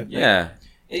 Right. Yeah.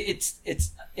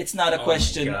 It's not a Oh my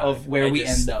question God. of where we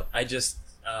end up. I just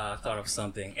thought of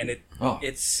something, and Oh.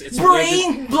 it's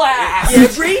Brain blast. Yeah,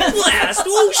 brain blast.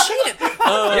 Oh shit!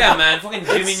 Yeah, man. Fucking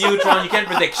Jimmy Neutron. You can't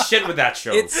predict shit with that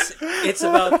show. It's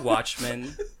about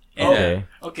Watchmen. And Okay.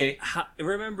 Okay.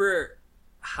 remember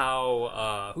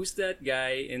how who's that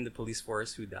guy in the police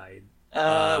force who died?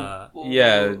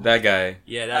 Yeah, that guy.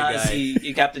 Yeah, that guy.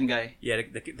 the captain guy. Yeah,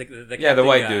 the Yeah, the captain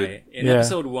white guy. dude. In Yeah.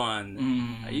 episode 1,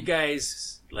 Mm. you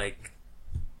guys like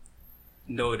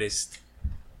noticed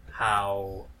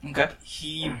how Okay.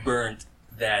 he burnt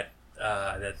that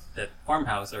that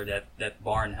farmhouse or that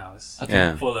barn house Okay.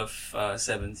 Yeah. full of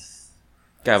seventh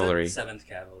Cavalry. seventh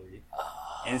cavalry,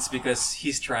 and it's because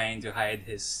he's trying to hide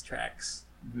his tracks.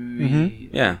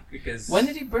 Yeah. Because When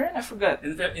did he burn? I forgot.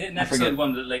 in I forget. episode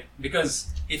 1, like because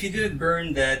if he didn't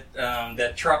burn that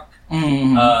that truck,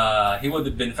 he would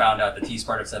have been found out that he's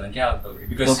part of 7th Cavalry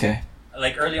because Okay.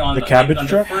 like early on The like, cabbage on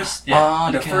truck? the first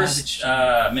Ah, the the first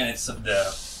cabbage minutes of the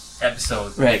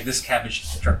episode, Right. like this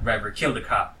cabbage truck driver killed a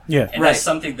cop, Yeah. and Right. that's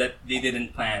something that they didn't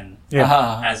plan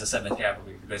Yeah. as a 7th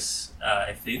Cavalry because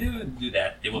if they do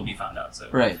that, they will be found out. So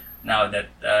Right. now that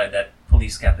that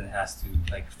police captain has to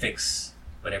like fix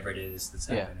whatever it is that's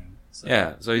Yeah. happening. So,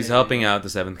 Yeah. So he's helping out the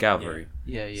 7th Cavalry.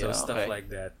 Yeah. Yeah. so stuff okay. like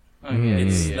that. Okay,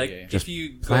 It's yeah, like yeah, yeah. Just if you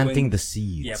go planting in, the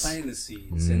seeds. yeah, planting the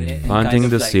seeds, and, And Planting kind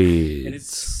of the like- seeds. and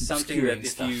it's something that obscuring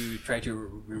if stuff. you try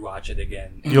to rewatch it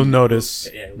again, You'll notice.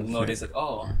 yeah, you'll notice that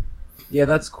Yeah,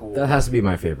 that's Cool. That has to be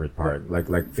my favorite part. Like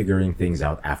figuring things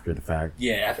out after the fact.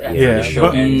 yeah, after Yeah, the show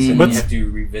but- ends, and but- you have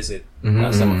to revisit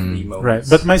Mhm, some of mhm. the moments. Right.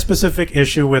 But my specific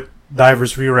issue with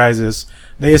Divers Re-Rise is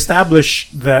they establish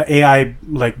the AI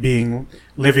like being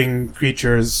living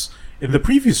creatures in the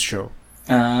previous show.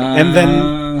 And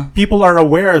then people are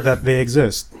aware that they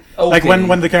exist. Like when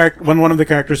one of the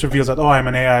characters reveals that, oh, I'm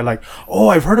an AI, like, oh,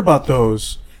 I've heard about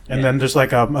those. And then there's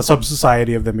like a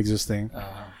sub-society of them existing.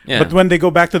 Yeah. But when they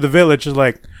go back to the village, it's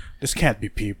like, this can't be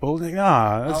people. Like,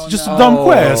 it's Oh, just no. a dumb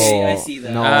quest. Okay, I see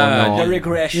that. No, Ah, The no.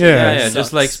 regression. Yeah. yeah, sucks.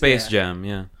 just like Space Yeah. Jam.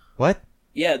 Yeah. What?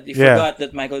 Yeah, they Yeah. forgot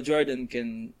that Michael Jordan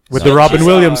can. With switch the Robin his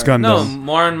Williams arm. No, Gundam.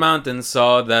 Moran Mountain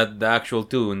saw that the actual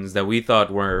tunes that we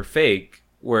thought were fake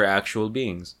were actual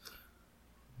beings.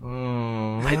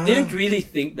 I didn't really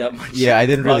think that much. Yeah, I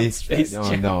didn't about really. Space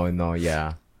Jam. No,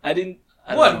 yeah. I didn't.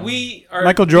 I don't What know. we are?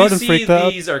 Michael Jordan we see freaked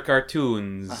out. these are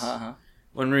cartoons. Uh-huh.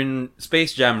 When we're in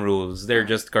Space Jam rules, they're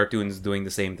just cartoons doing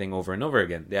the same thing over and over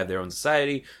again. They have their own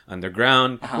society,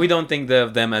 underground. We don't think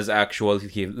of them as actual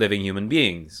living human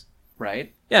beings.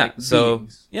 Right. Yeah, Like so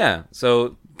beings. yeah,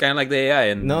 so kind of like the AI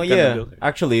and No, Gundam yeah. Builder.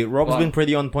 Actually, Rob's Wow. been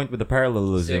pretty on point with the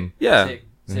parallelism. Yeah. Sick.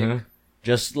 Sick. Mhm.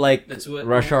 Just like That's what-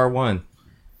 Rush Hour 1.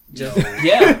 Just,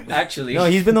 yeah, actually. No,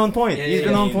 he's been on point. Yeah, He's yeah,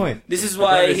 been yeah. on point. This is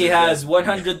why that he is has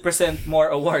 100% more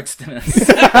awards than us.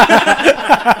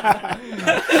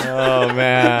 Oh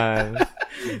man.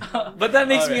 But that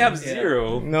makes me have Alright, yeah.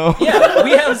 zero. No. Yeah,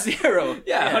 we have zero.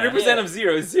 Yeah, 100% of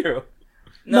zero is zero.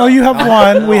 No, you have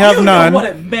one. We have you none. know what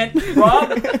I meant,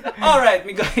 Rob. All right,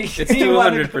 we got. It's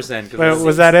 200%. Wait,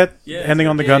 was that it? Yeah, Ending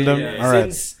on the yeah, Gundam? yeah, yeah. All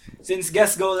right. Since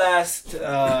guests go last,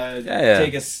 yeah.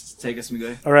 take us,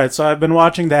 Migoy. All right, so I've been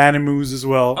watching the animus as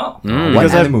well. Oh, Mm. What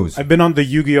Because animus? I've been on the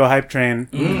Yu-Gi-Oh hype train.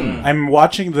 I'm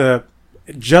watching the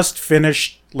just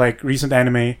finished like recent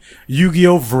anime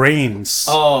Yu-Gi-Oh Vrains.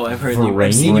 oh, I've heard you.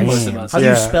 I've seen you post about How do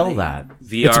Yeah. you spell that?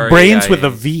 It's brains with a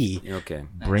V. Okay.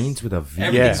 Brains with a V.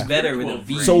 Everything's Yeah. better with a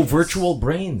V. So virtual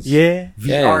brains. Yeah.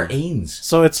 VR ains.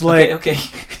 So it's like Okay,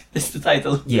 that's the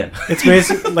title. Yeah. it's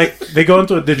basically like they go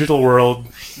into a digital world.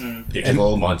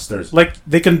 Digital monsters. Like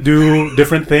they can do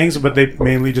different things, but they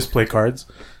mainly just play cards.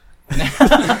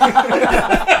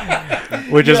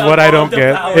 Which is You what have I all don't the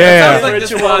get. power. Sounds Yeah. like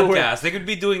this Virtual podcast. They could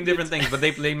be doing different things, but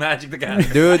they play Magic the Gathering.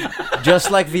 Dude,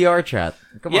 just like VR chat.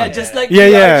 Come Yeah, on. just like Yeah,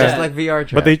 VR yeah. chat. Just like VR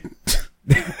chat. But they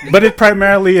but it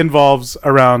primarily involves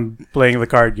around playing the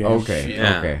card game. Okay.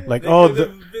 Yeah. Okay. Like They oh could the,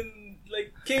 have been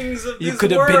like kings of You this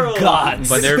could have been world. gods.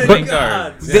 But they're But playing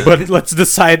cards. But let's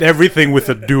decide everything with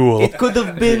a duel. It could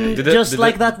have been Did just did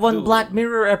like that one Black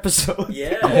Mirror episode.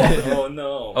 Yeah. Oh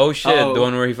no. Oh shit! Oh. The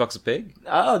one where he fucks a pig.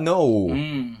 Oh no.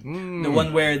 The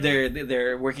one where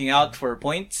they're working out for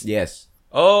points. Yes.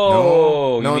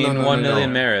 Oh, No, you no, mean no, 1 no, million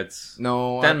no. merits.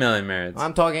 No. 10 million merits.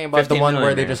 I'm talking about the 15 one where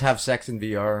million they merits. just have sex in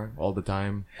VR all the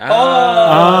time.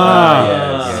 Ah.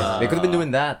 Yes. They could have been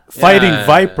doing that. Fighting Yeah.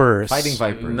 vipers. Fighting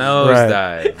vipers.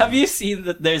 Nosedive. Have you seen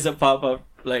that there's a pop-up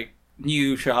like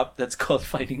new shop that's called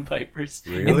Fighting Vipers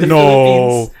in Really? the No.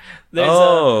 Philippines?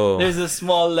 Oh. There's a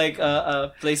small like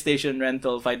PlayStation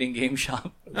rental fighting game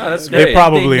shop. Oh, that's They great.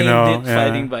 probably named know. it Yeah,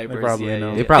 Fighting they Vipers. probably yeah, know.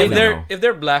 yeah. They probably if they're know. if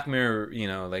they're Black Mirror,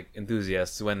 like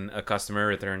enthusiasts, when a customer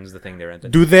returns the thing they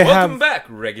rented, Do they welcome have? back,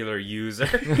 regular user.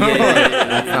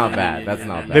 That's not bad. That's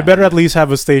not bad. They better at least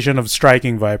have a station of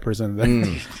striking vipers in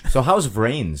there. So how's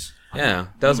Vrains? Yeah,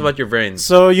 tell us about your brains.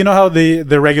 So you know how the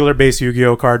regular base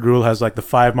Yu-Gi-Oh card rule has like the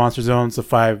 5 monster zones, the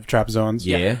 5 trap zones.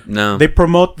 Yeah. No, They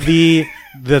promote the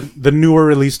newer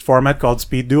released format called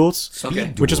Speed Duels,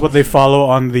 Okay. which is what they follow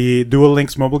on the Duel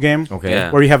Links mobile game, Okay.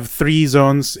 Yeah. where you have 3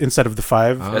 zones instead of the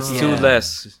 5. that's Ah. 2 Yeah.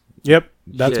 less. Yep,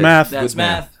 that's Shit. math. That's Good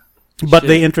math. But Shit.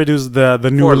 they introduced the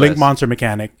newer 4 Link less. monster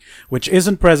mechanic, which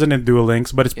isn't present in Duel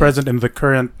Links, but it's present in the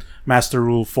current Master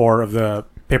Rule 4 of the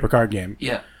paper card game.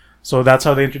 Yeah. So that's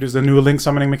how they introduce the new Link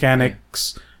summoning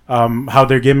mechanics, how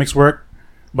their gimmicks work,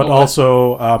 but Okay. also,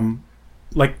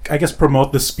 like, I guess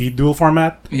promote the speed duel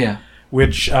format, Yeah.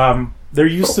 which there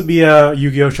used to be a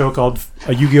Yu-Gi-Oh show called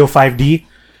Yu-Gi-Oh 5D.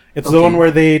 It's the Okay. one where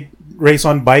they race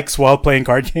on bikes while playing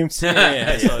card games.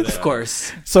 Yeah, I saw that. Of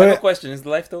course. I have So a question: is the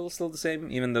life total still the same,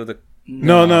 even though the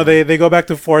no, they go back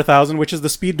to 4,000, which is the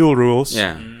speed duel rules.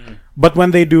 yeah? But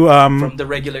when they do From the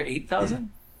regular 8,000?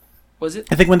 Was it?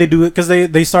 I think when they do it, because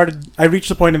they started, I reached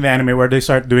the point in the anime where they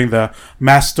start doing the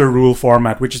Master Rule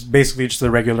format, which is basically just a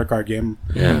regular card game.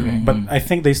 Yeah. But I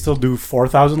think they still do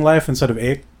 4,000 life instead of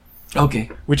 8, Okay.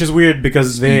 which is weird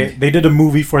because they did a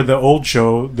movie for the old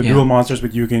show, The Yeah. Duel Monsters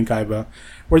with Yugi and Kaiba,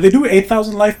 where they do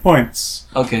 8,000 life points.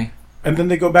 Okay. And then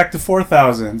they go back to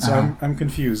 4,000, so I'm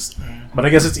confused. But I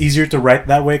guess it's easier to write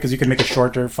that way because you can make a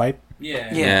shorter fight. Yeah.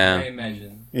 Yeah. I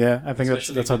imagine. Yeah, I think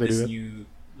Especially that's how they with do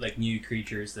this it. new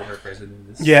creatures that are present in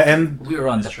this. Yeah, and We're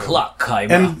on the That's true. clock, Kaiba.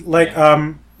 And like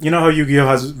you know how Yu-Gi-Oh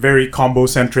has very combo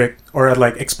centric or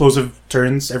like explosive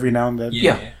turns every now and then.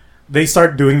 Yeah. They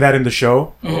start doing that in the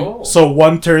show. Oh. So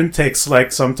one turn takes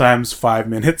like sometimes 5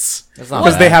 minutes That's not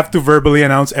because they bad. have to verbally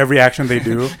announce every action they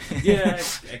do. Yeah,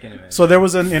 I can imagine. So there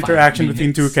was an interaction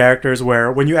between minutes. 2 characters where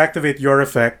when you activate your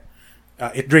effect,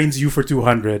 it drains you for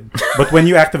 200. But when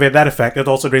you activate that effect, it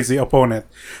also drains the opponent.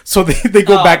 So they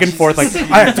go Oh, back and forth like,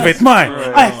 I activate mine,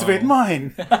 I activate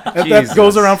mine. And that Jesus.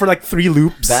 goes around for like 3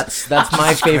 loops. That's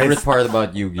my favorite part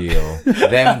about Yu-Gi-Oh.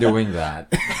 Them doing that.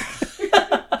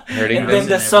 Hurting and then them.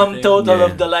 the sum everything. total Yeah.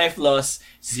 of the life loss,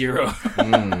 0.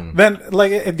 Then,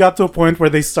 like, it got to a point where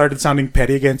they started sounding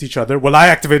petty against each other. Well, I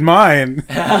activate mine.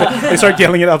 They start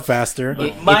yelling it out faster.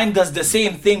 Mine does the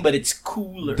same thing, but it's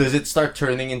cooler. Does it start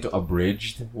turning into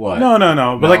abridged? What?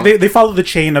 No. But, like, they follow the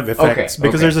chain of effects Okay,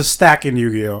 because okay. there's a stack in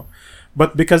Yu-Gi-Oh!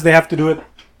 But because they have to do it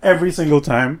every single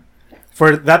time,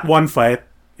 for that one fight,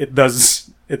 it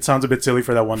sounds a bit silly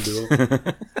for that one duel.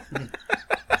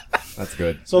 That's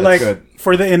good. So, That's like, good.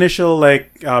 for the initial,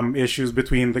 like, issues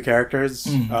between the characters,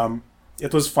 Mm.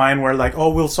 it was fine where, like, oh,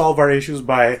 we'll solve our issues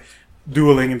by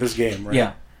dueling in this game, right?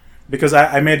 Yeah. Because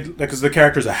I made, because the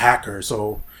character's a hacker,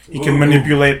 so he can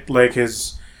manipulate, like,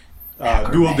 his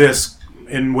dual disc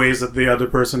in ways that the other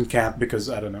person can't because,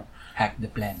 I don't know, Hack the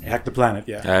planet. hack the planet,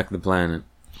 yeah. Hack the planet.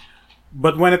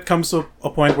 But when it comes to a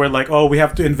point where, like, oh, we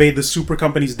have to invade the super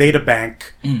company's data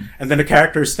bank, and then the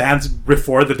character stands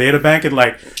before the data bank and,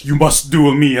 like, you must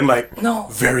duel me, and, like, No.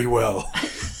 very well.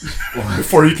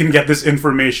 Before you can get this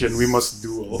information, we must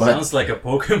duel. Sounds like a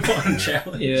Pokemon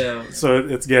challenge. Yeah. So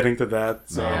it's getting to that.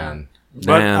 So. Man.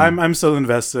 But Damn. I'm still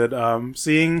invested.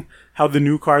 Seeing how the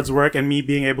new cards work and me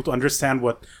being able to understand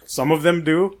what some of them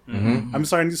do, I'm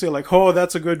starting to say, like, oh,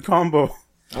 that's a good combo.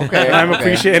 Okay. And I'm okay.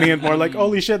 appreciating it more. Like,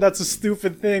 holy shit, that's a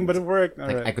stupid thing, but it worked. All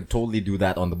Like, right. I could totally do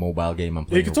that on the mobile game I'm you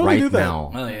playing could totally right do that.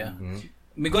 now. Oh, yeah.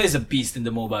 Miguel is a beast in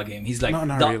the mobile game. He's like, No,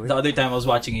 not the, really. the other time I was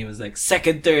watching, he was like,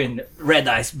 second turn, red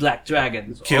eyes, black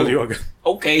dragon. Kill Oh, you again.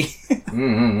 Okay.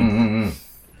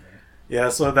 Yeah,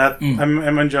 so that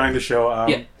I'm enjoying the show.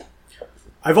 Yeah.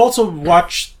 I've also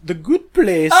watched The Good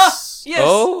Place. Yes.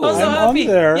 Oh. I'm so I'm happy. on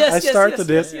there. Yes, I yes, started yes,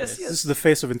 this. Yes, yes, This is the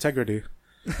face of integrity.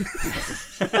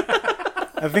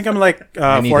 I think I'm like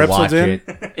I need 4 to watch episodes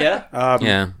in. it. Yeah.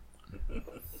 Yeah.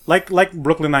 like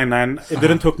Brooklyn Nine-Nine, it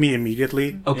didn't hook me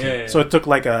immediately. Okay. So it took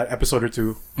like an episode or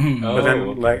two. Mm. But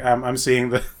then like I'm seeing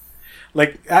the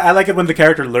like I like it when the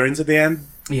character learns at the end.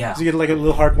 Yeah. So you get like a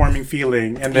little heartwarming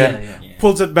feeling, and then Yeah.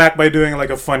 pulls it back by doing like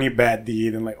a funny bad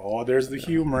deed, and like, oh, there's the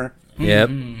humor. Yep.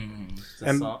 And-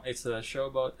 It's a show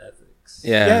about ethics.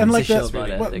 Yeah. Yeah, and It's like a show that,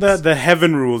 about well, ethics. the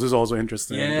heaven rules is also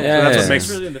interesting. Yeah. So that's Yeah. what makes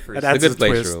Really in the first. that adds The Good to the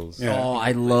Place twist. rules. Yeah. Oh,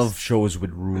 I love shows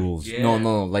with rules. Yeah.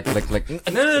 No, like. No.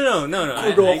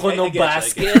 Kuroko no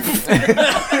Basket.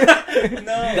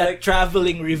 No, That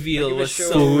traveling reveal Like, was it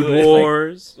was so show- good.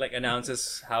 Wars. like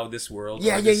announces how this world.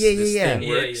 Yeah, or yeah, this, yeah, this yeah, thing yeah.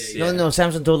 works. Yeah, No,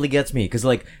 Samson totally gets me because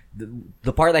like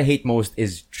the part I hate most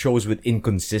is shows with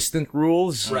inconsistent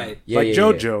rules. Right. Yeah, Like yeah,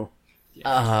 JoJo.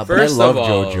 But First I love of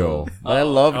all- JoJo. But I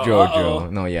love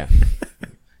JoJo. No, yeah.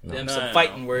 Them No, some no,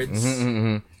 fighting words.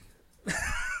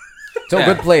 So Yeah.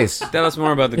 good place. Tell us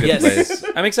more about the Good Yes. Place.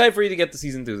 I'm excited for you to get to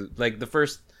season 2. Like the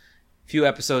first few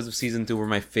episodes of season 2 were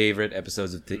my favorite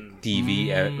episodes of TV,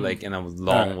 like in a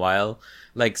long while.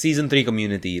 Like season 3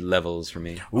 Community levels for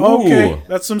me. Okay, Ooh.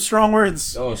 that's some strong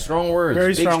words. Oh, strong words.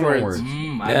 Very Big strong strong words. words.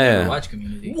 I Yeah. never watched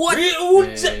Community. What?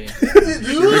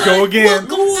 Here we go again.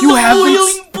 You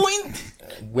haven't. point.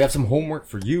 We have some homework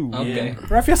for you. Okay.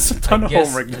 Rafi has a ton of guess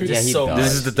homework. there's Dude. Yeah, he so does.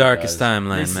 This is the darkest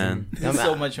timeline, man. There's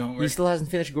so much homework. He still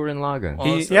hasn't finished Gurren Lagann.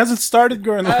 Oh, He hasn't started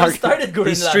Gurren I Lagann. started Gurren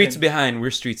He's streets Lagann. behind,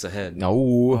 we're streets ahead. No.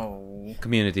 Oh.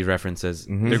 Community references.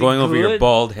 Mhm. They're Is going it over your good?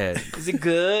 bald head. Is it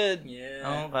good?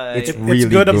 Yeah. Okay. It's It's really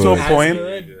good up to a good. point.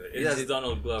 It has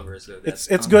Donald Glover, so that's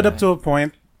It's good up to a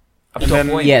point. Up And to a then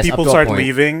point. Yes, people up to a start point.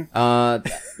 leaving.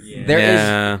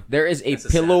 yeah. There is a That's a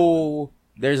sad pillow.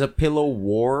 There's a pillow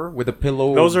war with a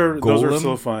pillow. Those are golem.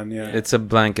 still fun. Yeah. It's a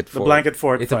blanket The fort. blanket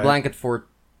fort. It's a fight. blanket fort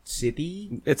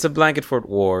city. It's a blanket fort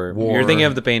war. War. You're thinking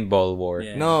of the paintball war.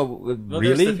 Yeah. No, Well,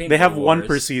 there's really. the They have Paintball one Wars.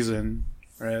 per season.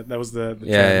 Right. That was the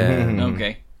Yeah, trend. yeah.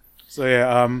 Okay. So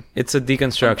yeah. It's a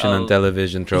deconstruction on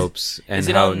television tropes and is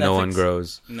it how on no one Netflix?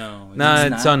 grows. No. Nah,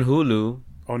 It's it's not? on Hulu.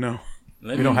 Oh no,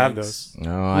 Let we me don't have mix. those.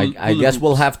 No, Hulu I guess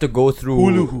we'll hoops. have to go through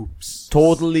Hulu hoops.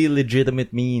 totally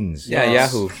legitimate means. Yeah,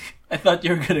 Yes. Yahoo. I thought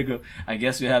you were gonna go. I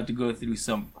guess we have to go through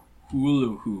some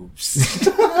hula hoops.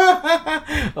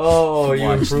 Oh, to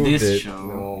watch this it. show.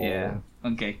 No. Yeah.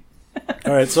 Okay.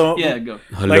 All right. So Yeah. Go. like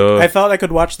Hello. I thought I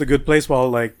could watch The Good Place while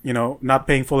like not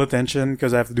paying full attention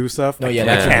because I have to do stuff. No, I yeah, can't.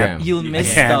 that's Yeah. your jam. You'll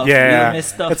miss Can't. stuff. Yeah. You'll miss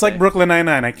stuff. It's like there. Brooklyn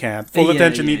Nine-Nine. I can't. Full Yeah,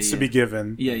 attention yeah, needs to yeah. be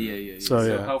given. Yeah. So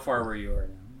So yeah. how far were you?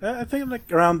 I think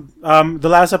like around the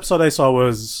last episode I saw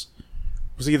was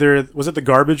it the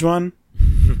garbage one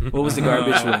What was the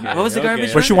garbage one? What was the Okay. garbage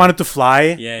where one? she wanted to fly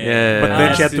Yeah. but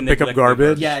then Ah, she had to pick up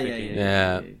garbage. Yeah.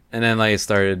 Yeah. And then like it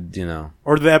started,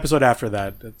 Or the episode after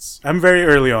that. I'm very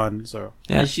early on, so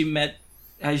Yeah. Has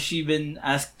she been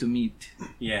asked to meet?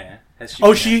 Yeah. Has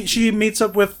oh been she meets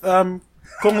up with Kung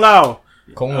Lao.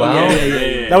 Kung Oh, Lao.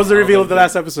 yeah. That was the reveal of the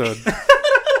last episode.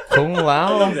 Kung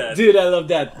Lao. Dude, I love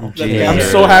that. Jesus. I'm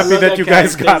so happy that you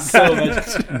guys got so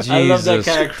that. much. I love that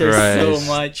Jesus character so Christ.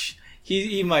 much.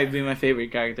 He might be my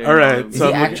favorite character. All right, Is so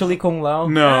he actually Kung Lao?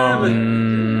 No,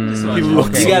 Mm, he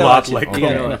looks You a gotta lot watch it. like You Kung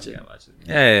gotta Lao. watch it. Yeah, watch it.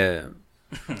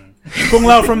 yeah. Kung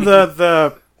Lao from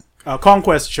the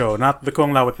Conquest show, not the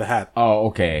Kung Lao with the hat. Oh,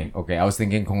 okay. I was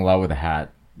thinking Kung Lao with a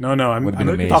hat. No, I'm Would've been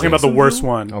talking amazing. about the worst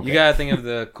one. Okay. You gotta think of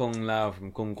the Kung Lao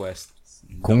from Conquest.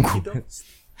 Kung.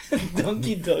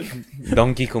 Donkey Dog.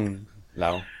 Donkey Kung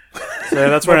Lao. So yeah,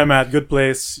 that's where I'm at. Good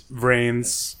place,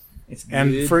 Vrains. It's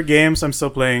And good. for games, I'm still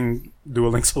playing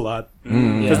Duel Links a lot.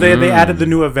 Mm. Because they added the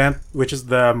new event, which is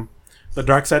the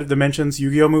Dark Side of Dimensions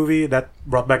Yu-Gi-Oh movie that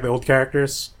brought back the old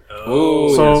characters. Oh,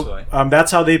 that's So why.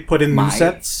 that's how they put in Mai? new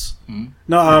sets. Hmm?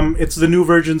 No, it's the new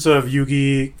versions of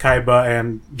Yugi, Kaiba,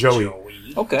 and Joey.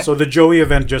 Okay. So the Joey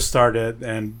event just started,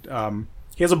 and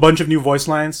he has a bunch of new voice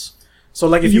lines. So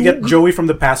like if you get Joey from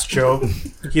the past show,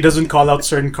 he doesn't call out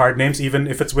certain card names, even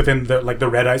if it's within the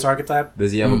Red Eyes archetype.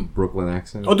 Does he have a Brooklyn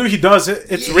accent? Oh, dude, he does.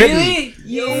 It's written. Really?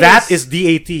 Yes. That is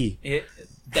DAT.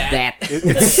 That.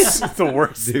 It's the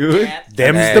worst. Dude.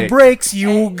 Them's Hey. the breaks,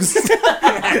 Yugs.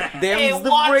 Hey,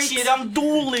 watch it! I'm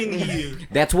dueling you.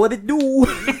 That's what it do.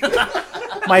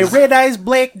 My Red Eyes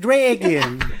Black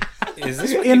Dragon. Is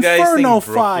this what you guys Inferno think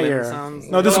Brooklyn Fire. sounds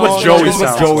No, this is No, what no, Joey this is what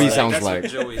sounds Joey like. sounds That's like.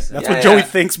 what Joey said. That's Yeah, what Joey yeah.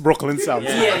 thinks Brooklyn sounds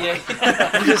like. Yeah.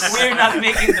 We're not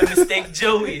making the mistake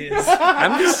Joey is.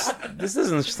 This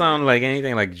doesn't sound like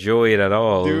anything like Joey at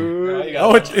all.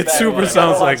 Oh, it super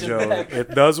sounds like Joey.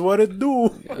 It does what it do.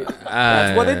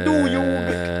 That's what it do, you.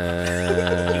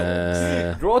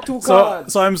 Draw two So,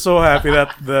 cards. so I'm so happy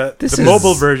that the This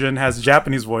mobile is- version has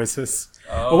Japanese voices.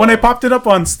 But when I popped it up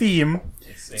on Steam,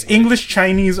 it's English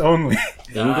Chinese only.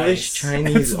 English,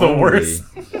 Chinese It's the only. worst.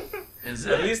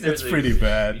 At least It's pretty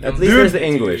bad. At least there's the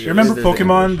English. You remember At least there's the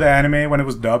Pokemon, English. the anime, when it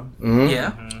was dubbed?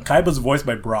 Yeah. Kaiba's voiced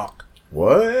by Brock.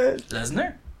 What?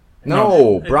 Lesnar.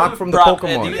 No, Brock from the Brock,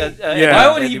 Pokemon. Yeah.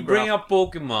 Why would Eddie he Brock. bring up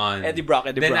Pokemon? Eddie Brock,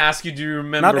 Eddie then Brock. ask you, do you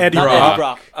remember Not Eddie Not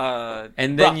Brock. Eddie Brock.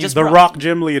 And then Brock, you just The Brock. Rock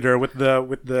gym leader with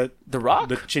the The Rock?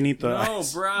 the chinita. No,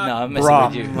 eyes. bro. No, I'm messing Brock.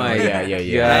 with you. my yeah.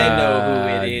 I know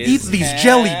who it is. Eat these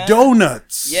jelly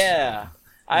donuts. Yeah.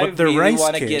 I But the really rice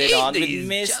want to cake. get it on with jelly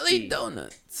Misty.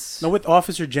 donuts. No, with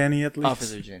Officer Jenny at least.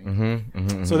 Officer Jenny.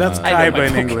 So that's I know Kaiba my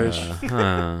in Pokemon. English.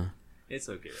 Huh. It's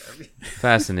okay.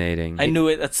 Fascinating. I knew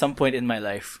it at some point in my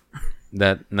life.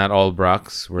 that not all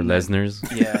Brocks were Lesnar's.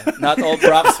 Yeah. Not all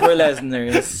Brocks were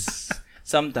Lesnar's.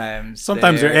 Sometimes.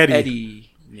 Sometimes they're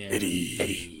Eddie.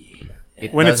 Eddie.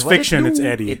 When it's fiction, it's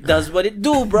Eddie. It does what it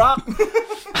do, Brock.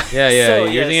 Yeah, yeah. So,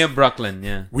 You're yes. thinking of Brooklyn,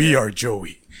 yeah. We are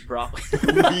Joey. Brock.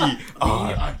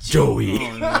 Joey.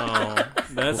 Oh no,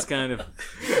 that's kind of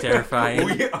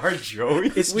terrifying. are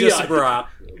Joey. It's just Brock,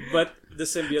 but the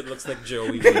symbiote looks like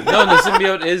Joey. No, the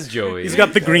symbiote is Joey. He's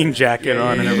got the green jacket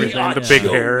on and everything, the big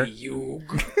hair.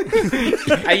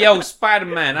 Hey, yo,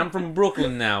 Spider-Man, I'm from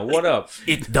Brooklyn now. What up?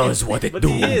 It does what it But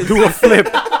he is. Do a flip.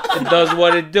 It does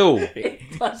what it do.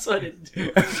 That's what it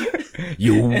do.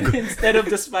 You. And instead of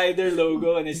the spider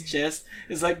logo on his chest,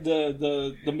 it's like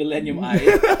the Millennium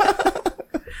Eye.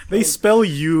 They spell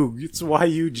Yug. It's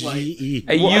Y-U-G-E.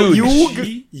 Hey,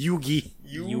 huge. Yugi.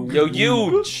 Yo,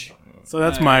 huge. So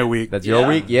that's my week. That's your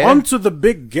week, yeah? On to the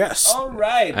big guest. All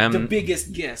right, I'm- the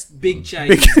biggest guest, big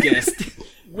Chinese guest.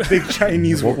 Big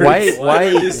Chinese word.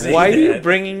 Why say are you that?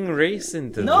 bringing race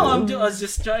into No, this? I was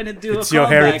just trying to do It's a your callback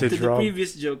heritage, to the Rob.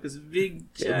 previous joke, because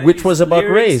big Chinese Which was about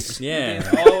lyrics. race. Yeah.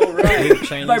 All right, Big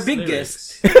Chinese our big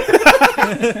lyrics.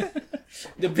 guest,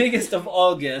 the biggest of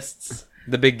all guests,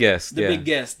 The big guest. the yeah. big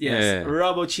guest, yes, Yeah.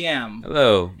 Robo Chiam.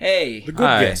 Hello. Hey, The good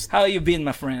Hi. guest. how you been,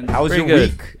 my friend? How was Pretty your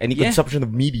good. week? Any Yeah. consumption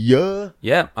of media?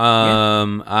 Yeah.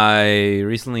 I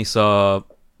recently saw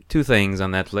two things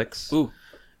on Netflix. Ooh.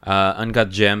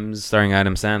 Uncut Gems, starring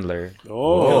Adam Sandler.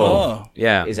 Oh,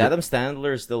 Yeah. Is Adam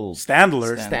Sandler still...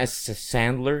 Standler.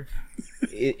 Sandler?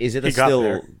 Is it He a got still...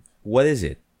 there. What is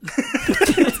it?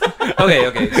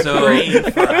 Okay. So,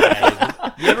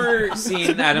 you ever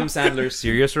seen Adam Sandler's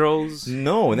serious roles?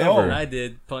 No, never. I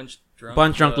did Punch Drunk.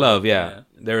 Punch Drunk Love, yeah.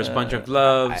 There was Punch Drunk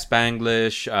Love,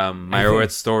 Spanglish,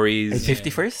 Meyerowitz Stories.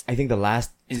 51st? I think the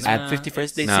last... Is Ad-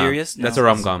 51st Date No, serious? that's No. a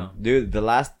rom-com. Dude, the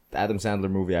last Adam Sandler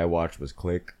movie I watched was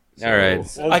Click. So- All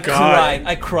right. Oh, I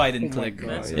God. cried in Click.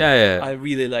 Yeah. I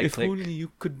really like If Click. only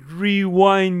you could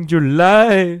rewind your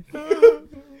life.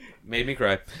 Made me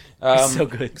cry. So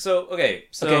good.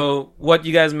 So what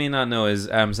you guys may not know is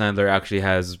Adam Sandler actually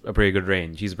has a pretty good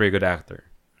range. He's a pretty good actor.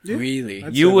 Really?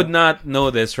 I'd You say would that. not know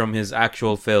this from his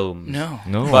actual films. No.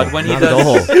 No, But when he not at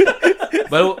does- all.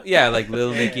 But yeah, like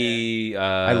Little Nicky.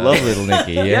 I love Little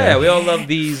Nicky, yeah. Yeah, we all love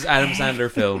these Adam Sandler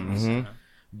films. Mhm.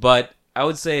 But I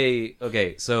would say,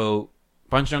 okay, so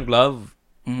Punch Drunk Love,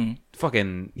 Mhm.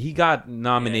 fucking, he got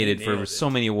nominated Yeah, he for nailed so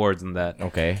it. many awards in that.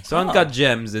 Okay. So Uncut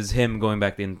Gems is him going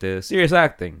back into serious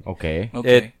acting. Okay.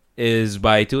 Okay. It is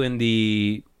by two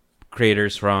indie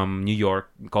creators from New York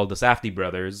called the Safdie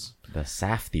Brothers. The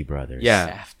Safdie brothers.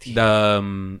 Yeah,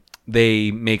 Safdie.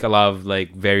 they make a lot of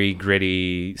like very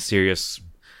gritty, serious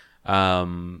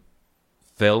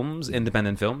films,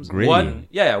 independent films. Gritty.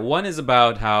 One is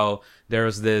about how there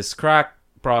was this crack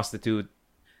prostitute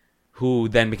who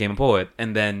then became a poet,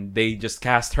 and then they just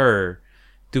cast her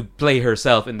to play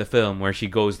herself in the film where she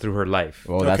goes through her life.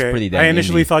 Well, that's Okay. pretty damn I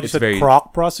initially indie. thought you It's said very-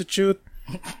 croc prostitute.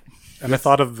 And I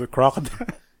thought of the crocodile.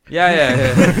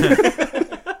 Yeah.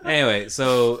 Anyway,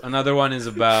 so another one is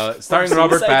about starring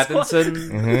Robert Suicide Squad.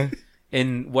 Pattinson Mhm.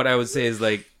 in what I would say is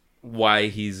like why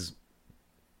he's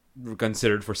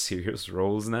considered for serious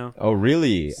roles now. Oh,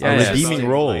 really? Yeah, a yeah. redeeming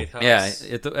role. Yeah,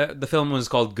 the film was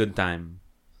called Good Time.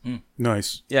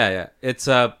 Nice. Yeah. It's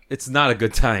not a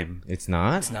good time. It's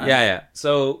not? It's not. Yeah.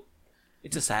 So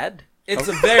It's a sad. it's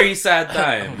a very sad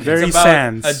time. Very it's about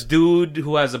sans. a dude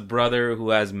who has a brother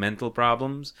who has mental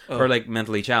problems or like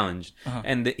mentally challenged,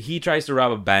 and he tries to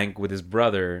rob a bank with his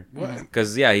brother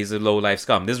because he's a low life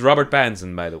scum. This is Robert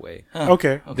Pattinson, by the way.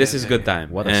 Okay. This is Good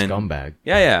Time. What a And- scumbag.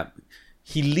 Yeah.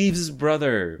 He leaves his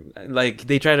brother. Like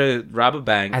they try to rob a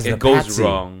bank. As It the goes patsy.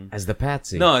 wrong. As the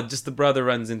patsy. No, just the brother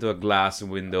runs into a glass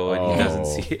window and he doesn't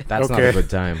see it. That's not Okay. a good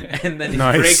time. And then he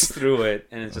Nice. breaks through it,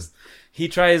 and it's just he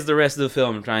tries the rest of the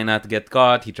film trying not to get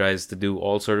caught. He tries to do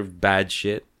all sort of bad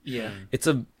shit. Yeah.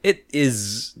 It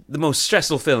is the most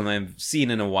stressful film I've seen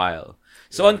in a while.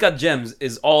 So Uncut Gems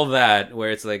is all that,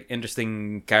 where it's like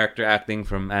interesting character acting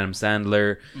from Adam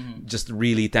Sandler, just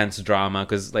really tense drama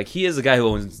because like he is a guy who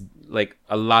owns like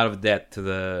a lot of debt to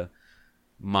the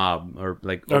mob or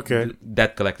like Okay.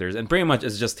 debt collectors, and pretty much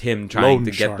it's just him trying Loan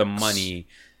to get the sharks. money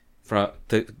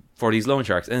for these loan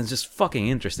sharks, and it's just fucking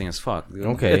interesting as fuck.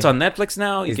 Okay. It's on Netflix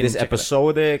now. You Is can this check it out.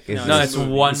 episodic? Is No, this- it's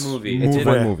one movie. it's movie.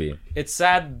 one movie. It's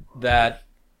sad that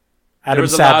there Adam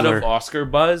was a lot of Sandler. Oscar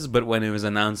buzz, but when it was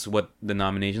announced what the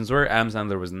nominations were, Adam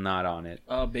Sandler was not on it.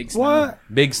 Oh, big snub. What?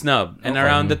 Big snub. And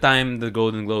around the time the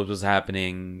Golden Globes was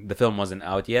happening, the film wasn't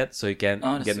out yet, so he can't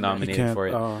Oh, that's get right. nominated Can't- for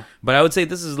it. oh. But I would say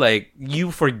this is like,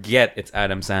 you forget it's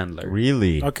Adam Sandler.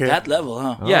 Really? Okay. That level,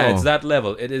 huh? Yeah, Oh. it's that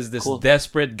level. It is this Cool.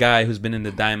 desperate guy who's been in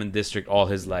the Diamond District all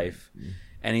his life.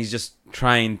 And he's just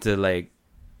trying to like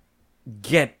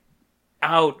get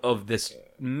out of this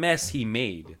mess he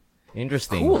made.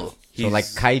 Interesting. Cool. So like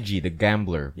Kaiji, the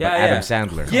gambler, Yeah, but yeah. Adam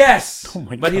Sandler. Yes! Oh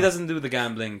my But he God. doesn't do the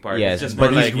gambling part. Yes, It's just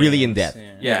but more he's like, really in debt.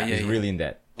 Yeah, He's really in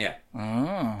debt. yeah.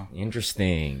 Oh.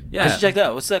 Interesting. Yeah. I should check that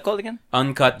out. What's that called again?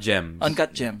 Uncut Gems.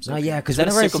 Uncut Gems. Oh, yeah, 'cause Is that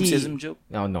a whenever I see- circumcision joke?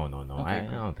 No. I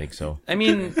don't think so. I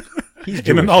mean, He's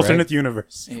in an Jewish, alternate right?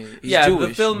 universe. He's yeah, the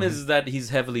Jewish. film is that he's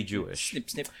heavily Jewish. Snip,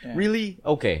 snip. Yeah. Really?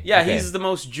 Okay. Yeah, okay. he's the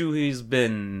most Jew he's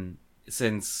been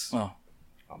since. Oh,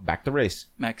 back to race.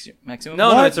 maximum.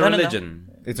 No, What? it's a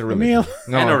religion. It's a Emil. religion.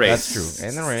 No, And a race. that's true.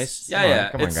 And a race. Yeah, Come on, yeah.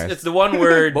 Come on, it's guys. it's the one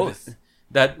word Both.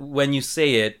 that when you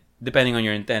say it, depending on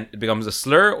your intent, it becomes a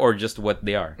slur or just what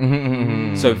they are.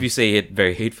 Mm-hmm, So if you say it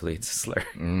very hatefully, it's a slur.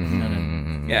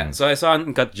 Yeah. So I saw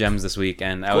Uncut Gems this week,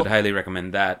 and I would highly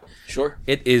recommend that. Sure.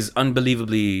 It is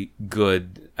unbelievably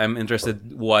good. I'm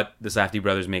interested what the Safdie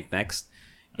brothers make next.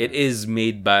 It is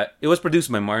made by. It was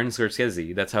produced by Martin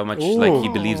Scorsese. That's how much like he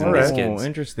believes in Ooh, these alright. kids. Oh,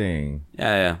 interesting.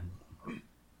 Yeah, yeah.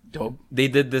 Dope. They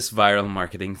did this viral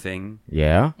marketing thing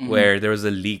Yeah. where there was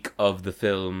a leak of the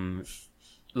film,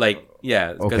 like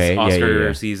because Okay, yeah, Oscar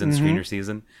yeah. season, screener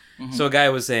season. So a guy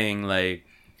was saying like,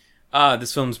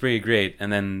 this film's pretty great,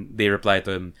 and then they replied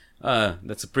to him,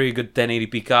 that's a pretty good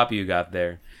 1080p copy you got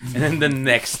there. And then the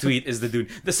next tweet is the dude,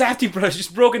 the Safdie brothers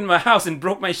just broke into my house and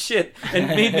broke my shit and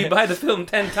made me buy the film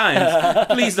 10 times.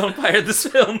 Please don't pirate this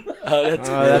film. Oh, that's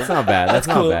That's not bad. That's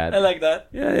not cool. bad. I like that.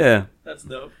 Yeah, yeah. That's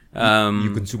dope.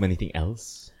 You consume anything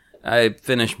else? I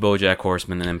finished BoJack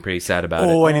Horseman and I'm pretty sad about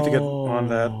Oh, it. I need to get on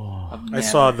that. I've I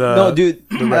saw the No, dude.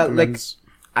 the like, recommends.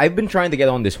 I've been trying to get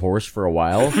on this horse for a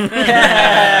while.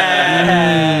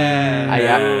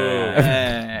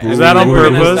 Is that on We're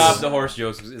gonna purpose? stop the horse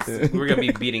jokes. We're gonna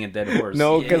be beating a dead horse.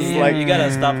 No, because like you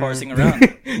gotta stop horsing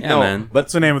around. yeah, no, man.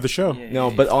 What's the name of the show? No,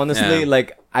 but honestly, Yeah.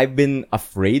 like I've been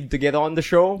afraid to get on the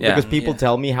show Yeah. because people Yeah.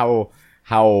 tell me how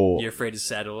You're afraid to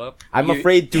saddle up. I'm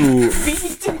afraid to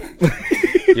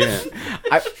Yeah.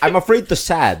 I'm afraid to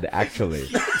sad actually.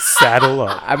 Saddle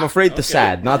up. I'm afraid to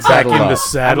sad, not Back saddle in up. the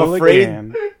saddle I'm afraid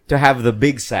again. to have the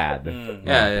big sad.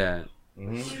 Yeah, yeah.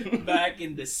 Back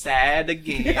in the sad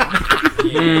again.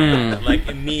 Yeah, like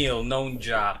Emil, known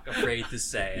jock, afraid to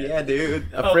say it. Yeah, dude.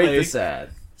 Afraid Okay. to sad.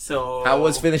 So I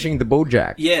was finishing the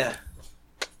BoJack. Yeah.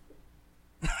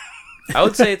 I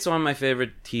would say it's one of my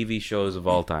favorite TV shows of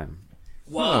all time.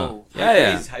 Whoa. Yeah, High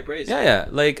yeah. praise, high praise. Yeah, yeah.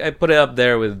 Like I put it up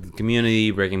there with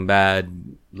Community, Breaking Bad,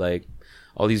 like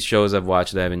all these shows I've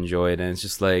watched that I've enjoyed, and it's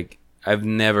just like I've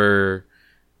never.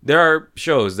 There are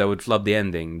shows that would flub the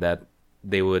ending that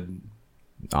they would.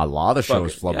 A lot of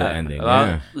shows fuck it. flub Yeah, the ending. a lot.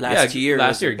 Yeah. Last year Last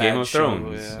was a year, Game bad of show,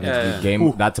 Thrones. yeah. Yeah, yeah.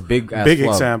 Game. That's a big Big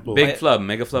flub. example. Big flub,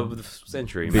 mega flub of the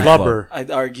century. Big man. flub. Flubber. I'd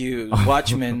argue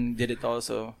Watchmen did it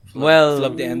also. Well-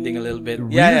 Flubbed the ending a little bit.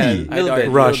 Yeah, Really? yeah, a little I'd bit,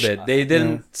 argue- Rush. little bit. They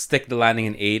didn't stick the landing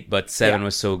in 8, but 7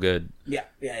 was so good. Yeah,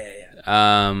 yeah, yeah,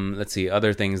 yeah. Let's see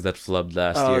other things that flubbed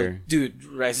last year. Dude,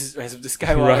 Rise of the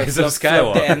Skywalker. Rise of flubbed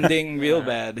Skywalker. the ending real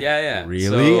bad. Yeah, yeah.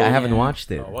 Really? So, I haven't watched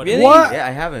it. What? Really? What? Yeah,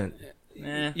 I haven't.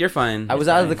 You're fine. I was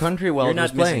out of the country while You're it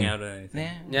was not missing playing. out on anything.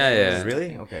 Yeah. Yeah, yeah.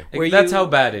 Really? Okay. Like, Were that's you- how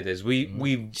bad it is.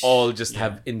 We all just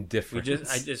have indifference.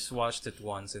 I just watched it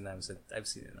once and I've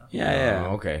seen it now. yeah, yeah.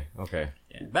 Oh, okay. Okay.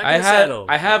 Yeah. Back I in the had saddle.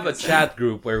 I have a chat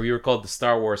group where we were called the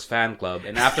Star Wars fan club,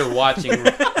 and after watching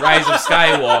Rise of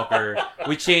Skywalker,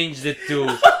 we changed it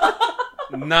to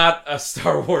not a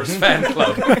Star Wars fan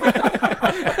club.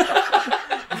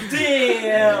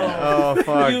 Damn! Oh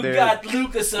fuck, You got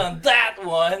Lucas on that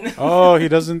one. Oh, he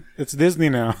doesn't. It's Disney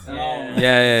now. Yeah,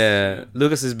 yeah, yeah.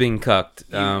 Lucas is being cucked.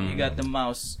 You got the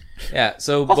mouse. Yeah,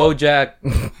 so BoJack.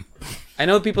 I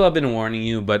know people have been warning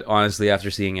you, but honestly, after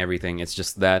seeing everything, it's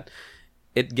just that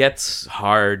it gets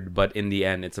hard, but in the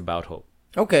end, it's about hope.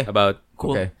 Okay. About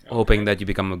Okay. hoping that you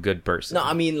become a good person. No,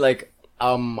 I mean like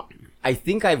I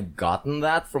think I've gotten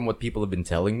that from what people have been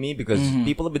telling me because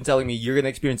people have been telling me you're gonna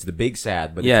experience the big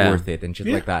sad, but Yeah. it's worth it and shit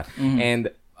like that. And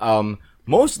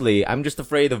Mostly, I'm just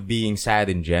afraid of being sad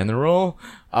in general.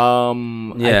 I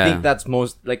Yeah. think that's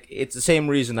it's the same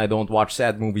reason I don't watch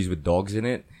sad movies with dogs in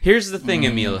it. Here's the thing,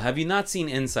 Emil. Have you not seen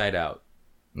Inside Out?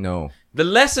 No. The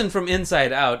lesson from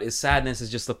Inside Out is sadness is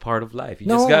just a part of life. You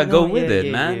No, just gotta go no, with yeah, it,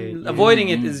 yeah, man. yeah, yeah. Avoiding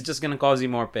it is just gonna cause you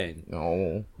more pain.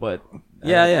 No, but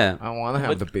Yeah. I want to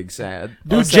have the big sad.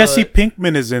 Dude, Also, Jesse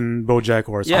Pinkman is in BoJack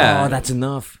Horseman. Yeah. Oh, that's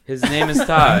enough. His name is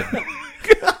Todd.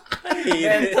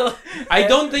 I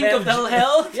don't think of mental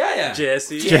health. Yeah.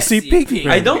 Jesse. Jesse Pinkman.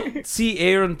 I don't see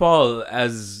Aaron Paul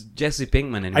as Jesse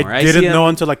Pinkman anymore. I didn't see him, know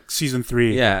until like season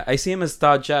 3. Yeah, I see him as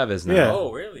Todd Chavez now. Yeah.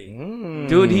 Oh, really?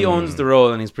 Dude, he owns the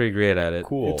role and he's pretty great at it.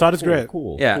 Cool. Todd is great.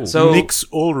 Cool. Yeah, cool. so Nix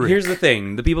Ulrich. here's the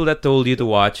thing: the people that told you to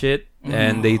watch it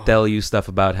and they tell you stuff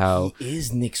about how, He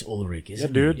is Nix Ulrich, Yeah,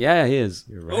 isn't dude. yeah, he is.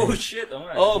 he? You're right. Oh shit!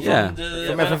 Alright. Oh, from Yeah. the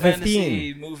From Final FF15.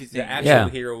 Fantasy movie thing. The actual Yeah.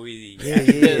 hero we. yeah, yeah,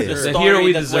 The yeah. The story hero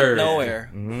we that deserve. went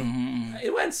nowhere.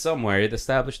 It went somewhere. It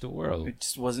established the world. It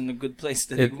just wasn't a good place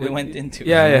that It- we it- went into.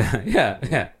 Yeah.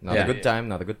 Not Yeah. a good time,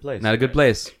 not a good place. Not a good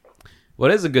place. What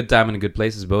is a good time and a good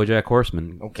place is BoJack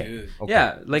Horseman. Okay. Dude. Okay.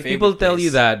 Yeah, like Favorite people tell you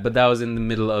place. that, but that was in the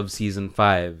middle of season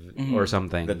 5 or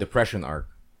something. The depression arc.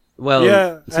 Well,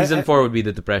 Yeah, season I- 4 would be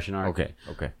the depression arc. Okay.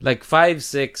 Okay. Like 5,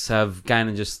 6 have kind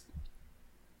of just.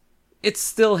 It's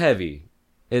still heavy.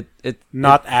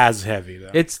 Not as heavy, though.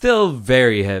 It's still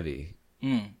very heavy.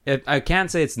 Mm. I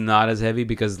can't say it's not as heavy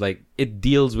because like it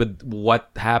deals with what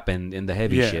happened in the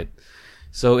heavy Yeah. shit.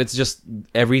 So it's just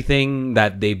everything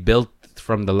that they built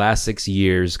from the last 6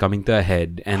 years coming to a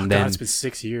head, and God, then it's been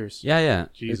 6 years. yeah,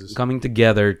 Jesus. coming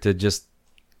together to just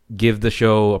give the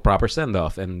show a proper send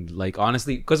off. And like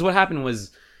honestly, because what happened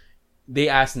was they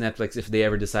asked Netflix if they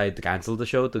ever decided to cancel the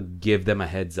show to give them a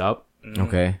heads up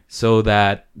Okay. so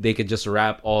that they could just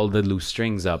wrap all the loose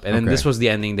strings up. And then Okay. this was the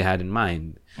ending they had in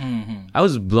mind. Mm-hmm. I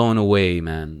was blown away,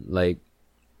 man. Like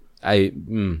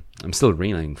I'm still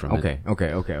reeling from it.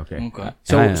 Okay. Okay.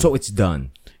 So Yeah. so it's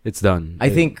done. It's done. I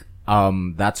think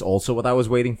that's also what I was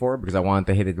waiting for because I wanted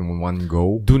to hit it in one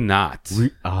go. Do not.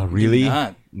 Really?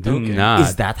 Do Okay. not.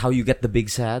 Is that how you get the big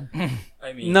sad?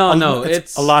 I mean, No,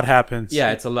 it's a lot happens.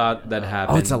 Yeah, it's a lot that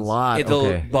happens. Oh, it's a lot. It'll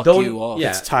Okay. buck Don't- you off. Yeah,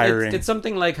 It's tiring. It's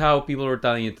something like how people were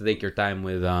telling you to take your time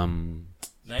with 9-9.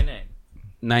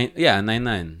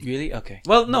 9-9. Really? Okay.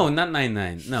 Well, no, not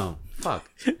 9-9. No, fuck.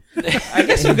 I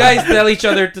guess you guys tell each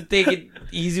other to take it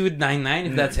easy with 9-9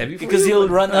 if that's heavy for Because you. he'll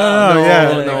run Oh, out.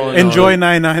 yeah. no. Enjoy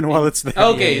 9-9 while it's there.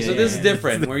 Okay, Yeah, so yeah, this is yeah.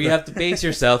 different, where you have to pace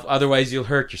yourself, otherwise you'll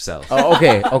hurt yourself. Oh,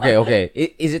 okay.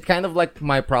 Is it kind of like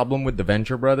my problem with the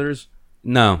Venture Brothers?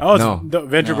 No. Oh, No. the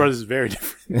Venture Brothers is very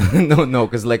different. no,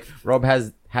 because like Rob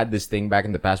has had this thing back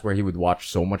in the past where he would watch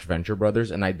so much Venture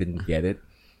Brothers, and I didn't get it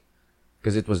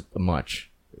because it was much.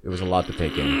 It was a lot to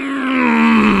take in.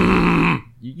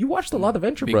 You watched a lot of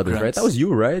Venture Big Brothers, right? grunts. That was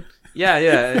you, right? Yeah,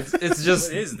 it's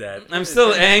just... What is that? I'm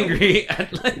still angry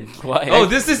at like... Why? Oh,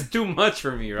 this is too much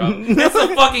for me, Rob. That's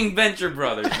a fucking Venture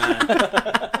Brothers, man.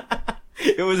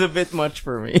 It was a bit much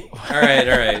for me.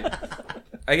 Alright.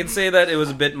 I can say that it was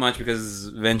a bit much because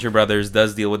Venture Brothers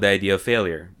does deal with the idea of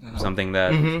failure. Something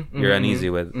that you're uneasy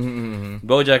with.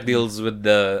 BoJack deals with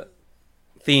the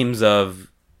themes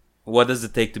of what does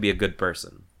it take to be a good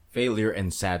person? Failure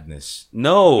and sadness.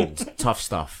 No. Tough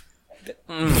stuff.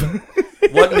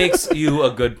 What makes you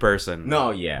a good person?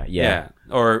 No, yeah.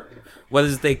 Or what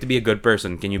does it take to be a good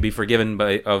person? Can you be forgiven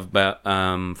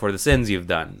for the sins you've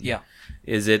done? Yeah.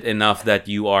 Is it enough that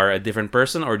you are a different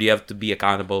person, or do you have to be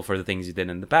accountable for the things you did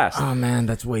in the past? Oh man,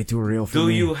 that's way too real for Do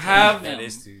me. you have That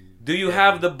is too. Do you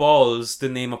have the balls to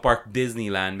name a park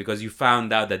Disneyland because you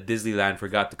found out that Disneyland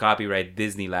forgot to copyright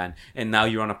Disneyland and now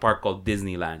you're on a park called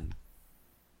Disneyland?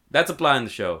 That's a plot in the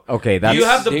show. Okay, Do that's you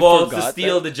have the They balls to forgot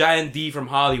steal the giant D from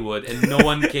Hollywood and no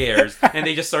one cares and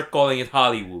they just start calling it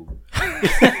Hollywood?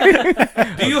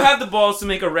 Do you have the balls to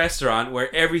make a restaurant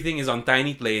where everything is on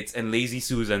tiny plates and lazy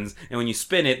Susans and when you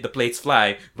spin it, the plates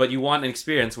fly, but you want an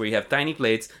experience where you have tiny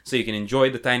plates so you can enjoy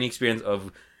the tiny experience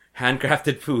of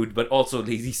handcrafted food but also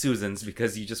lazy Susans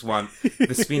because you just want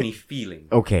the spinny feeling?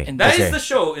 okay. And That is okay. the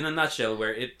show in a nutshell,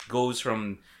 where it goes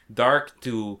from dark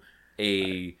to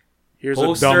a... Here's a dumb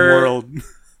Poster. world.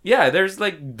 Yeah, there's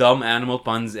like dumb animal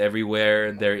puns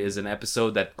everywhere. There is an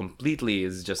episode that completely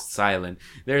is just silent.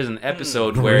 There's an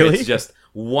episode where Really? it's just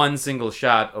one single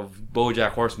shot of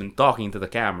BoJack Horseman talking to the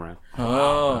camera.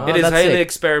 Oh. It is that's highly sick.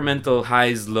 experimental,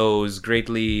 highs, lows,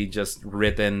 greatly just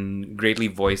written, greatly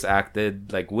voice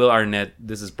acted. Like Will Arnett,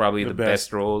 this is probably the best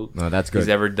best. role No, that's good. he's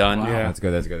ever done. Yeah. That's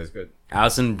good. That's good.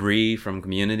 Alison Brie from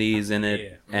Community is in it,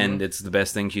 Yeah. and it's the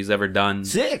best thing she's ever done.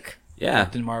 Sick. Yeah.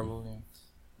 Captain Marvel. Yeah.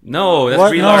 No, that's What?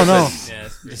 Brie No, Larson. no.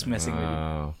 Yes. Just messing with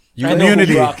you. I know who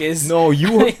Community. Brock is. No,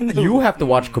 you I know. you have to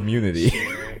watch Community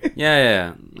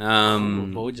Yeah.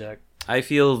 BoJack. I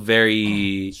feel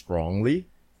very strongly.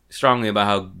 strongly about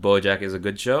how BoJack is a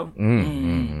good show.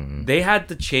 They had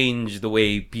to change the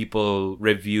way people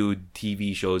reviewed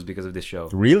TV shows because of this show.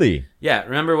 Really? Yeah,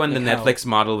 remember when the Like how? Netflix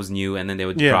model was new and then they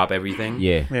would Yeah. drop everything?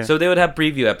 Yeah. Yeah. So they would have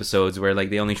preview episodes where like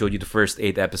they only showed you the first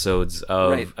 8 episodes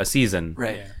of Right. a season.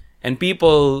 Right. And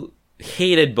people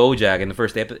hated BoJack in the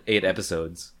first 8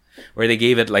 episodes, where they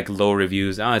gave it like low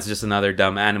reviews. Oh, it's just another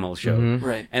dumb animal show.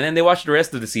 Right. And then they watched the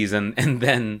rest of the season, and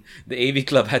then the AV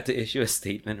Club had to issue a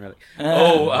statement. We're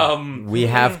like, We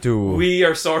have to we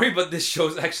are sorry, but this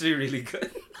show's actually really good.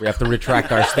 we have to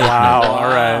retract our statement. Wow. All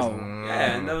right.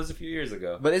 Yeah, and that was a few years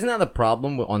ago. But isn't that a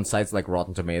problem on sites like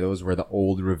Rotten Tomatoes where the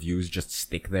old reviews just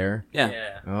stick there?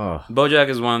 Yeah. Oh. BoJack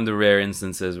is one of the rare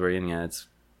instances where it's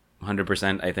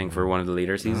 100%, I think, for one of the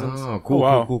later seasons. Oh, cool,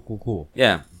 Wow. cool.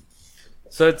 Yeah.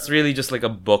 So it's really just like a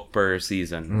book per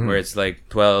season, where it's like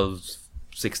 12,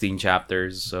 16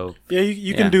 chapters. So Yeah,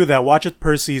 you can Yeah. do that. Watch it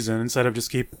per season instead of just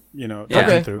keep, Yeah.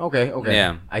 jumping through. Okay.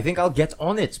 Yeah. I think I'll get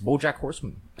on it. BoJack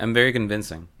Horseman. I'm very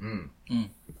convincing.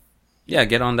 Yeah,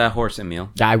 get on that horse, Emil.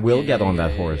 I will get on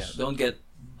that Yeah. horse. Don't get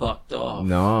bucked off.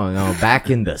 No, back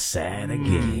in the sand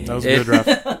again. That was a good,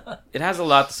 Raph. It has a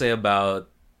lot to say about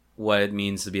what it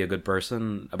means to be a good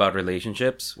person, about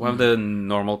relationships. One of the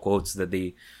normal quotes that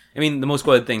the most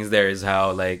quoted things there is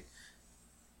how, like,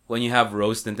 when you have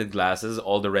rose tinted glasses,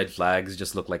 all the red flags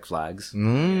just look like flags.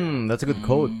 That's a good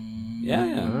quote.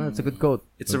 Yeah. That's a good quote.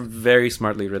 It's a very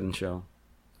smartly written show.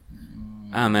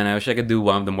 Ah, man, I wish I could do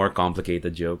one of the more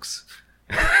complicated jokes.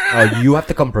 You have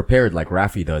to come prepared like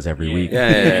Rafi does every week.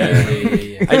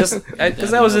 Yeah.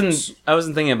 Because I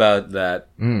wasn't thinking about that.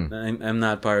 I'm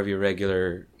not part of your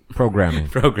regular Programming.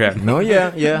 program. No,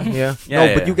 yeah. Yeah, No,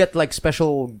 but yeah. you get like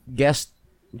special guest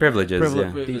Privileges,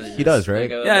 yeah. He does, right?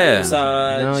 Like a Yeah, yeah.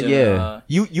 massage, No, yeah.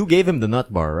 You gave him the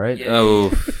nut bar, right? Yeah. Oh,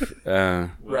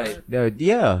 Right.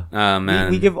 Yeah.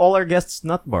 man. We give all our guests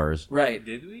nut bars. Right.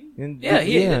 Did we? And Yeah,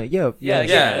 he- yeah.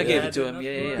 Yeah. I gave it to him.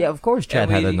 Yeah. Yeah, of course Chad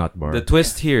had a nut bar. The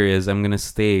twist here is I'm gonna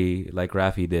stay like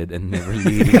Rafi did and never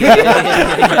leave.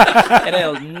 And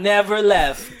I'll never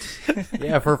left.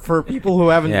 Yeah, for people who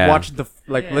haven't Yeah. watched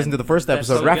listened to the first That's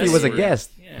episode, so Rafi was a guesswork.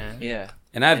 guest. Yeah. Yeah.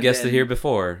 And I've And guessed it then- here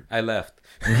before. I left.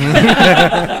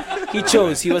 He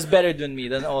chose. He was better than me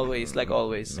than always, like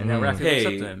always. And now Rafi looks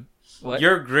up to him. What?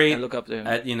 You're I great look up to him.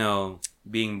 at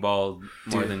being bald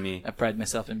more than me. I pride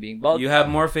myself in being bald. You have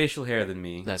more facial hair than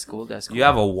me. That's cool. That's cool. You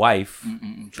have a wife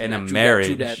True and a that, true marriage.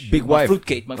 that, true that. Big My wife.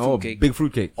 fruitcake. My Oh, fruitcake. big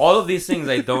fruitcake. All of these things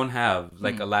I don't have,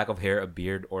 like a lack of hair, a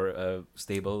beard, or a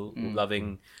stable,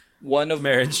 loving One of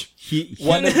marriage.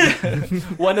 one of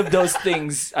one of those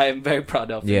things I am very proud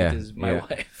of. Yeah, Is my yeah.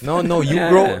 wife. No, you Yeah.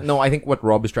 grow. No, I think what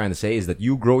Rob is trying to say is that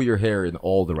you grow your hair in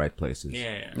all the right places.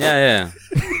 Yeah. Yeah.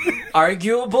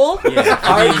 Arguable. Yeah.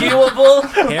 Arguable.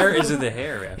 Hair is in the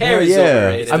hair. Rafi. Hair is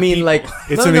overrated. I mean, like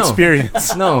It's no, an no.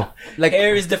 experience. No, like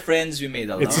Hair is the friends we made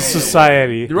along. It's a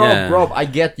society. Rob, Yeah. Rob, I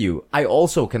get you. I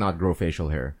also cannot grow facial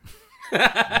hair.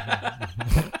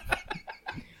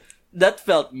 That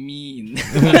felt mean.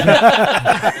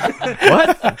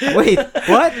 What? Wait,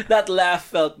 what? That laugh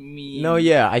felt mean. No,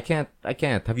 yeah, I can't.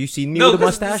 Have you seen me No, with a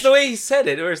that's mustache? the way he said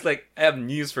it. Where it's like, I have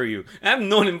news for you. I've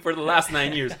known him for the last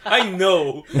 9 years. I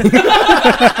know.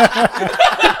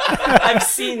 I've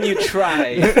seen you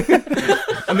try.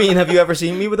 I mean, have you ever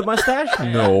seen me with a mustache?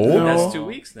 No. That's 2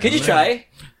 weeks now. Can you try?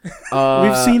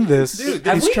 We've seen this. Dude,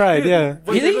 He's we? tried, yeah.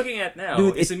 What Really? you're looking at now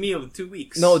Dude, is a meal in 2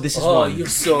 weeks. No, this is Oh, one. you're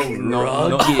so no.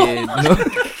 rugged.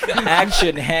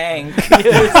 Action Hank.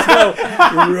 You're so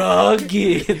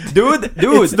rugged. Dude,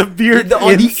 It's the beard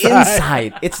on the inside.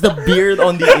 inside. It's the beard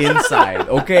on the inside.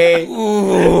 Okay.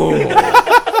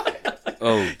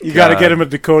 Oh, You gotta get him a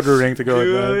decoder ring to go with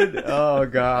that. Dude. Oh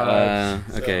god.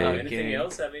 Okay. Anything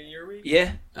else happening in your week?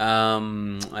 Yeah.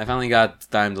 I finally got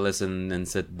time to listen and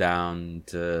sit down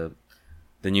to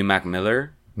the new Mac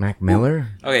Miller. Mac Miller.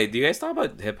 Okay, do you guys talk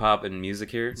about hip hop and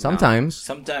music here? No. Sometimes.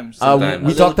 Sometimes. Sometimes.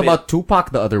 We A talked little about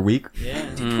Tupac the other week. Yeah.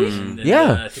 Mm. The,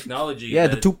 Yeah. technology. Yeah,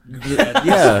 the that- two. that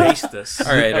Yeah. displaced us.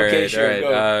 All right, Okay, sure,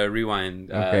 all right.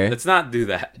 Rewind. Okay. Let's not do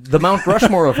that. The Mount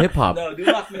Rushmore of hip hop. No, do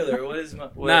Mac Miller. What is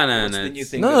No, what's no, the new it's-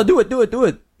 thing? No, do it.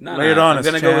 No, Lay it on I'm us,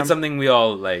 gonna go champ. with something we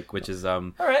all like, which is All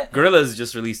right. Gorillaz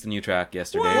just released a new track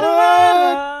yesterday.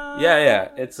 Yeah.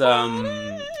 It's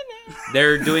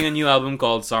they're doing a new album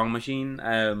called Song Machine.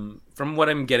 From what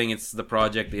I'm getting, it's the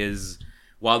project is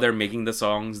while they're making the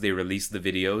songs, they release the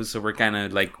videos, so we're kind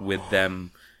of like with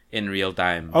them in real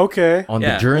time. Okay. On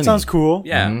Yeah. the journey. That sounds cool.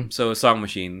 Yeah, so Song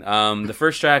Machine. The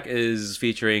first track is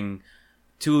featuring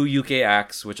 2 UK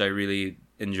acts, which I really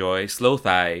enjoy Slow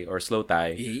Thai or Slow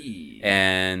Thai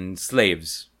and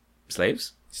Slaves.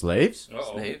 Slaves? Slaves?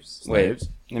 Slaves. Wait,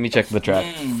 let me check the track.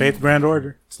 Faith Grand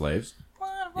Order. Slaves?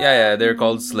 Yeah, they're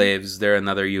called Slaves. They're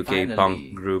another UK Finally.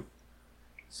 punk group.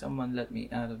 Someone let me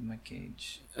out of my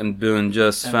cage. I'm doing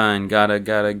just fine. Gotta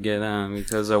get on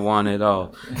because I want it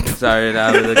all. Started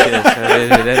out with a kiss.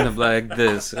 It ended up like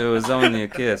this. It was only a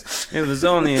kiss. It was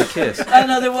only a kiss.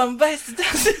 Another one bites the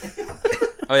dust.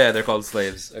 Oh yeah, they're called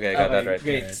Slaves. Okay, I got that right.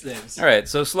 Great slaves. All right,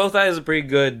 so Slow Thai is a pretty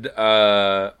good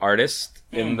artist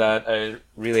in that I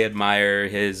really admire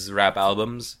his rap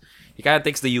albums. He kind of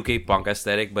takes the UK punk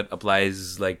aesthetic but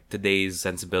applies like today's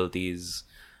sensibilities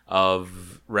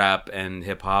of rap and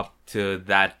hip hop to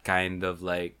that kind of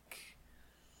like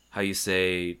how you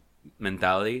say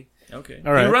mentality. Okay.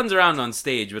 All right. He runs around on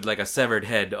stage with like a severed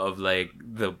head of like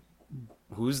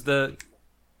who's the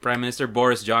Prime Minister?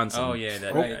 Boris Johnson. Oh yeah,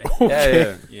 that Right. guy.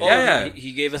 Yeah. Yeah. Yeah.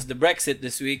 He gave us the Brexit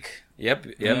this week. Yep.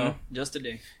 You know, just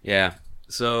today. Yeah.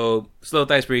 So Slow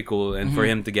Thai is pretty cool, and for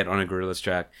him to get on a Gorillaz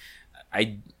track,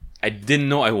 I didn't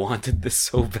know I wanted this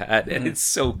so bad, and it's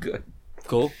so good.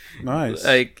 Cool. Nice.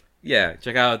 Like, yeah,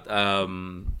 check out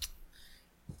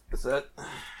what's that?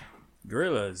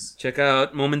 Gorillas. Check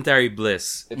out Momentary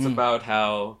Bliss. It's about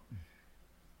how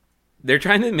they're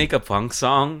trying to make a punk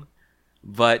song,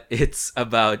 but it's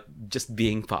about just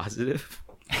being positive.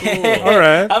 All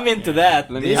right. I'm into that.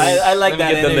 Let me- I like let me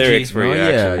that get the energy. lyrics for you. Oh, yeah.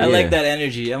 Actually. I like that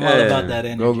energy. I'm all Yeah. about that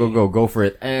energy. Go for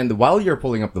it. And while you're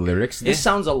pulling up the lyrics, this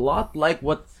sounds a lot like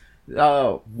what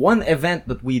one event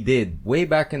that we did way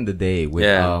back in the day with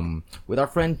our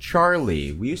friend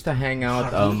Charlie. We used to hang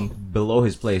out below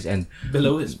his place and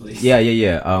Below his place.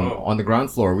 yeah. On the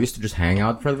ground floor, we used to just hang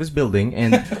out in front of his building.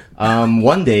 And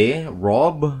one day,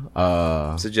 Rob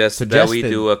Suggested that we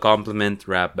do a compliment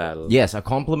rap battle. yes, a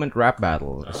compliment rap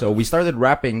battle. So we started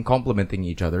rapping, complimenting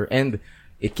each other, and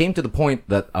it came to the point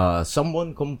that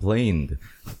someone complained.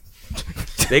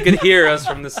 They could hear us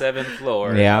from the 7th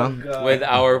floor. Yeah. With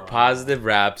our positive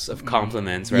raps of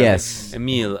compliments, right? Yes.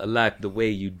 Emil, I like the way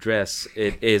you dress.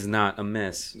 It is not a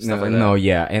mess. Stuff No, like that. no,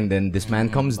 yeah, and then this man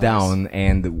comes down,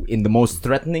 and in the most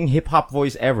threatening hip hop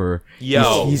voice ever,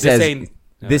 Yo, he this says, ain't-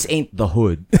 "This ain't the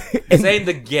hood. This ain't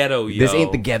the ghetto, yo. This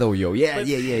ain't the ghetto, yo. Yeah.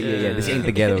 This ain't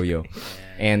the ghetto, yo."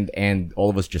 And all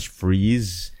of us just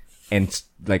freeze and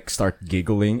like start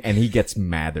giggling, and he gets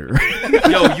madder.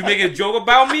 Yo, you making a joke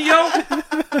about me, yo?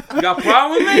 You got a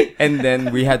problem with me? And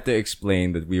then we had to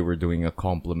explain that we were doing a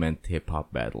compliment hip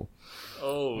hop battle.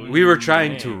 Oh. We were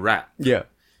trying to rap. Yeah.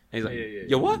 And he's like,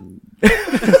 yo, what?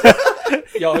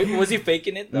 Yo, was he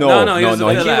faking it? No, he was no,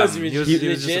 a he fill out. was He was just a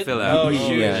legit? fill out. Oh,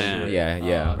 shoot.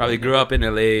 Yeah. Probably grew up in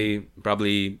LA.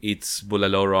 Probably eats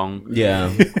bulalo wrong. Yeah.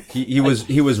 He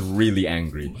was really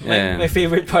angry. Yeah. My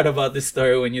favorite part about this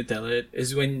story when you tell it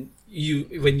is when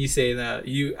you say that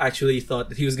you actually thought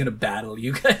that he was gonna battle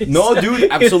you guys. No, dude,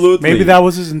 absolutely. Maybe that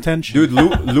was his intention. Dude,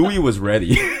 Louis was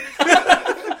ready.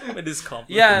 with his compliment.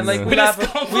 Yeah, like we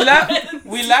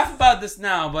With his laugh about this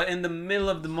now, but in the middle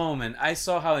of the moment, I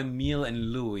saw how Emil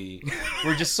and Louis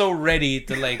were just so ready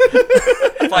to like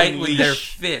fight with their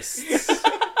fists,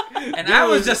 and I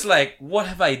was just like, "What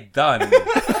have I done?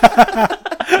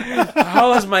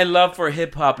 How has my love for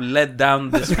hip hop led down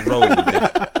this road?"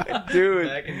 Dude.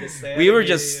 Back in the San We were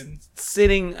Diego. just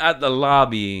sitting at the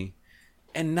lobby,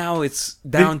 and now it's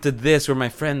down to this where my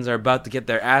friends are about to get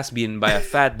their ass beaten by a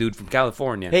fat dude from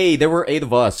California. Hey, there were 8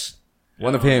 of us.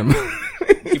 One of him.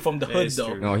 He from the hood is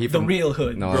though. true. No, he the from- real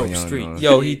hood. No, Grove no, Street. no.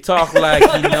 Yo, he talked like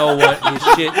he know what his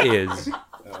shit is.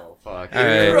 Oh, fuck. All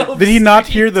right. Did he not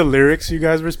hear the lyrics you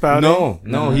guys were spouting?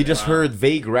 No, he just heard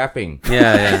vague rapping.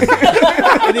 Yeah.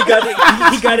 And he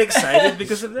got excited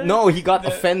because of that. No, he got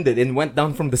offended and went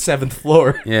down from the 7th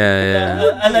floor.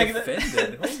 Yeah. I like that.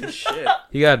 Offended. Holy shit.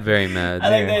 He got very mad. I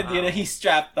like the idea that he's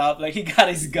strapped up, like he got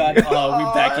his gun. Oh, we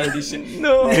back in this shit.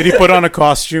 No. Did he put on a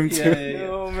costume too? Yeah.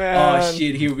 Oh, man. Oh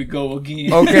shit, here we go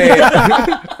again. Okay.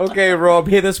 Okay, Rob,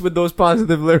 hit us with those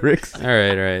positive lyrics. All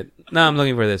right. Now I'm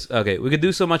looking for this. Okay, we could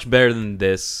do so much better than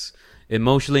this.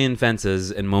 Emotionally in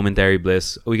Fences and Momentary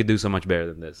Bliss. We could do so much better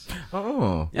than this.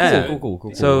 Oh. Yeah.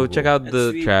 Cool. So check out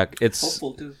the sweet. track. It's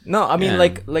Hopeful too. No, I mean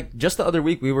Yeah. like just the other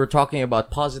week we were talking about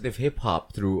positive hip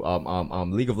hop through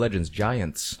League of Legends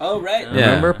Giants. Oh right. Yeah.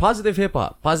 Remember positive hip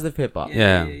hop.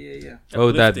 yeah. Yeah. What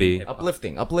would that be?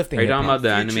 Uplifting Uplifting. Are you talking hip-hop. about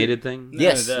the animated thing?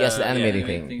 Yes, No, the animating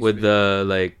thing. thing. With the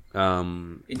like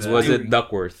It's was weird. it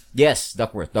Duckworth? Yes,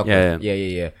 Duckworth. Yeah.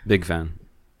 Yeah. Big fan.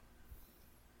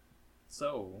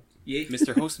 So, Yeah.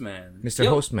 Mr. Hostman. Mr.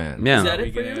 Yo. Hostman. Yeah. Is that Are it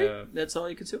we for you? gonna- Rick? That's all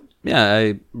you consumed? Yeah,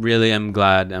 I really am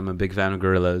glad. I'm a big fan of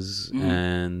Gorillaz,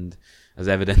 and as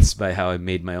evidenced by how I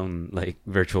made my own like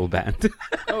virtual band.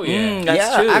 Oh yeah. That's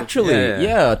yeah, true. actually, Yeah,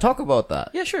 yeah, yeah. Talk about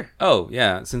that. Yeah, sure. Oh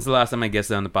yeah, since the last time I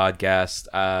guested on the podcast,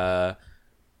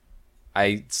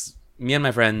 me and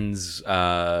my friends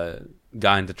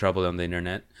got into trouble on the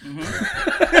internet.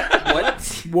 What?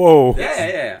 Whoa.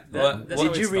 Yeah. That's how Did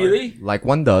it you started. really? Like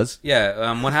one does.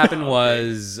 Yeah, what happened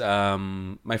was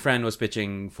my friend was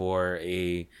pitching for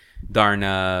a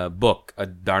Darna book, a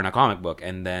Darna comic book,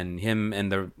 and then him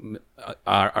and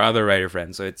our other writer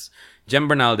friend. So it's Jem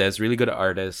Bernaldez, really good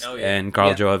artist, Oh, yeah. and Carl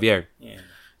Yeah. Javier. Yeah.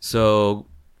 So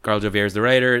Carl Javier is the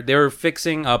writer. They were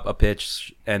fixing up a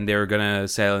pitch, and they were gonna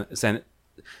sell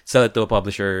it to a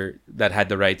publisher that had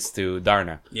the rights to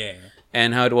Darna. Yeah.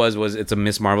 And how it was it's a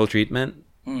Miss Marvel treatment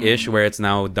ish, where it's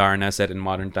now Darna set in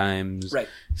modern times. Right.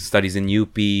 Studies in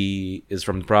UP, is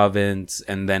from the province,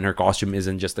 and then her costume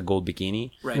isn't just a gold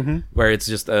bikini, Right. where it's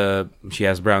just she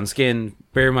has brown skin,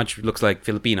 very much looks like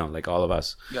Filipino, like all of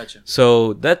us. Gotcha.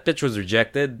 So that pitch was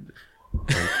rejected.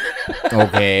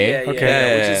 Okay. Yeah,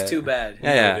 Okay. which is too bad.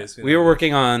 Yeah. this, we We know were this.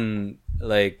 working on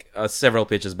like several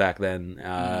pitches back then.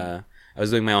 I was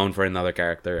doing my own for another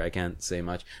character. I can't say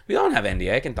much. We don't have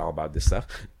NDA. I can talk about this stuff.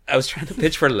 I was trying to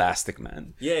pitch for Elastic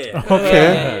Man. Yeah.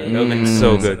 Okay. That would been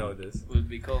so I good. know this. Would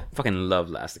be cool. Fucking love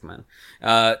Elastic Man.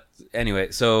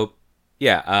 Anyway, so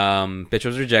yeah, pitch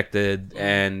was rejected,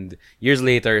 and years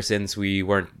later, since we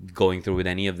weren't going through with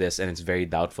any of this, and it's very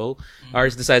doubtful,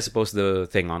 ours decided to post the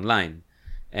thing online.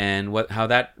 And how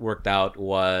that worked out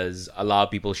was a lot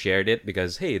of people shared it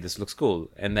because hey, this looks cool,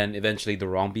 and then eventually the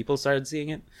wrong people started seeing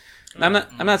it. I'm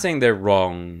not saying they're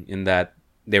wrong in that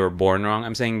they were born wrong.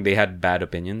 I'm saying they had bad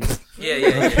opinions.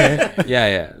 Yeah.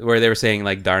 yeah, where they were saying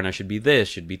like Darna should be this,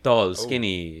 should be tall,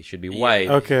 skinny, should be white,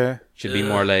 Okay. should be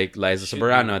more like Liza Should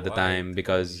Soberano be at the white. time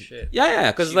because Holy shit.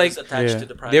 because She like was attached Yeah. to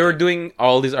the project. they were doing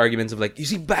all these arguments of like, you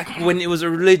see, back when it was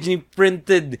originally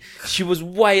printed, she was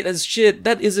white as shit.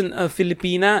 That isn't a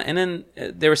Filipina. And then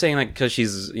they were saying like, because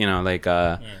she's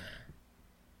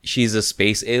she's a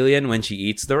space alien when she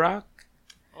eats the rock,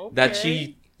 that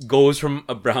she goes from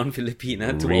a brown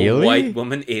Filipina to a Really? white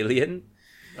woman alien.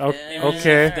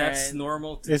 Okay. If that's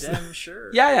normal to It's- them,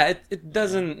 sure. Yeah, it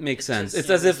doesn't make sense. just, It's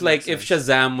as if doesn't like make if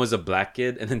Shazam was a black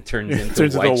kid and then turns into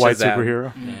Turns into a white Shazam.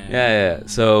 superhero. Yeah.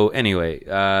 So anyway,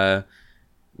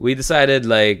 we decided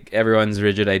like everyone's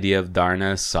rigid idea of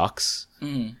Darna sucks.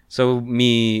 So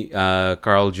me,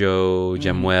 Carl Joe,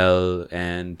 Jemuel,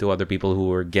 and two other people who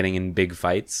were getting in big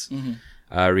fights,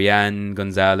 Rian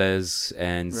Gonzalez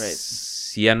and Right.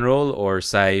 Cianrol or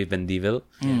Sai Vendivil.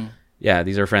 Yeah,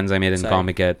 these are friends I made in Sai.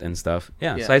 Comiket and stuff.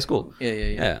 Yeah, Yeah. Sai School.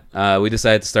 Yeah. We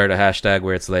decided to start a hashtag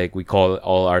where it's like we call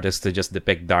all artists to just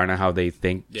depict Darna how they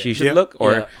think she should Yeah. look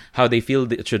or Yeah. how they feel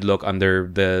it should look under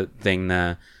the thing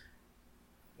na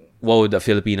what would a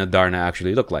Filipino Darna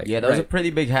actually look like. Yeah, that was a pretty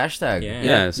big hashtag. Yeah.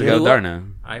 Yeah, so Yeah. go Darna.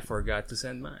 I forgot to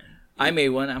send mine. I made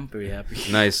one. I'm pretty happy.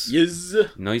 Nice. Yes.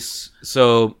 Nice.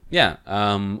 So yeah,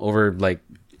 over like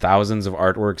thousands of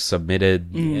artworks submitted.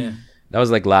 Yeah. That was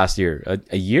like last year,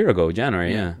 a year ago,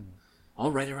 January. Yeah.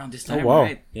 All right around this time, wow.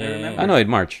 right? Yeah. I remember. I know it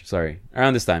March. Sorry,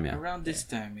 around this time. Yeah. Around this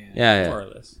time, yeah. Yeah. More or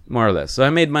less. More or less. So I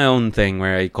made my own thing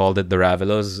where I called it the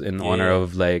Ravelos in honor Yeah.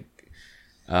 of like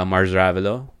Mars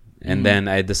Ravelo, and then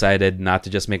I decided not to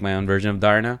just make my own version of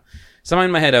Darna. Somehow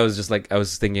in my head, I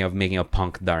was thinking of making a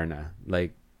punk Darna,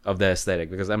 like of the aesthetic,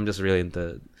 because I'm just really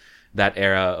into that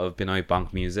era of Pinoy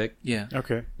punk music. Yeah.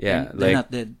 Okay. Yeah, And they're like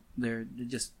not dead. They're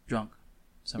just drunk.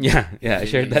 Somehow. yeah. I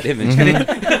shared that image.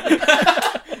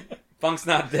 Punk's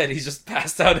not dead. He's just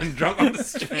passed out and drunk on the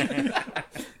street.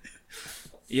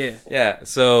 Yeah. Yeah,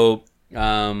 so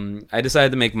I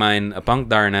decided to make mine a punk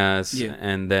Darnas Yeah.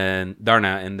 and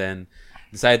then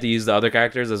decided to use the other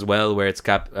characters as well, where it's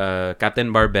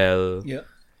Captain Barbell, Yeah.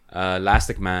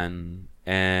 Elastic Man,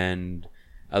 and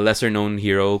a lesser known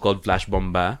hero called Flash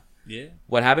Bomba. Yeah.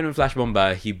 What happened with Flash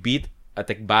Bomba? He beat a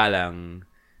Tekbalang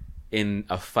in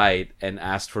a fight and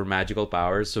asked for magical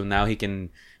powers, so now he can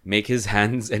make his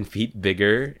hands and feet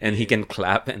bigger, and he can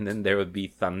clap, and then there would be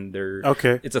thunder.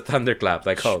 Okay. It's a thunderclap,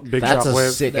 like Hulk. Big That's a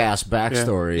shockwave. sick ass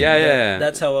backstory. Yeah.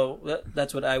 That's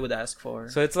that's what I would ask for.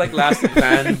 So it's like Elastic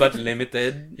Man, but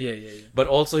limited. yeah. But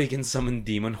also he can summon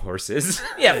demon horses.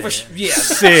 Yeah, for sure. Yeah,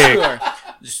 Sick. sure.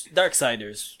 Just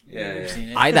Darksiders. Yeah, You've yeah. seen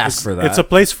it. I'd ask for that. It's a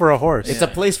place for a horse. It's a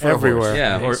place for Everywhere.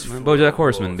 A horse. Yeah, BoJack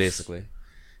Horseman, basically.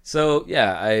 So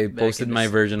yeah, I posted in my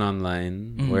this- version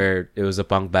online where it was a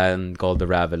punk band called the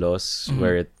Ravelos,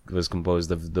 where it was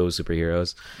composed of those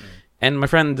superheroes. And my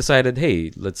friend decided,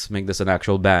 hey, let's make this an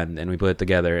actual band, and we put it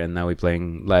together. And now we're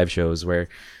playing live shows where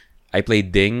I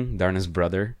played Ding, Darna's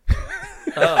brother.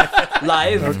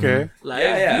 Live. Okay. Live.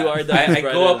 Yeah, yeah. You are the I Big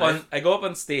Brother go up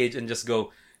on stage and just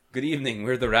go, "Good evening,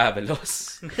 we're the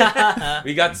Ravelos.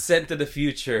 We got sent to the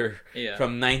future Yeah.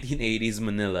 from 1980s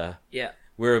Manila. Yeah.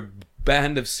 We're a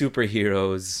band of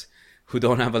superheroes who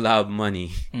don't have a lot of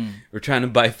money. We're trying to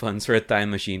buy funds for a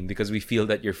time machine because we feel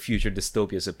that your future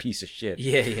dystopia is a piece of shit.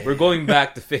 Yeah. We're going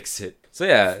back to fix it." So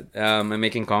yeah, I'm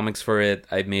making comics for it.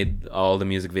 I made all the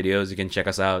music videos. You can check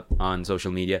us out on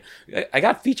social media. I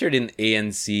got featured in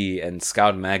ANC and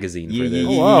Scout magazine for this.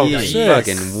 Oh, wow, Yeah. sick.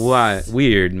 Fucking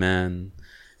weird, man.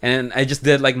 And I just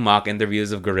did like mock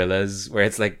interviews of gorillas where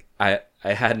it's like I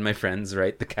had my friends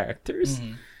write the characters.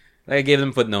 Like I gave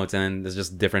them footnotes and there's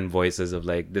just different voices of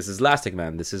like, this is Elastic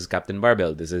Man, this is Captain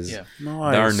Barbell, this is Yeah.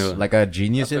 Nice. Darno. Like a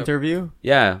genius interview.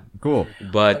 Yeah, Cool.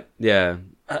 but yeah,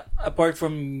 Apart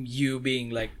from you being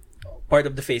like part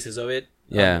of the faces of it,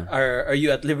 Yeah. are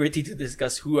you at liberty to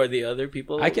discuss who are the other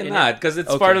people? I in cannot it? because it's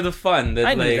Okay. part of the fun. That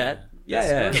I knew like, that.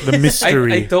 Yeah, That's yeah. The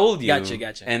mystery. I told you.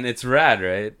 Gotcha. And it's rad,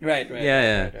 right? Right.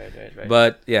 Yeah. Right.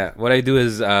 But yeah, what I do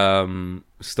is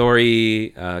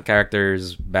story,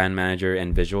 characters, band manager,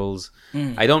 and visuals.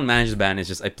 I don't manage the band. It's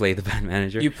just I play the band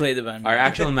manager. You play the band. Our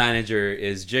actual manager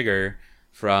is Jigger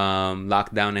from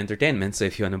Lockdown Entertainment. So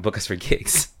if you want to book us for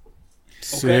gigs,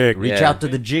 Sick. Reach Yeah. out to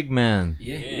the jig man.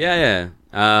 yeah.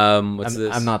 What's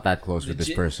this? I'm not that close with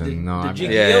this person. No, I'm,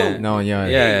 Jiggy Yeah. Yo. no, yeah,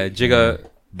 Yeah, Jigga.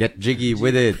 Get jiggy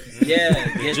with it.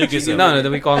 Yeah. Jig is No,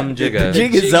 we call him Jigga.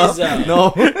 Jig is Jig up. is up.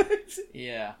 No.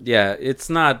 Yeah. Yeah, it's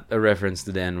not a reference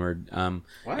to the N word.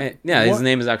 What? Yeah, his What?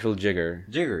 name is actual Jigger.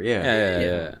 Jigger,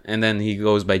 Yeah. And then he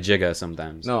goes by Jigga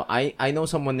sometimes. No, I know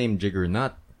someone named Jigger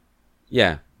Nut.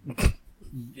 Yeah.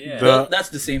 Yeah. The- That's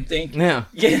the same thing. Yeah,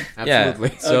 Yeah. absolutely.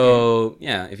 Yeah. So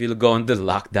yeah, if you go on the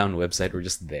Lockdown website, we're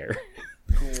just there.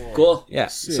 Cool. Yeah.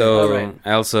 Sick. So Alright.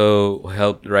 I also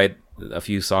helped write a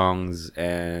few songs,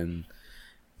 and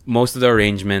most of the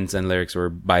arrangements and lyrics were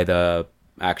by the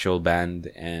actual band.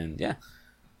 And yeah,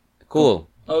 cool.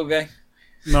 Okay.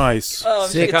 Nice.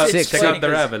 Sick, it's sick, Check funny out the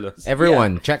 'cause- Ravelos.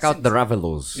 Everyone, check out the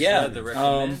Ravelos. Yeah. The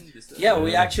recommend. Yeah,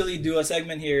 we actually do a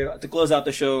segment here to close out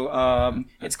the show.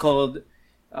 It's called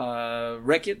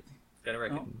Wreck It. Gotta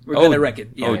reckon. We're gonna wreck it.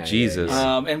 Oh Yeah. Jesus!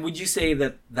 And would you say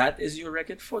that is your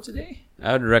record for today?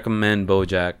 I would recommend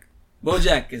BoJack,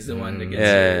 BoJack is the one that gets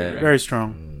Yeah. your Very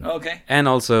strong. Okay. and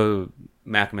also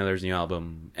Mac Miller's new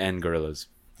album and Gorillas.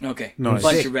 Okay. Nice.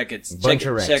 Bunch Sick. of records. Bunch check,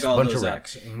 of recs. check all Bunch those of out.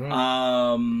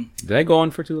 recs. Did I go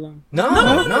on for too long? No,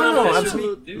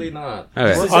 absolutely not. Okay.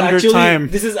 This is Under actually, time.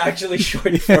 This is actually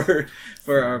short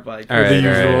for our podcast. All right, the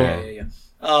all usual. right.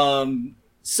 Yeah.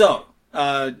 So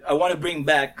I want to bring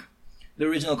back the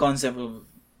original concept of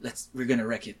we're gonna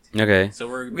wreck it. Okay. So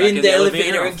we're We're back in the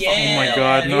elevator Oh, again. Oh my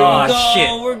God, Here no. we go.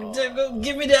 Oh, We're, go,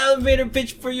 give me the elevator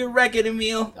pitch for your wreck it,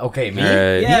 Emil. Okay, me. All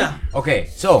right. Yeah. Okay,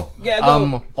 so Yeah,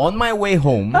 go. on my way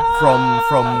home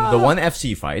from the one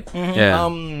FC fight, Yeah.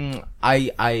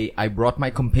 I brought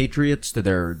my compatriots to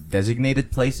their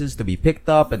designated places to be picked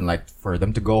up and like for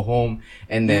them to go home,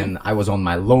 and then I was on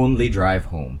my lonely drive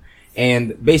home.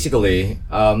 And basically,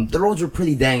 the roads were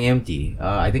pretty dang empty.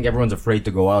 I think everyone's afraid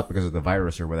to go out because of the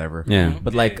virus or whatever. Yeah.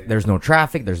 But like, there's no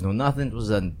traffic, there's no nothing. It was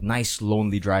a nice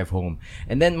lonely drive home.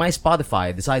 And then my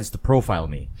Spotify decides to profile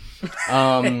me.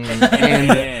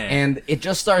 And it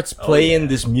just starts playing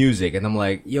this music, and I'm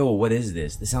like, yo, what is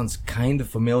this? This sounds kind of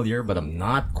familiar, but I'm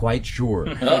not quite sure.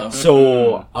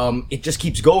 So, it just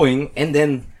keeps going, and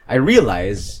then I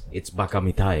realize it's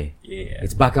Bakamitai. Yeah.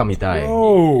 It's Bakamitai.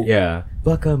 Oh. Yeah.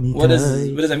 Bakamitai. What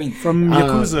does that mean? From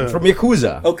Yakuza. From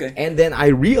Yakuza. Okay. And then I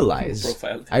realize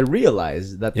Profile.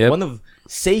 that Yep. one of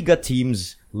Sega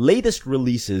Team's latest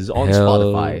releases on Hell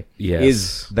Spotify yes.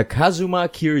 is the Kazuma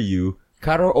Kiryu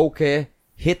Karaoke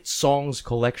Hit Songs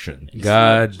Collection.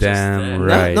 God damn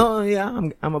right. No, yeah,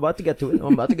 I'm about to get to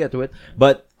it.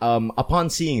 But upon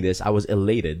seeing this, I was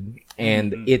elated,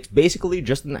 and it's basically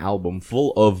just an album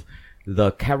full of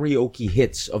the karaoke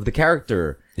hits of the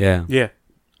character. Yeah. Yeah.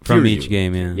 From Kiryu. each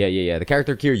game, yeah. Yeah. The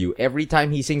character Kiryu. Every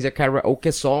time he sings a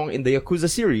karaoke song in the Yakuza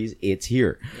series, it's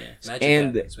here. Magic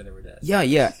And- happens whenever that.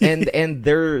 Yeah. And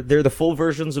they're the full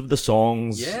versions of the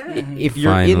songs. Yeah. If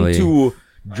you're Finally. into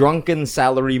drunken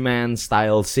salaryman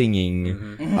style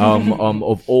singing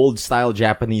of old style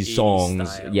Japanese 80s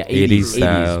songs. style. Yeah, 80s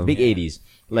style. big 80s.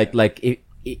 Like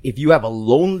if you have a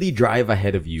lonely drive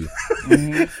ahead of you,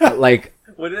 like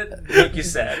Would it make you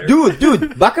sad? dude,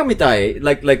 Bakamitai,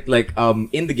 like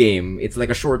in the game, it's like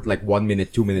a short, like 1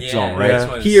 minute, 2 minute Yeah, song, yeah. right? This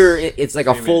one's Here, it's like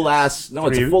a 3 full minutes. ass, no,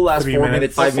 it's a Three- full ass 3 4 minutes.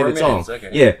 minute, 5 4 minute minutes, song. okay.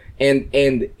 Yeah,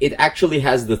 and it actually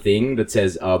has the thing that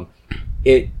says,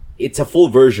 it's a full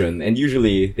version, and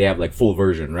usually they have like full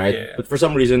version, right? Yeah. But for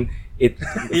some reason,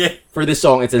 it for this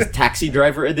song it says Taxi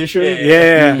Driver Edition.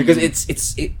 Yeah. Because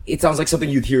it sounds like something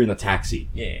you'd hear in a taxi.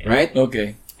 Yeah. Right?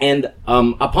 Okay. And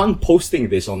upon posting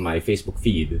this on my Facebook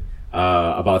feed,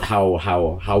 about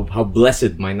how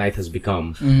blessed my night has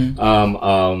become,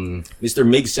 Mr.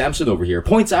 Mig Samson over here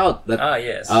points out that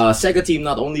yes. Sega Team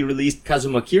not only released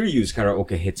Kazuma Kiryu's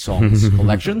karaoke hit songs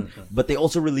collection, but they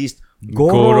also released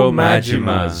Goro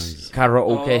Majima's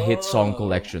karaoke hit song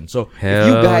collection. So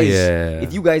Hell yeah.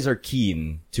 if you guys are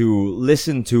keen to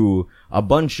listen to a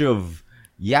bunch of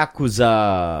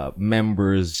Yakuza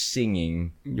members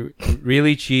singing,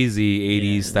 Really cheesy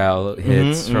 80s style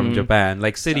hits from Japan,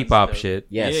 like city pop shit.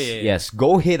 yes, Yeah. yes,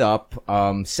 go hit up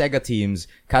Sega Team's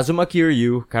Kazuma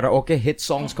Kiryu karaoke hit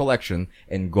songs collection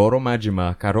and Goro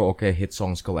Majima karaoke hit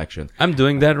songs collection. I'm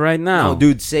doing that right now. Oh,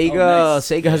 dude, Sega nice.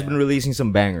 Sega has been releasing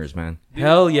some bangers, man.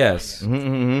 Hell yes.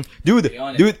 Dude,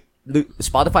 on it. dude,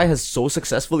 Spotify has so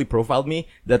successfully profiled me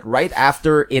that right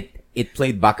after it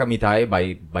played Baka Mitai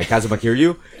by Kazuma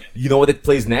Kiryu, you know what it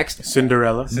plays next?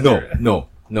 Cinderella. No.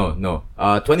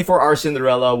 24-Hour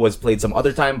Cinderella was played some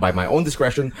other time by my own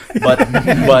discretion, but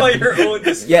By your own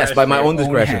discretion. yes, by my own Own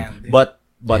discretion. hand. But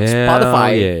Hell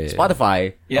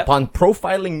Spotify, Yeah. upon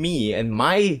profiling me and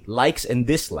my likes and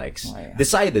dislikes, yeah.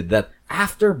 decided that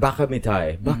after Baka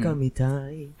Mitai,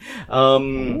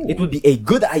 it would be a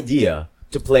good idea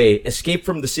to play Escape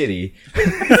from the City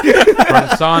From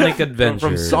Sonic Adventure.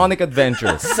 from Sonic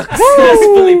Adventure.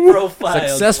 Successfully profiled.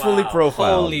 Successfully Wow.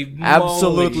 profiled. Holy moly.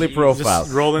 Absolutely profiled.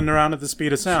 Just rolling around at the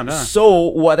speed of sound, huh? So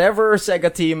whatever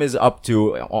Sega Team is up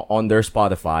to on their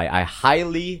Spotify, I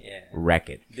highly wreck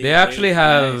it. They actually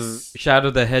have Nice.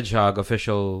 Shadow the Hedgehog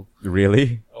official.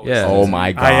 Really? Yeah. Oh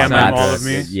my god. I am Sad all to of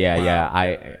me.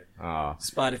 Yeah.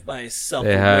 Spotify is They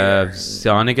self-aware. have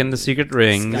Sonic and the Secret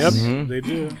Rings. Yep, Mm-hmm. they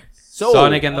do. So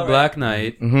Sonic and the Alright. Black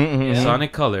Knight. Mhm.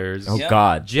 Sonic Colors. Oh Yeah.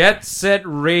 god. Jet Set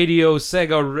Radio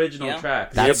Sega original Yeah.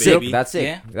 tracks. That's Yeah, it. baby. That's it.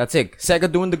 Yeah. That's it.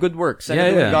 Sega doing the good work. Sega Yeah,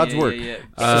 doing yeah. God's work.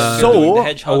 So, Doing the a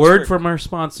Hedgehog's word work. from our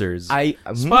sponsors.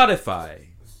 Mm-hmm. Spotify.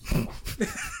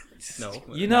 No.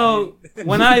 You know,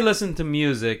 when I listen to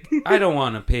music, I don't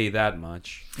want to pay that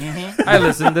much. Mm-hmm. I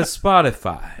listen to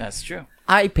Spotify. That's true.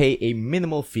 I pay a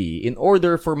minimal fee in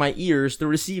order for my ears to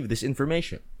receive this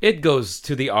information. It goes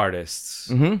to the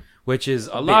artists, which is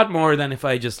a lot more than if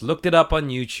I just looked it up on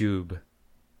YouTube.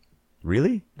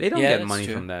 Really? They don't Yeah, get that's money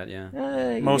true. from that,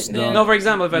 yeah. Most Yeah. don't. No, for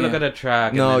example, if I look Yeah. at a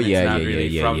track, and No, then it's yeah, not yeah, really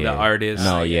yeah, from yeah. the artist.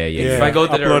 No, yeah. If I go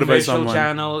to their Uploaded by official someone.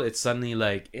 channel, it's suddenly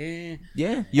like, eh.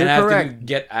 Yeah, you're And I have correct. to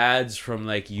get ads from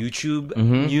like YouTube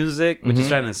music, which is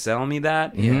trying to sell me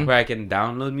that, where I can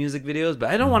download music videos. But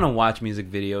I don't want to watch music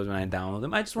videos when I download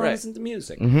them. I just want to Right. listen to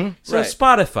music. So Right.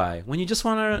 Spotify, when you just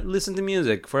want to listen to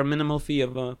music for a minimal fee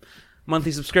of a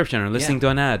monthly subscription or listening to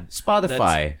an ad.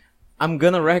 Spotify. I'm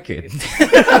gonna wreck it.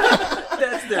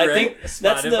 I think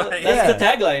that's the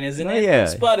tagline, isn't it? Yeah.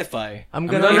 Spotify. I'm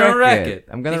gonna gonna wreck wreck it. it.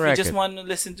 I'm gonna If you wreck just it. want to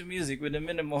listen to music with a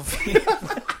minimal fee.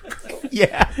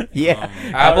 Yeah.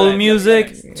 Apple Alright,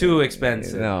 Music, too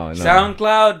expensive. No.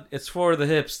 SoundCloud, it's for the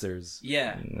hipsters.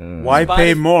 yeah. Why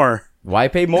pay more? Why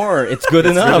pay more? It's good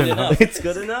enough. enough. It's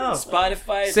good enough.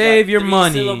 Spotify. it's Save got your 3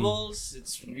 money. syllables.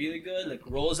 It's really good. Like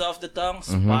rolls off the tongue.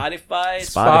 Spotify.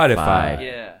 Spotify.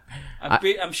 Yeah.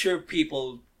 I'm sure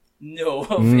people know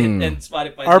of it, and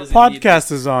Spotify. Our doesn't need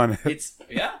podcast is on it. it. It's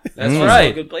That's it's also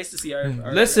right. a good place to see our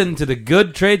Listen to the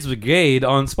Good Trades Brigade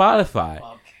on Spotify. Okay.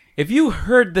 If you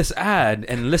heard this ad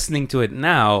and listening to it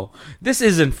now, this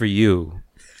isn't for you.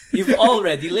 You've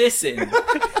already listened.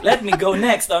 Let me go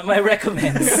next on my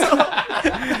recommends.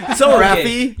 So,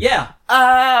 Okay. Rafi, Yeah.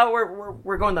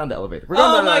 we're going down the elevator. We're Oh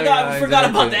going down my the- god, I forgot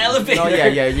about the elevator. No, yeah.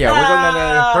 We're going down the.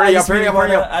 Hurry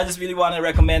up. I just really want to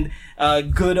recommend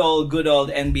good old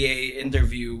NBA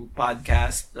interview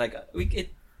podcast. Like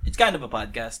it's kind of a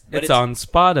podcast, but It's on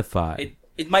Spotify.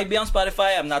 It might be on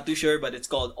Spotify. I'm not too sure, but it's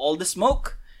called All the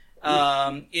Smoke.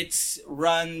 It's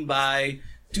run by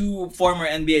 2 former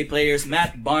NBA players,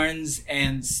 Matt Barnes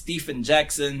and Stephen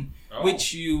Jackson,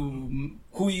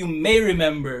 who you may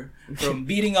remember from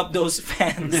beating up those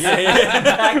fans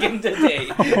back in the day.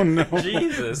 Oh no.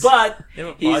 Jesus. But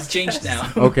he's changed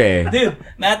now. Okay. Dude,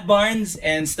 Matt Barnes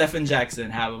and Stephen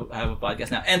Jackson have a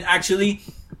podcast now. And actually,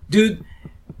 dude,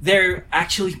 they're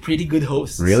actually pretty good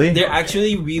hosts. Really? They're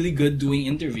actually really good doing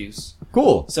interviews.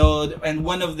 Cool. So, and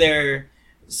one of their,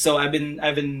 so I've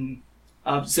been,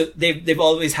 so they've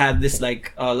always had this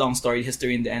like long story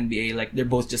history in the NBA. Like they're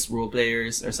both just role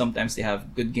players, or sometimes they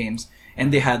have good games,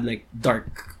 and they had like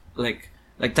dark like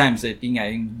times that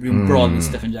yung brawl with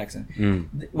Stephen Jackson.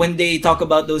 When they talk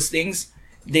about those things,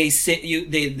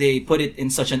 they put it in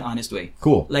such an honest way.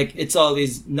 Cool. Like it's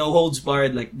always no holds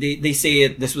barred. Like they say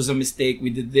it. This was a mistake. We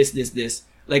did this.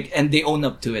 Like, and they own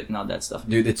up to it and all that stuff.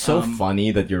 Dude, it's so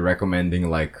funny that you're recommending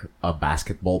like a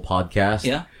basketball podcast.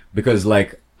 Yeah. Because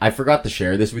like I forgot to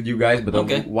share this with you guys, but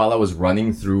Okay. while I was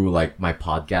running through like my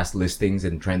podcast listings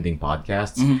and trending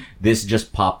podcasts, this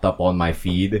just popped up on my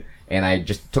feed, and I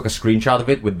just took a screenshot of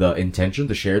it with the intention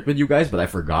to share it with you guys, but I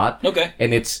forgot. Okay.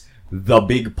 And it's The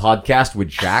Big Podcast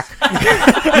with Shaq.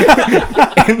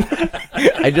 And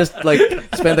I just like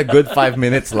spent a good 5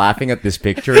 minutes laughing at this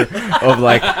picture of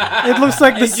like, It looks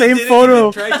like the same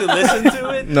photo. Try to listen to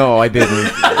it. no, I didn't.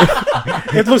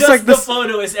 It looks Just like the this.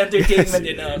 photo is entertainment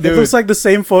enough. It looks like the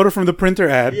same photo from the printer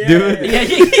ad. Dude, Yeah,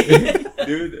 yeah.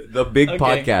 dude, The Big Okay.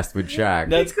 Podcast with Shaq.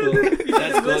 That's cool.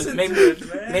 That's cool. Listen Maybe, to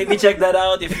it, man. maybe check that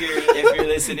out if you're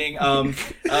listening.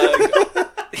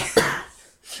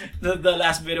 The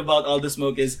last bit about All the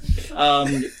Smoke is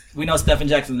we know Stephen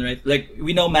Jackson, right? Like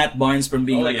we know Matt Barnes from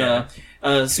being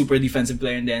a super defensive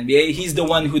player in the NBA. He's the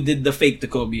one who did the fake to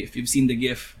Kobe. If you've seen the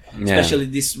GIF, especially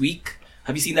this week,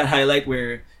 have you seen that highlight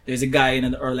where there's a guy in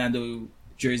an Orlando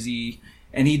jersey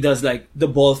and he does like the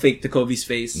ball fake to Kobe's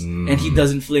face and he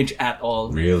doesn't flinch at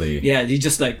all. Really? Yeah, he's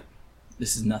just like,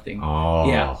 this is nothing. Oh.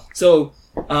 Yeah. So,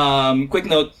 quick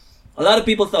note. A lot of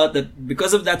people thought that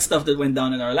because of that stuff that went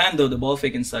down in Orlando, the ball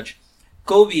fake and such,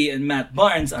 Kobe and Matt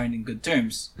Barnes aren't in good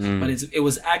terms. But it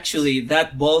was actually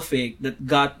that ball fake that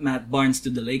got Matt Barnes to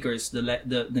the Lakers the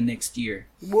next year.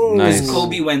 Nice. Because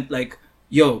Kobe went like,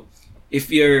 "Yo, if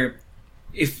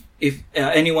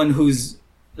anyone who's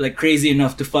like crazy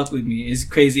enough to fuck with me is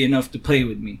crazy enough to play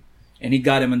with me," and he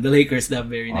got him on the Lakers that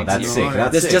very next that's year. sick.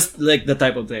 That's sick. just like the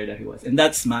type of player that he was, and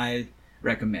that's my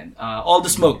recommend. All the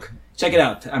Smoke. Check it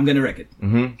out. I'm gonna wreck it.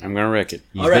 I'm gonna wreck it.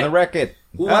 He's All right. gonna wreck it.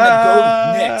 Who wanna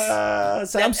go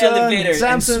next? Samson, That elevator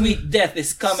Samson, and sweet death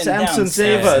is coming Samson, down.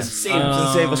 save us. Save us.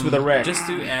 Samson, save us with a wreck. Just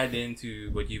to add into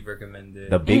what you've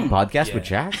recommended. The Big Podcast Yeah. with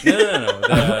Shaq?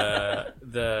 No.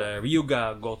 The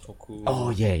Ryuga Gotoku. Oh,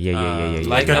 yeah.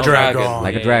 Like a a dragon.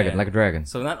 Like a Yeah. dragon, like a dragon.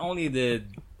 So not only did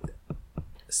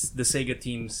the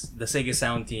Sega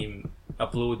Sound team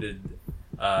uploaded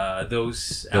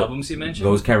those albums you mentioned,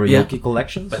 Those karaoke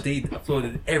collections? but they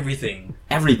uploaded everything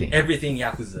everything.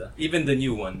 Yakuza, even the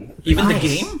new one. Even the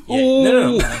game? Yeah,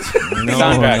 no.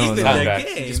 Soundtrack. Even the Soundtrack.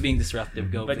 game. Just being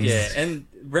disruptive. Go. But please. yeah, and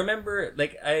remember,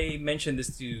 like I mentioned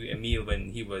this to Emil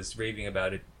when he was raving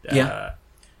about it. Yeah.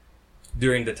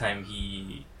 During the time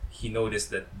he noticed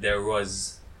that there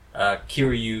was a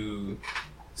Kiryu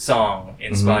song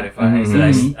in Spotify.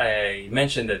 So I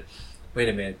mentioned that. Wait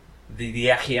a minute, the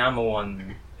Akiyama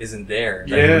one isn't there.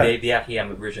 Like, Yeah. the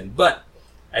Akiyama version, but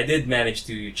I did manage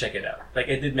to check it out. Like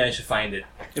I did manage to find it.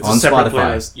 It's On a separate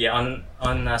Spotify. playlist. Yeah,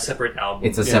 on a separate album.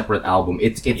 It's a separate album.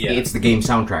 It's the game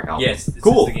soundtrack album. Yes, it's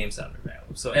Cool. the game soundtrack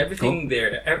album. So everything there,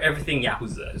 everything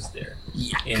Yakuza is there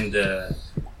in the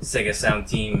Sega Sound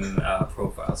Team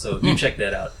profile. So do check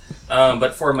that out.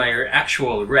 But for my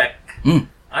actual rec,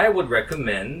 I would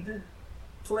recommend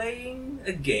playing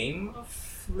a game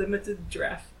of limited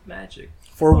draft Magic.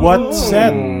 For what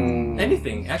set?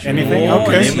 Anything, actually. Anything? Oh,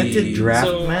 Okay. Limited draft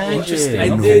So, Magic. interesting. I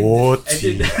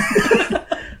Naughty. did.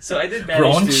 So I did manage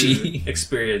Raunchy. to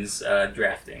experience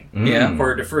drafting Yeah.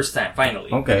 for the first time,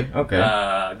 finally. Okay.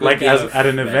 Good Like game as of at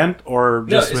an Magic. event or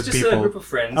No, just it's with just people? a group of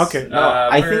friends. Okay.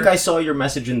 I think we're- I saw your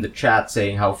message in the chat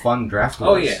saying how fun draft was.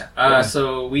 Oh yeah.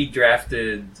 So we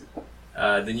drafted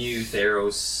the new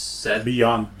Theros set.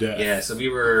 Beyond Death. Yeah. So we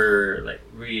were like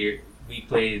we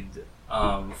played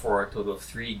for a total of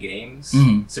 3 games.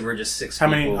 So we're just 6 How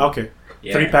people. many? Okay.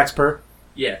 Yeah. 3 packs per?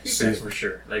 Yeah, 3 Sick. packs for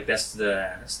sure. Like that's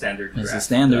the standard. That's the draft,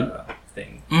 standard.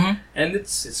 thing, Mhm. and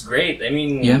it's great. I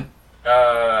mean, Yeah.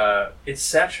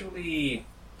 it's actually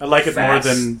I like it more fast.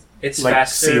 than It's like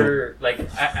faster. Like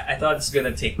I thought it's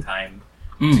gonna take time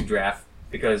to draft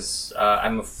because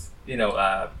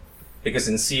because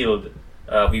in sealed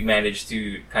we managed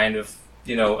to kind of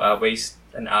waste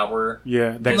an hour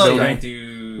yeah. Deck No, just building. trying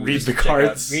to Read just the check out-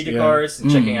 cards, read the yeah. cards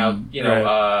and checking out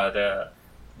Right.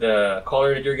 the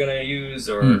color that you're gonna use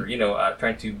or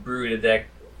trying to brew the deck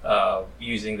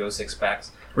using those 6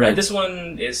 packs. Right. And this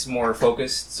one is more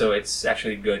focused, so it's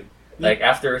actually good. Like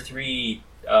after 3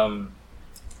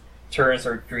 turns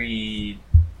or 3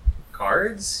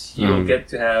 cards, you'll get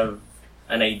to have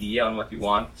an idea on what you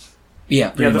want. Yeah. Yeah,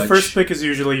 pretty the much. first pick is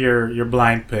usually your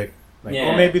blind pick. Like,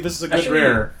 Yeah. oh, maybe this is a good Actually,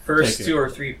 rare. first Take it. 2 or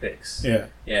 3 picks. Yeah.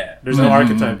 Yeah. There's no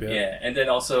archetype yet. Yeah, and then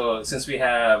also since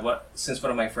since one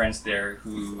of my friends there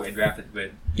who I drafted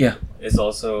with Yeah. is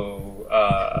also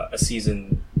a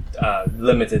seasoned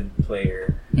limited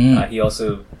player, he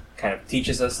also kind of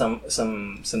teaches us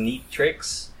some neat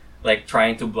tricks, like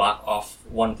trying to block off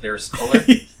one player's color.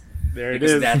 There it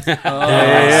Because is. that,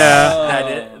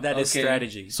 Yeah. that is Okay.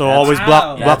 strategy. So always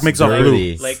block That's makes up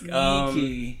dirty. blue. Like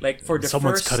Sneaky. like for the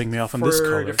Someone's first, cutting me off on for this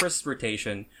color. the first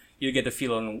rotation, you get a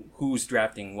feel on who's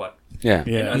drafting what. Yeah. And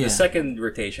Yeah. on Yeah. the second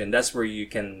rotation, that's where you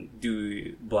can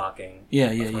do blocking Yeah,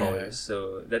 of yeah, yeah. colors.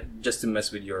 So that just to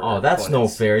mess with your Oh, that's no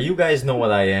opponents. fair. You guys know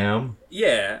what I am.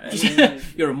 Yeah, I mean,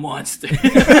 You're a monster.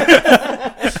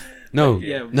 No,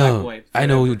 Yeah, black, no. white, I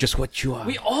know just what you are.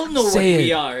 We all know what Say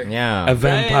we it. are. Yeah. A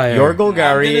vampire. You're I'm gonna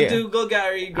Golgari. do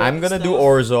Golgari. I'm gonna do stuff.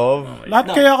 Orzhov. Not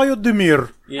No. kaya kayo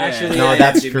Demir. yeah. Actually, No, I am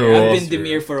that's Demir. true. I've That's been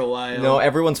Demir for a while. No,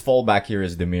 everyone's fallback here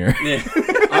is Demir.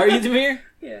 Are you Demir?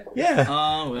 yeah. Yeah.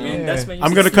 Oh, well. I mean, that's when you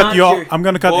I'm gonna It's cut not you all. your- I'm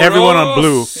gonna cut everyone on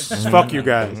blue. Boros! Fuck you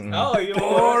guys. Oh, you're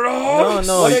No,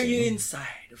 no. What are you inside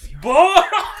of you?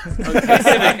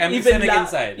 Simic. I'm Even, Simic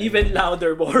inside. even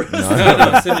louder, Boros.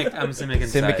 I'm Simic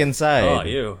inside. Simic inside. Oh,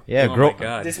 you. Yeah, oh grow. my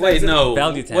god. This Wait, man's no.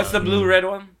 Value Town. What's the blue red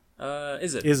one?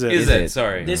 Is it? Is it? Is it? it?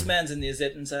 Sorry. This man's an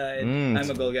Izzet inside. Mm. I'm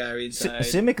a Golgari inside.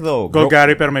 Simic though. Grow-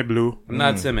 Golgari pero may blue. I'm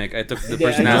not Simic. I took the Yeah,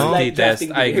 I personality just like test.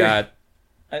 drafting I beer. got.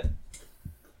 I-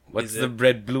 What's Is the it?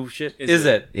 red blue shit? Is Is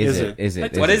it? it? Is Is it? Is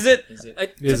it? What is it? Is it? I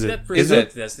took Is it? that Is personality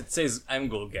it? test. It says I'm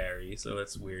Golgari, so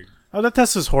that's weird. Oh, that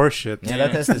test is horseshit. Yeah,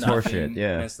 that test is Nothing. horseshit.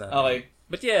 Yeah. That's not- Okay.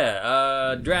 But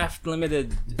yeah, draft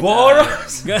limited.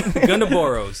 Boros! Gonna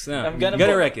Boros. Yeah. I'm gonna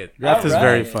gonna Bor- wreck it. Draft is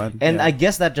very Alright. fun. And Yeah. I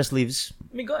guess that just leaves.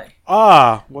 Migoy.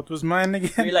 what was mine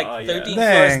again? You're like Oh, yeah. 13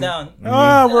 Dang. floors down.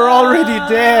 We're already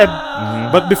dead.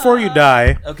 But before you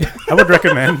die, Okay. I would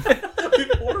recommend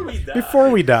Before we die. before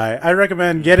we die, I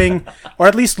recommend getting or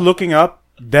at least looking up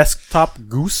Desktop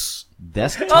Goose.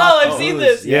 Desktop. Oh, I've seen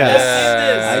this. Yeah. I've seen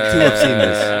this. I too have seen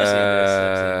this.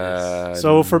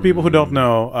 So for people who don't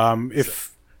know,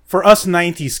 if for us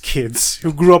 '90s kids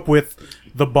who grew up with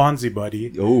the Bonzi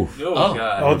Buddy, Oh. Oh,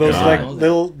 god. all those God. like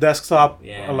little desktop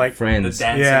Yeah. like The Friends.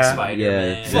 dancing Yeah. spider Yeah.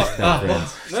 man. Desktop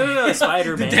friends. No,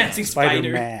 Spider Man. Dancing Spider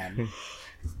spider. Man.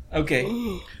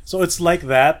 Okay. So it's like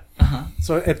that.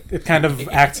 So it kind of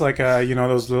acts like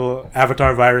those little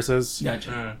avatar viruses.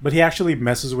 Gotcha. But he actually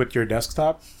messes with your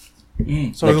desktop.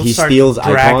 So Like he'll he start steals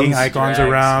dragging icons? icons Drags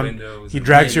around. windows He and-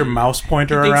 drags your mouse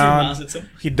pointer Takes your around. mouse at some-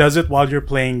 He does it while you're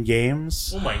playing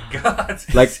games. Oh my god.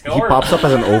 Like It's he horrible. pops up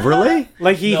as an overlay.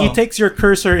 Like he No. takes your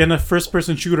cursor in a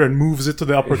first-person shooter and moves it to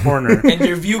the upper corner. And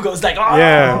your view goes like, oh,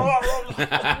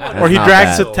 Yeah. Or he not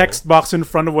drags bad. a text box in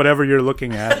front of whatever you're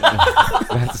looking at.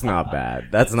 That's not bad.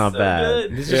 That's not bad.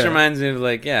 good. This just Yeah. reminds me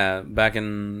of back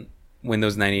in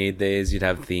Windows 98 days, you'd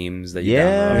have themes that you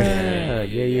Yeah. download.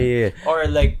 Yeah. Or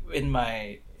like in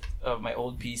my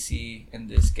old PC in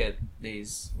disket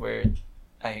days where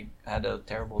I had a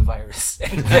terrible virus.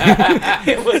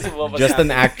 It was what was Just an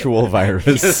happening. actual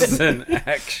virus. Just an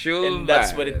actual. And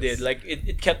that's what it virus. did. Like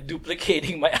it kept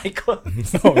duplicating my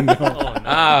icons. Oh no.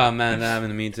 Ah man, that happened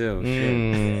to me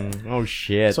too. Oh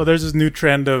shit. So there's this new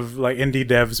trend of like indie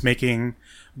devs making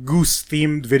goose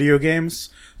themed video games.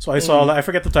 So I saw I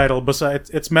forget the title, but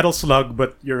it's Metal Slug,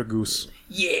 but you're a goose.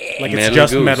 Yeah. Like it's Metal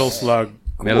just Goose. Metal Slug.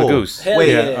 Metal Cool. Goose. Hell Wait,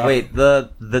 yeah. wait.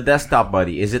 The desktop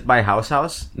buddy, is it by House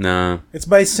House? No, It's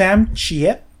by Sam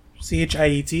Chiet,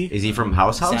 CHIET. Is he from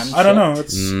House House? Sam- I don't know.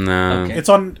 It's no. Okay. it's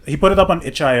on. He put it up on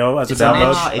itch.io as It's a on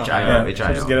download. itch. itch.io, Yeah,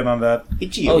 so just get it on that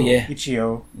Oh yeah.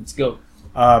 itch.io. Let's go.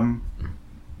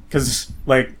 Because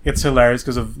like it's hilarious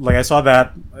because of like I saw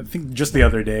that I think just the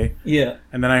other day, Yeah.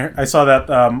 and then I saw that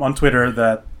on Twitter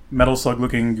that Metal Slug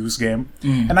looking goose game,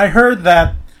 Mm. and I heard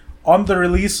that on the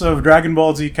release of Dragon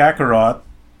Ball Z Kakarot,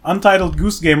 Untitled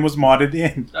Goose Game was modded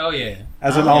in Oh yeah.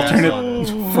 as an Oh, alternate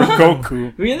for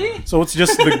Goku. Really? So it's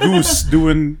just the goose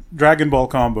doing Dragon Ball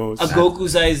combos. A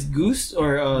Goku-sized goose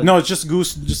or a... No, it's just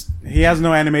goose. Just he has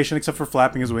no animation except for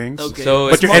flapping his wings. Okay. So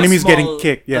But your Small- enemy's getting small-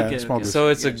 kicked. Yeah, okay, small okay. goose. So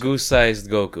it's a goose-sized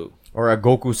Goku. Or a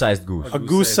Goku-sized goose. A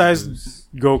goose-sized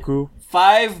Goku.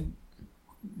 5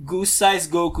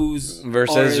 goose-sized Gokus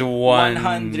Versus or one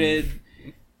 100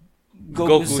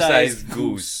 Goku-sized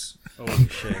goose. Holy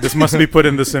shit. This must be put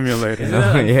in the simulator.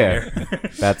 Yeah.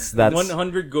 That's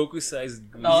 100 Goku sized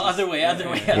goose. Oh, other way.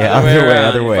 Yeah, Other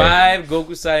other way. 5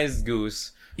 Goku-sized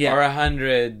goose. Yeah. Or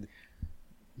 100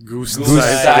 Goose-sized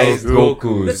goose-sized Goku.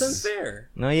 Gokus. That's unfair.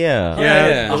 No, yeah.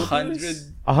 Yeah. 100.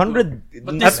 100.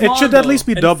 But this- It should at least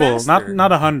be And double, faster. not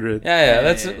 100. Yeah.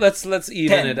 Let's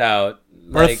even 10. it out.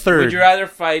 Or a third. Would you rather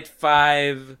fight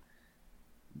 5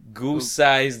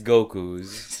 goose-sized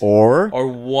Gokus Or or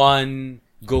 1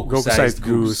 Goku-sized Goku-sized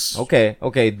goose? goose.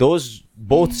 okay, those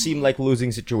both seem like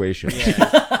losing situations.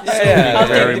 Yeah,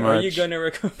 very Are much. you gonna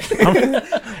recommend?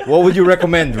 What would you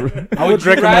recommend? I would Would you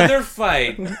recommend. rather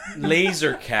fight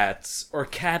laser cats or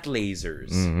cat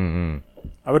lasers?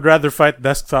 I would rather fight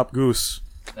Desktop Goose.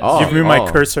 Oh, Give me my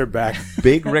oh. cursor back.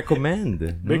 Big recommend.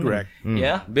 Big wreck.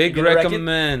 Yeah. Big You gonna wreck it?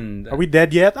 recommend. Are we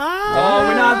dead yet? Oh,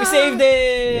 we're not. We saved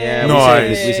it. Yeah, No, we saved I- it.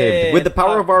 We saved it. With the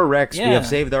power of our Rex, we Yeah. have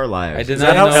saved our lives. I did Is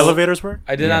that not how know. elevators work?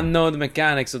 I did not know the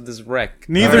mechanics of this wreck.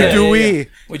 Neither Yeah, do yeah, we.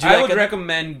 Would you I like would a-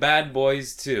 recommend Bad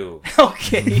Boys 2.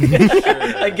 Okay.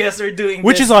 I guess we're doing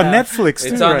Which this is on now. Netflix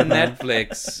too It's on right now.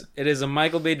 Netflix. It is a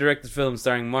Michael Bay directed film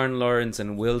starring Martin Lawrence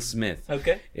and Will Smith.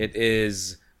 Okay. It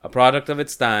is a product of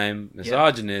its time,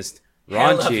 misogynist,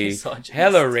 Hella raunchy, misogynist.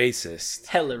 hella racist.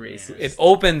 Hella racist. It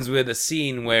opens with a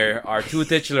scene where our two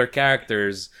titular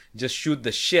characters just shoot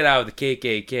the shit out of the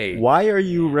KKK. Why are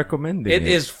you recommending It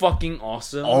is fucking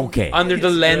awesome. Okay. Under the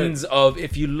It's lens of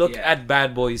if you look Yeah. at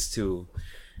Bad Boys 2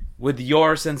 with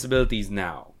your sensibilities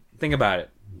now, think about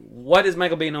it. What is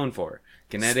Michael Bay known for?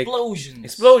 Kinetic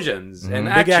explosions and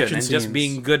Big action, action and just scenes.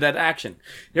 being good at action.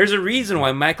 There's a reason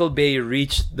why Michael Bay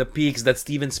reached the peaks that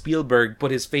Steven Spielberg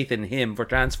put his faith in him for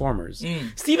Transformers.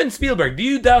 Steven Spielberg, do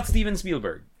you doubt Steven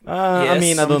Spielberg? I Yes,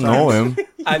 mean, I don't know him.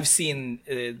 I've seen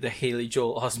the Haley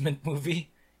Joel Osment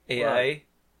movie, AI.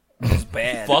 It was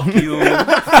bad. Fuck you. It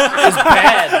was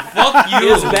bad. Fuck It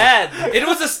you. was bad. It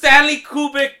was a Stanley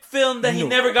Kubrick film that he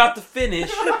never got to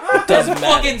finish. That's Doesn't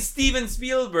fucking matter. Steven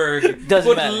Spielberg Doesn't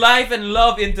put matter. life and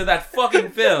love into that fucking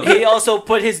film. He also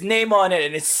put his name on it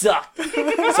and it sucked. So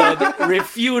I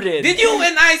refuted. Did you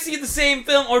and I see the same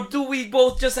film, or do we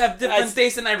both just have different I-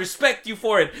 tastes and I respect you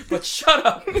for it? But shut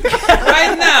up.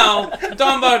 Right now, I'm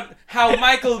talking about how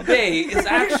Michael Bay is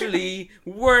actually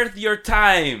worth your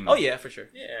time. Oh yeah, for sure.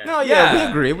 Yeah. No,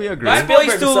 Yeah. we agree. Bad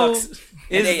Boys Spielberg 2 sucks. is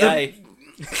And the AI.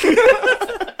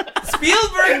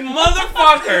 Spielberg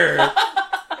motherfucker.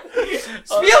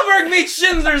 Spielberg made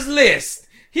Schindler's List.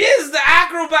 He is the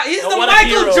acrobat. He's the what a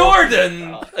Michael hero.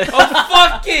 Jordan of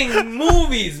fucking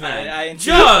movies, man. I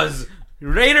enjoy- Jaws,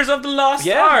 Raiders of the Lost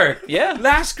Yeah, Ark, yeah.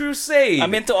 Last Crusade.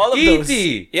 I'm into all of E.T.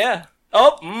 those. Yeah.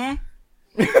 Oh,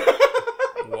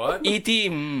 What? E.T.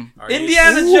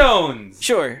 Indiana Jones.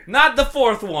 Sure. Not the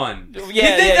fourth one. Yeah, he did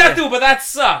yeah, that yeah. too, but that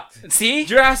sucked. See?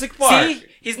 Jurassic Park. See?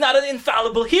 He's not an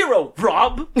infallible hero,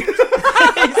 Rob.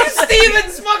 It's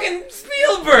Steven fucking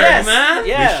Spielberg, Yes. man.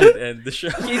 Yeah. Should end the show.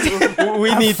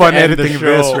 We need Fun to end the editing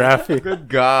show. this, Rafi. Good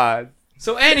God.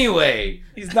 So anyway,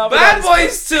 He's not Bad without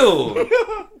his- Boys 2.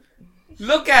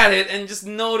 Look at it and just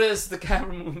notice the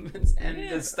camera movements and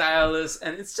the stylus,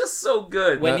 and it's just so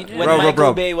good. When, when Rob, Michael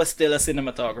Rob. Bay was still a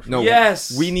cinematographer. No.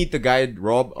 Yes. We need to guide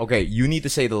Rob. Okay, you need to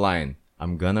say the line.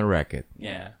 I'm gonna wreck it.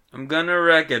 Yeah. I'm gonna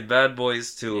wreck it, Bad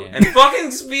Boys 2. Yeah. And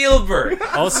fucking Spielberg.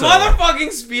 Also-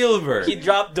 Motherfucking Spielberg. He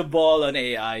dropped the ball on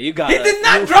AI. You got He it. did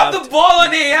not drop the ball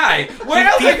on AI. Where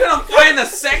else are you gonna find a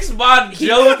sex bot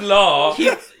Jude Law?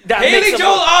 Haley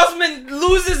Joel Osment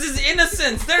loses his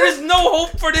innocence. There is no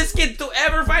hope for this kid to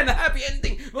ever find a happy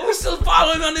ending. But we're still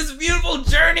following on this beautiful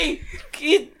journey.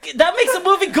 That makes the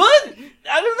movie good.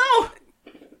 I don't know.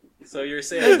 So you're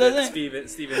saying Doesn't- that Steven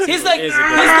He's Spielberg like is a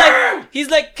good he's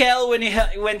like Kel when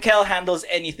Kel handles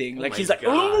anything. Like my he's like,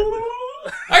 God. "Ooh."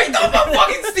 Are you talking about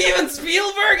fucking Steven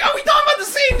Spielberg? Are we talking about the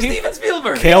same Steven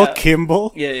Spielberg? Kel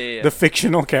Kimball, Yeah. the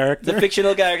fictional character. The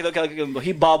fictional character Kel Kimball.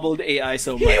 He bobbled AI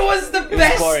so He much. was the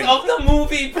best boring. of the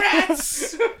movie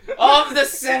brats of the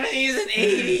 70s and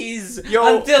 80s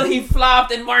Yo. until he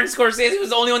flopped and Martin Scorsese was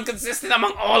the only one consistent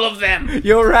among all of them.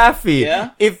 Yo, Rafi.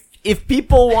 Yeah? If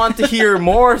people want to hear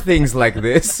more things like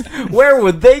this, where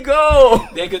would they go?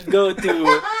 They could go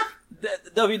to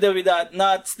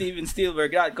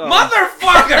www.notstevenspielberg.com.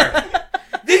 Motherfucker!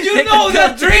 Did you They know could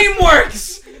that go-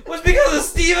 DreamWorks was because of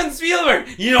Steven Spielberg?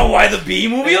 You know why the B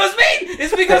movie was made?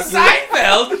 It's because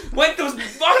Seinfeld went to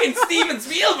fucking Steven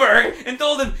Spielberg and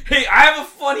told him, hey, I have a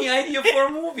funny idea for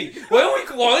a movie. Why don't we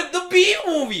call it the B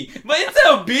movie? But instead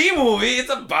of B movie, it's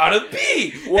about a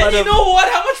bee. What and you a- know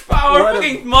what? How much power what a-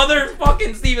 fucking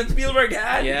motherfucking Steven Spielberg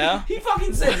had? Yeah? He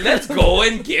fucking said, let's go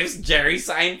and gives Jerry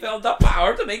Seinfeld the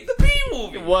power to make the B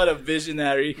movie. What a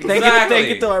visionary. Exactly. Thank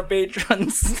you to our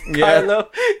patrons. Yeah.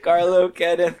 Carlo,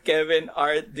 Kenneth, Kevin,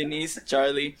 Art, Denise,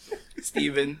 Charlie,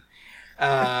 Steven.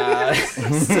 Check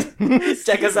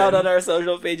us out on our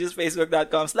social pages,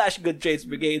 facebook.com/Good Trades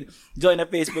Brigade. Join our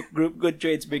Facebook group, Good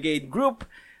Trades Brigade Group.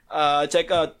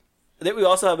 Check out, we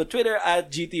also have a Twitter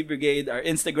at GT Brigade. Our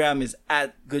Instagram is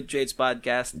at Good Trades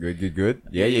Podcast. Good.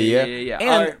 Yeah.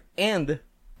 Yeah. And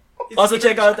Also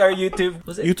check out our YouTube.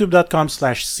 Was it?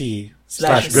 YouTube.com/C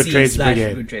Good Trades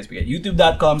Brigade. Good Trades Brigade.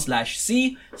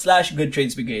 YouTube.com/C/Good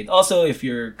Trades Brigade. Also, if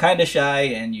you're kind of shy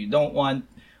and you don't want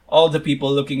all the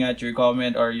people looking at your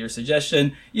comment or your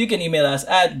suggestion, you can email us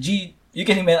at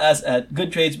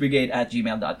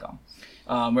goodtradesbrigade@gmail.com.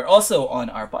 We're also on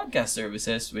our podcast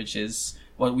services, which is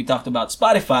what we talked about: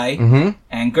 Spotify,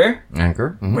 Anchor,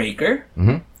 Breaker,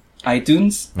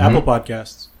 iTunes, Apple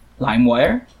Podcasts.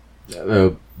 LimeWire,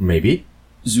 Maybe.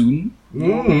 Zune,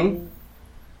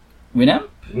 Winamp.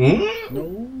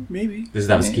 No, maybe. Does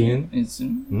that have skin? It's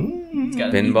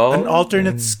gotta be. Pinball. An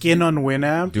alternate skin on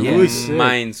Winamp. Dude. Ooh, sick.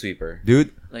 Minesweeper.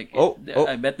 Dude. Like, Oh.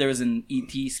 I bet there was an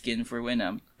ET skin for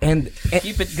Winamp. And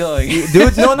Keep it going.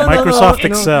 dude, no, Microsoft no.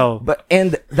 Excel. But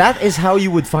and that is how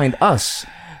you would find us,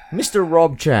 Mr.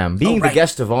 Rob Cham, being the right.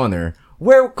 guest of honor.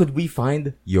 Where could we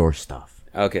find your stuff?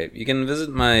 Okay, you can visit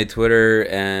my Twitter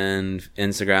and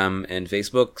Instagram and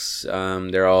Facebooks.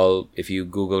 They're all, if you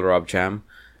Google Rob Cham.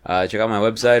 Check out my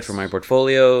website for my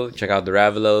portfolio. Check out the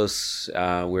Ravelos.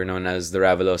 We're known as the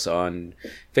Ravelos on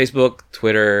Facebook,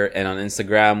 Twitter, and on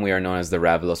Instagram. We are known as the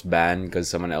Ravelos Band because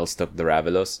someone else took the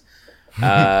Ravelos.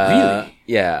 Really?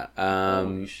 Yeah.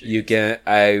 You can.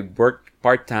 I work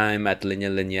part-time at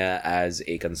Linya Linya as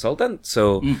a consultant.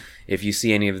 So if you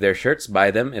see any of their shirts,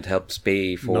 buy them. It helps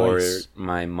pay for Nice.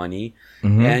 my money.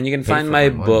 And you can find my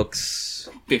books.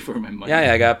 Pay for my money.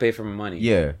 Yeah, I gotta pay for my money.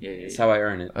 Yeah. That's how I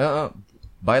earn it.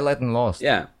 Buy Light and Lost.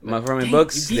 Yeah, for my Dang,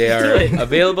 books, you they beat are me to it.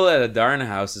 available at Adarna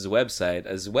House's website,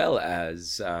 as well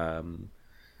as,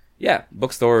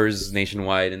 bookstores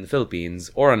nationwide in the Philippines,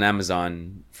 or on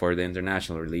Amazon for the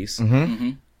international release.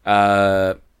 You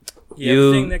have You-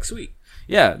 a thing next week.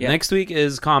 Yeah, next week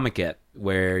is Comic-It,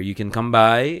 where you can come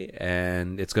by,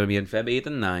 and it's going to be on Feb 8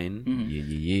 and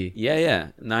 9. Yeah.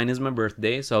 9 is my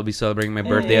birthday, so I'll be celebrating my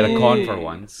birthday at a con for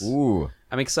once. Ooh.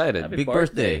 I'm excited. Big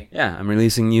birthday. Yeah, I'm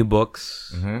releasing new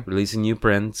books, releasing new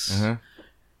prints,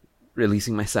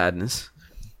 releasing my sadness.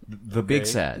 The big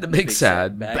sad. The big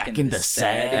sad. Back in the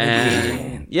sad.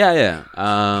 And yeah.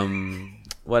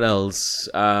 What else?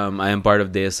 I am part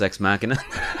of Deus Ex Machina.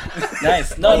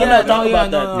 Nice. No, talk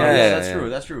about that. Yeah, That's yeah. true.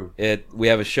 That's true. We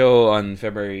have a show on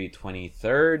February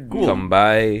 23rd. Come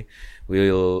by.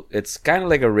 It's kind of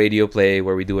like a radio play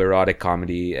where we do erotic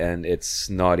comedy, and it's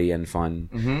naughty and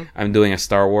fun. I'm doing a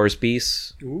Star Wars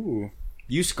piece. Ooh.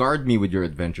 You scarred me with your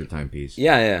Adventure Time piece.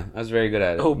 Yeah. I was very good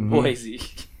at it. Oh, Boise.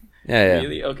 Yeah.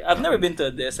 Really? Okay. I've never been to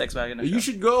a Deus Ex Machina show. You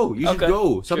should go. You should Okay.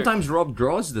 go. Sometimes Rob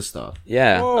draws the stuff.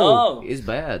 Yeah. Oh. It's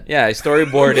bad. Yeah, I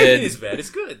storyboarded. It's bad. It's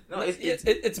good. No,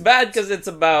 It's bad because it's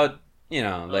about,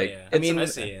 like... yeah. I mean, I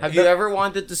see, yeah. have you ever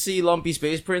wanted to see Lumpy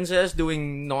Space Princess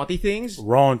doing naughty things?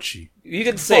 Raunchy. You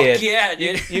could say Fuck it. yeah,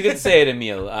 dude. You could say it,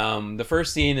 Emil. The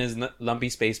first scene is Lumpy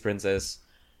Space Princess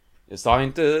is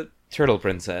talking to Turtle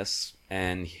Princess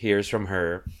and hears from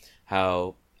her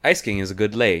how Ice King is a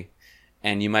good lay.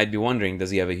 And you might be wondering,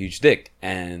 does he have a huge dick?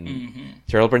 And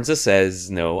Turtle Princess says,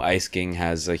 no, Ice King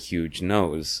has a huge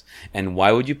nose. And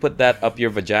why would you put that up your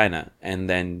vagina? And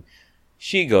then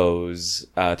she goes,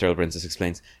 Turtle Princess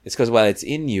explains, it's because while it's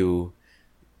in you,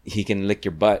 he can lick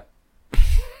your butt.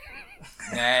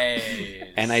 Nice.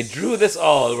 And I drew this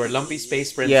all where Lumpy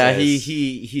Space Princess... Yeah,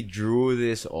 he drew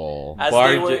this all. As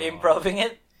Barge- they were improving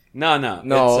it? No.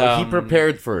 No, it's, he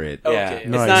prepared for it. Yeah, Okay. it's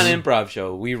Nice. not an improv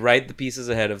show. We write the pieces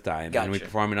ahead of time and we Gotcha.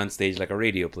 perform it on stage like a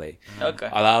radio play. Okay.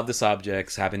 A lot of the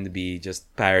subjects happen to be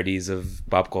just parodies of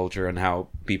pop culture and how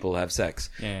people have sex.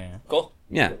 Yeah. Cool.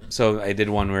 Yeah, so I did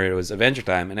one where it was Adventure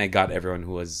Time, and I got everyone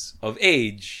who was of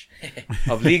age,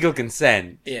 of legal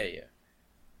consent. Yeah.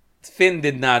 Finn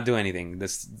did not do anything.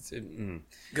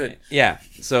 Good. Yeah,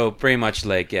 so pretty much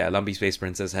Lumpy Space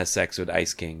Princess has sex with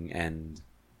Ice King, and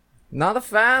Not a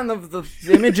fan of the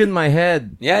image in my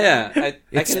head. I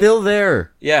It's still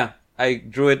there. Yeah, I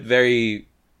drew it very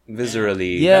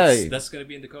viscerally. Yeah. That's gonna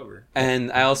be in the cover. And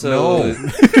I also No.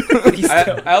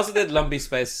 I also did Lumpy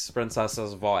Space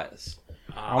Princess's voice.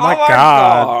 Oh my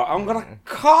god. I'm gonna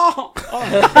call.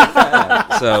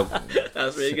 So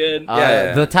That's pretty good.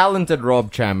 Yeah. The talented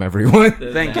Rob Cham, everyone.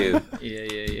 thank you.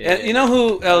 Yeah. And you know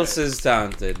who else is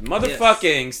talented?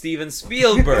 Motherfucking Steven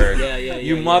Spielberg. Yeah,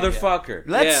 You motherfucker.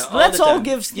 Let's all let's the all time.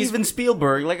 give Steven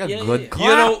Spielberg like a Yeah, good yeah.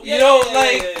 clap.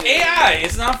 AI.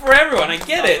 It's not for everyone. I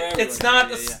get Not it. for It's everyone.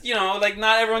 not. Yeah.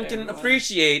 Not everyone can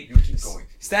appreciate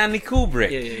Stanley Kubrick.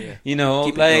 Yeah. You know,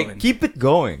 Keep it like going. Keep it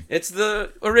going. it's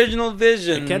the original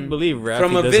vision. I can't believe Rafi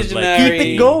from a doesn't visionary. like Keep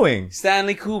it going.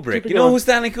 Stanley Kubrick. Keep it You know going. who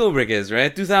Stanley Kubrick is,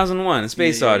 right? 2001,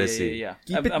 Space Odyssey. Yeah.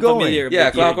 Keep I'm it I'm going. familiar Yeah,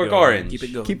 with- Clockwork going. Orange. Keep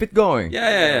it going. Keep it going.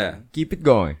 Yeah. Keep it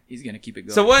going. He's gonna keep it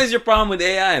going. So what is your problem with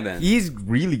AI then? He's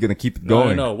really gonna keep it No,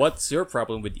 going. no. What's your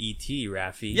problem with ET,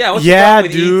 Rafi? Yeah, what's Yeah, the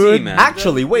problem with dude. ET, man?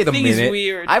 Actually, wait a thing is minute.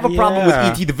 weird. I have a problem with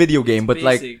Yeah. ET the video game, but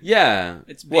like, Basic. Yeah.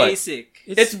 It's What? basic.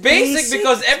 It's basic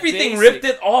because everything basic. ripped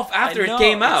it off after I know, it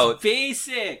came it's out.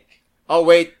 basic. oh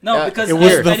wait, No, because it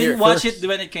was I the didn't watch first- it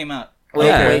when it came out. wait,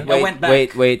 Yeah.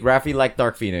 wait. Rafi liked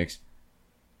Dark Phoenix.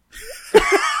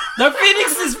 The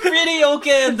Phoenix is pretty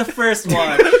okay in the first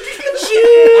one.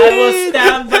 I will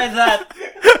stand by that.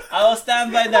 I will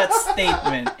stand by that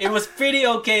statement. It was pretty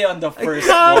okay on the first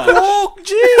one. walk,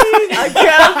 G. I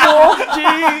can't walk,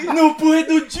 G. No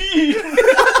puedo, G.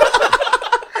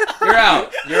 You're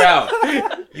out. You're out.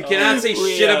 You cannot say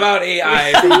shit about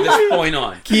AI from this point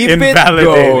on. Keep it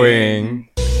Invalidating. going.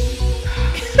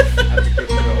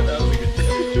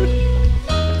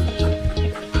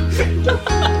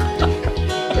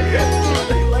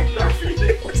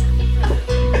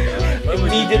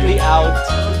 Immediately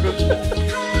out.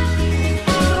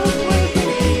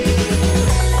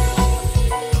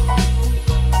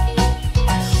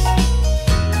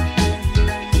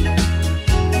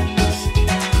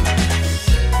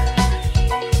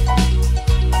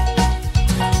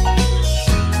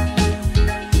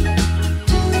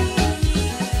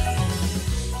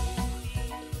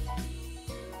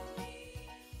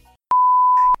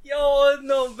 Yo,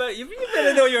 no, but you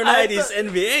better know your I 90s thought-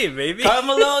 NBA, baby. Karl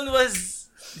Malone was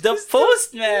the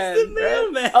postman. the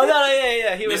mailman. Oh no,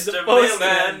 yeah. He was the Mr. postman.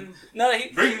 Mailman. No, he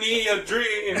Bring me a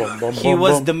dream. he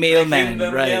was the mailman,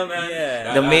 The right? mailman.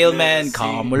 Yeah. The mailman,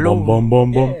 Karl Boom, Malone. boom,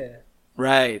 boom, boom.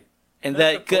 Right. And Not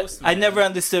that the postman. I never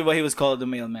understood why he was called the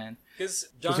mailman. Because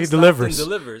John he Stockton delivers.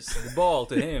 delivers the ball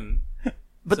to him.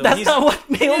 But So that's he's- not what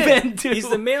mailmen do. He's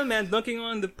the mailman knocking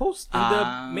on the post in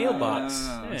the mailbox.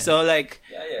 Yeah. So like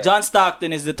John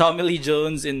Stockton is the Tommy Lee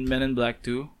Jones in Men in Black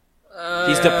 2.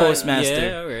 He's the postmaster.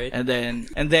 Yeah, alright.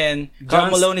 And then Karl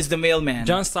John's- Malone is the mailman.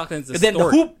 John Stockton's the And then the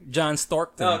stork. hoop. John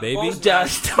Stockton, Oh, baby. post- John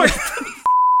Stockton.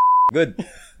 Good.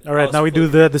 All right, now we do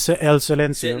the El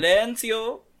Silencio.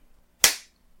 Silencio.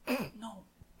 No.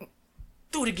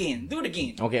 Do it again.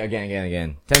 Okay,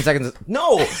 again. 10 seconds.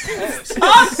 No.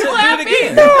 Stop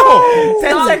clapping! No.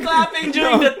 10 Stop seconds. clapping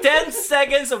during the 10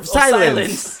 seconds of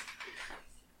silence.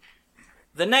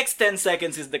 The next 10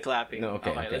 seconds is the clapping. No,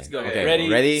 okay, let's go. okay.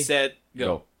 Ready, set, go.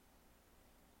 Go.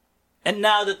 And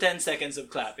now the 10 seconds of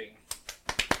clapping.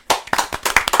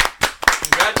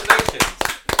 Congratulations.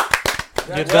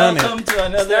 You done it. Welcome to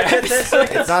another episode.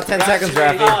 It's not 10 seconds,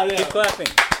 Rafi. Ah, yeah. Keep clapping.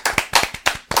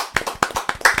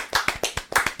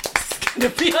 It's gonna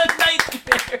be a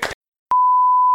nightmare.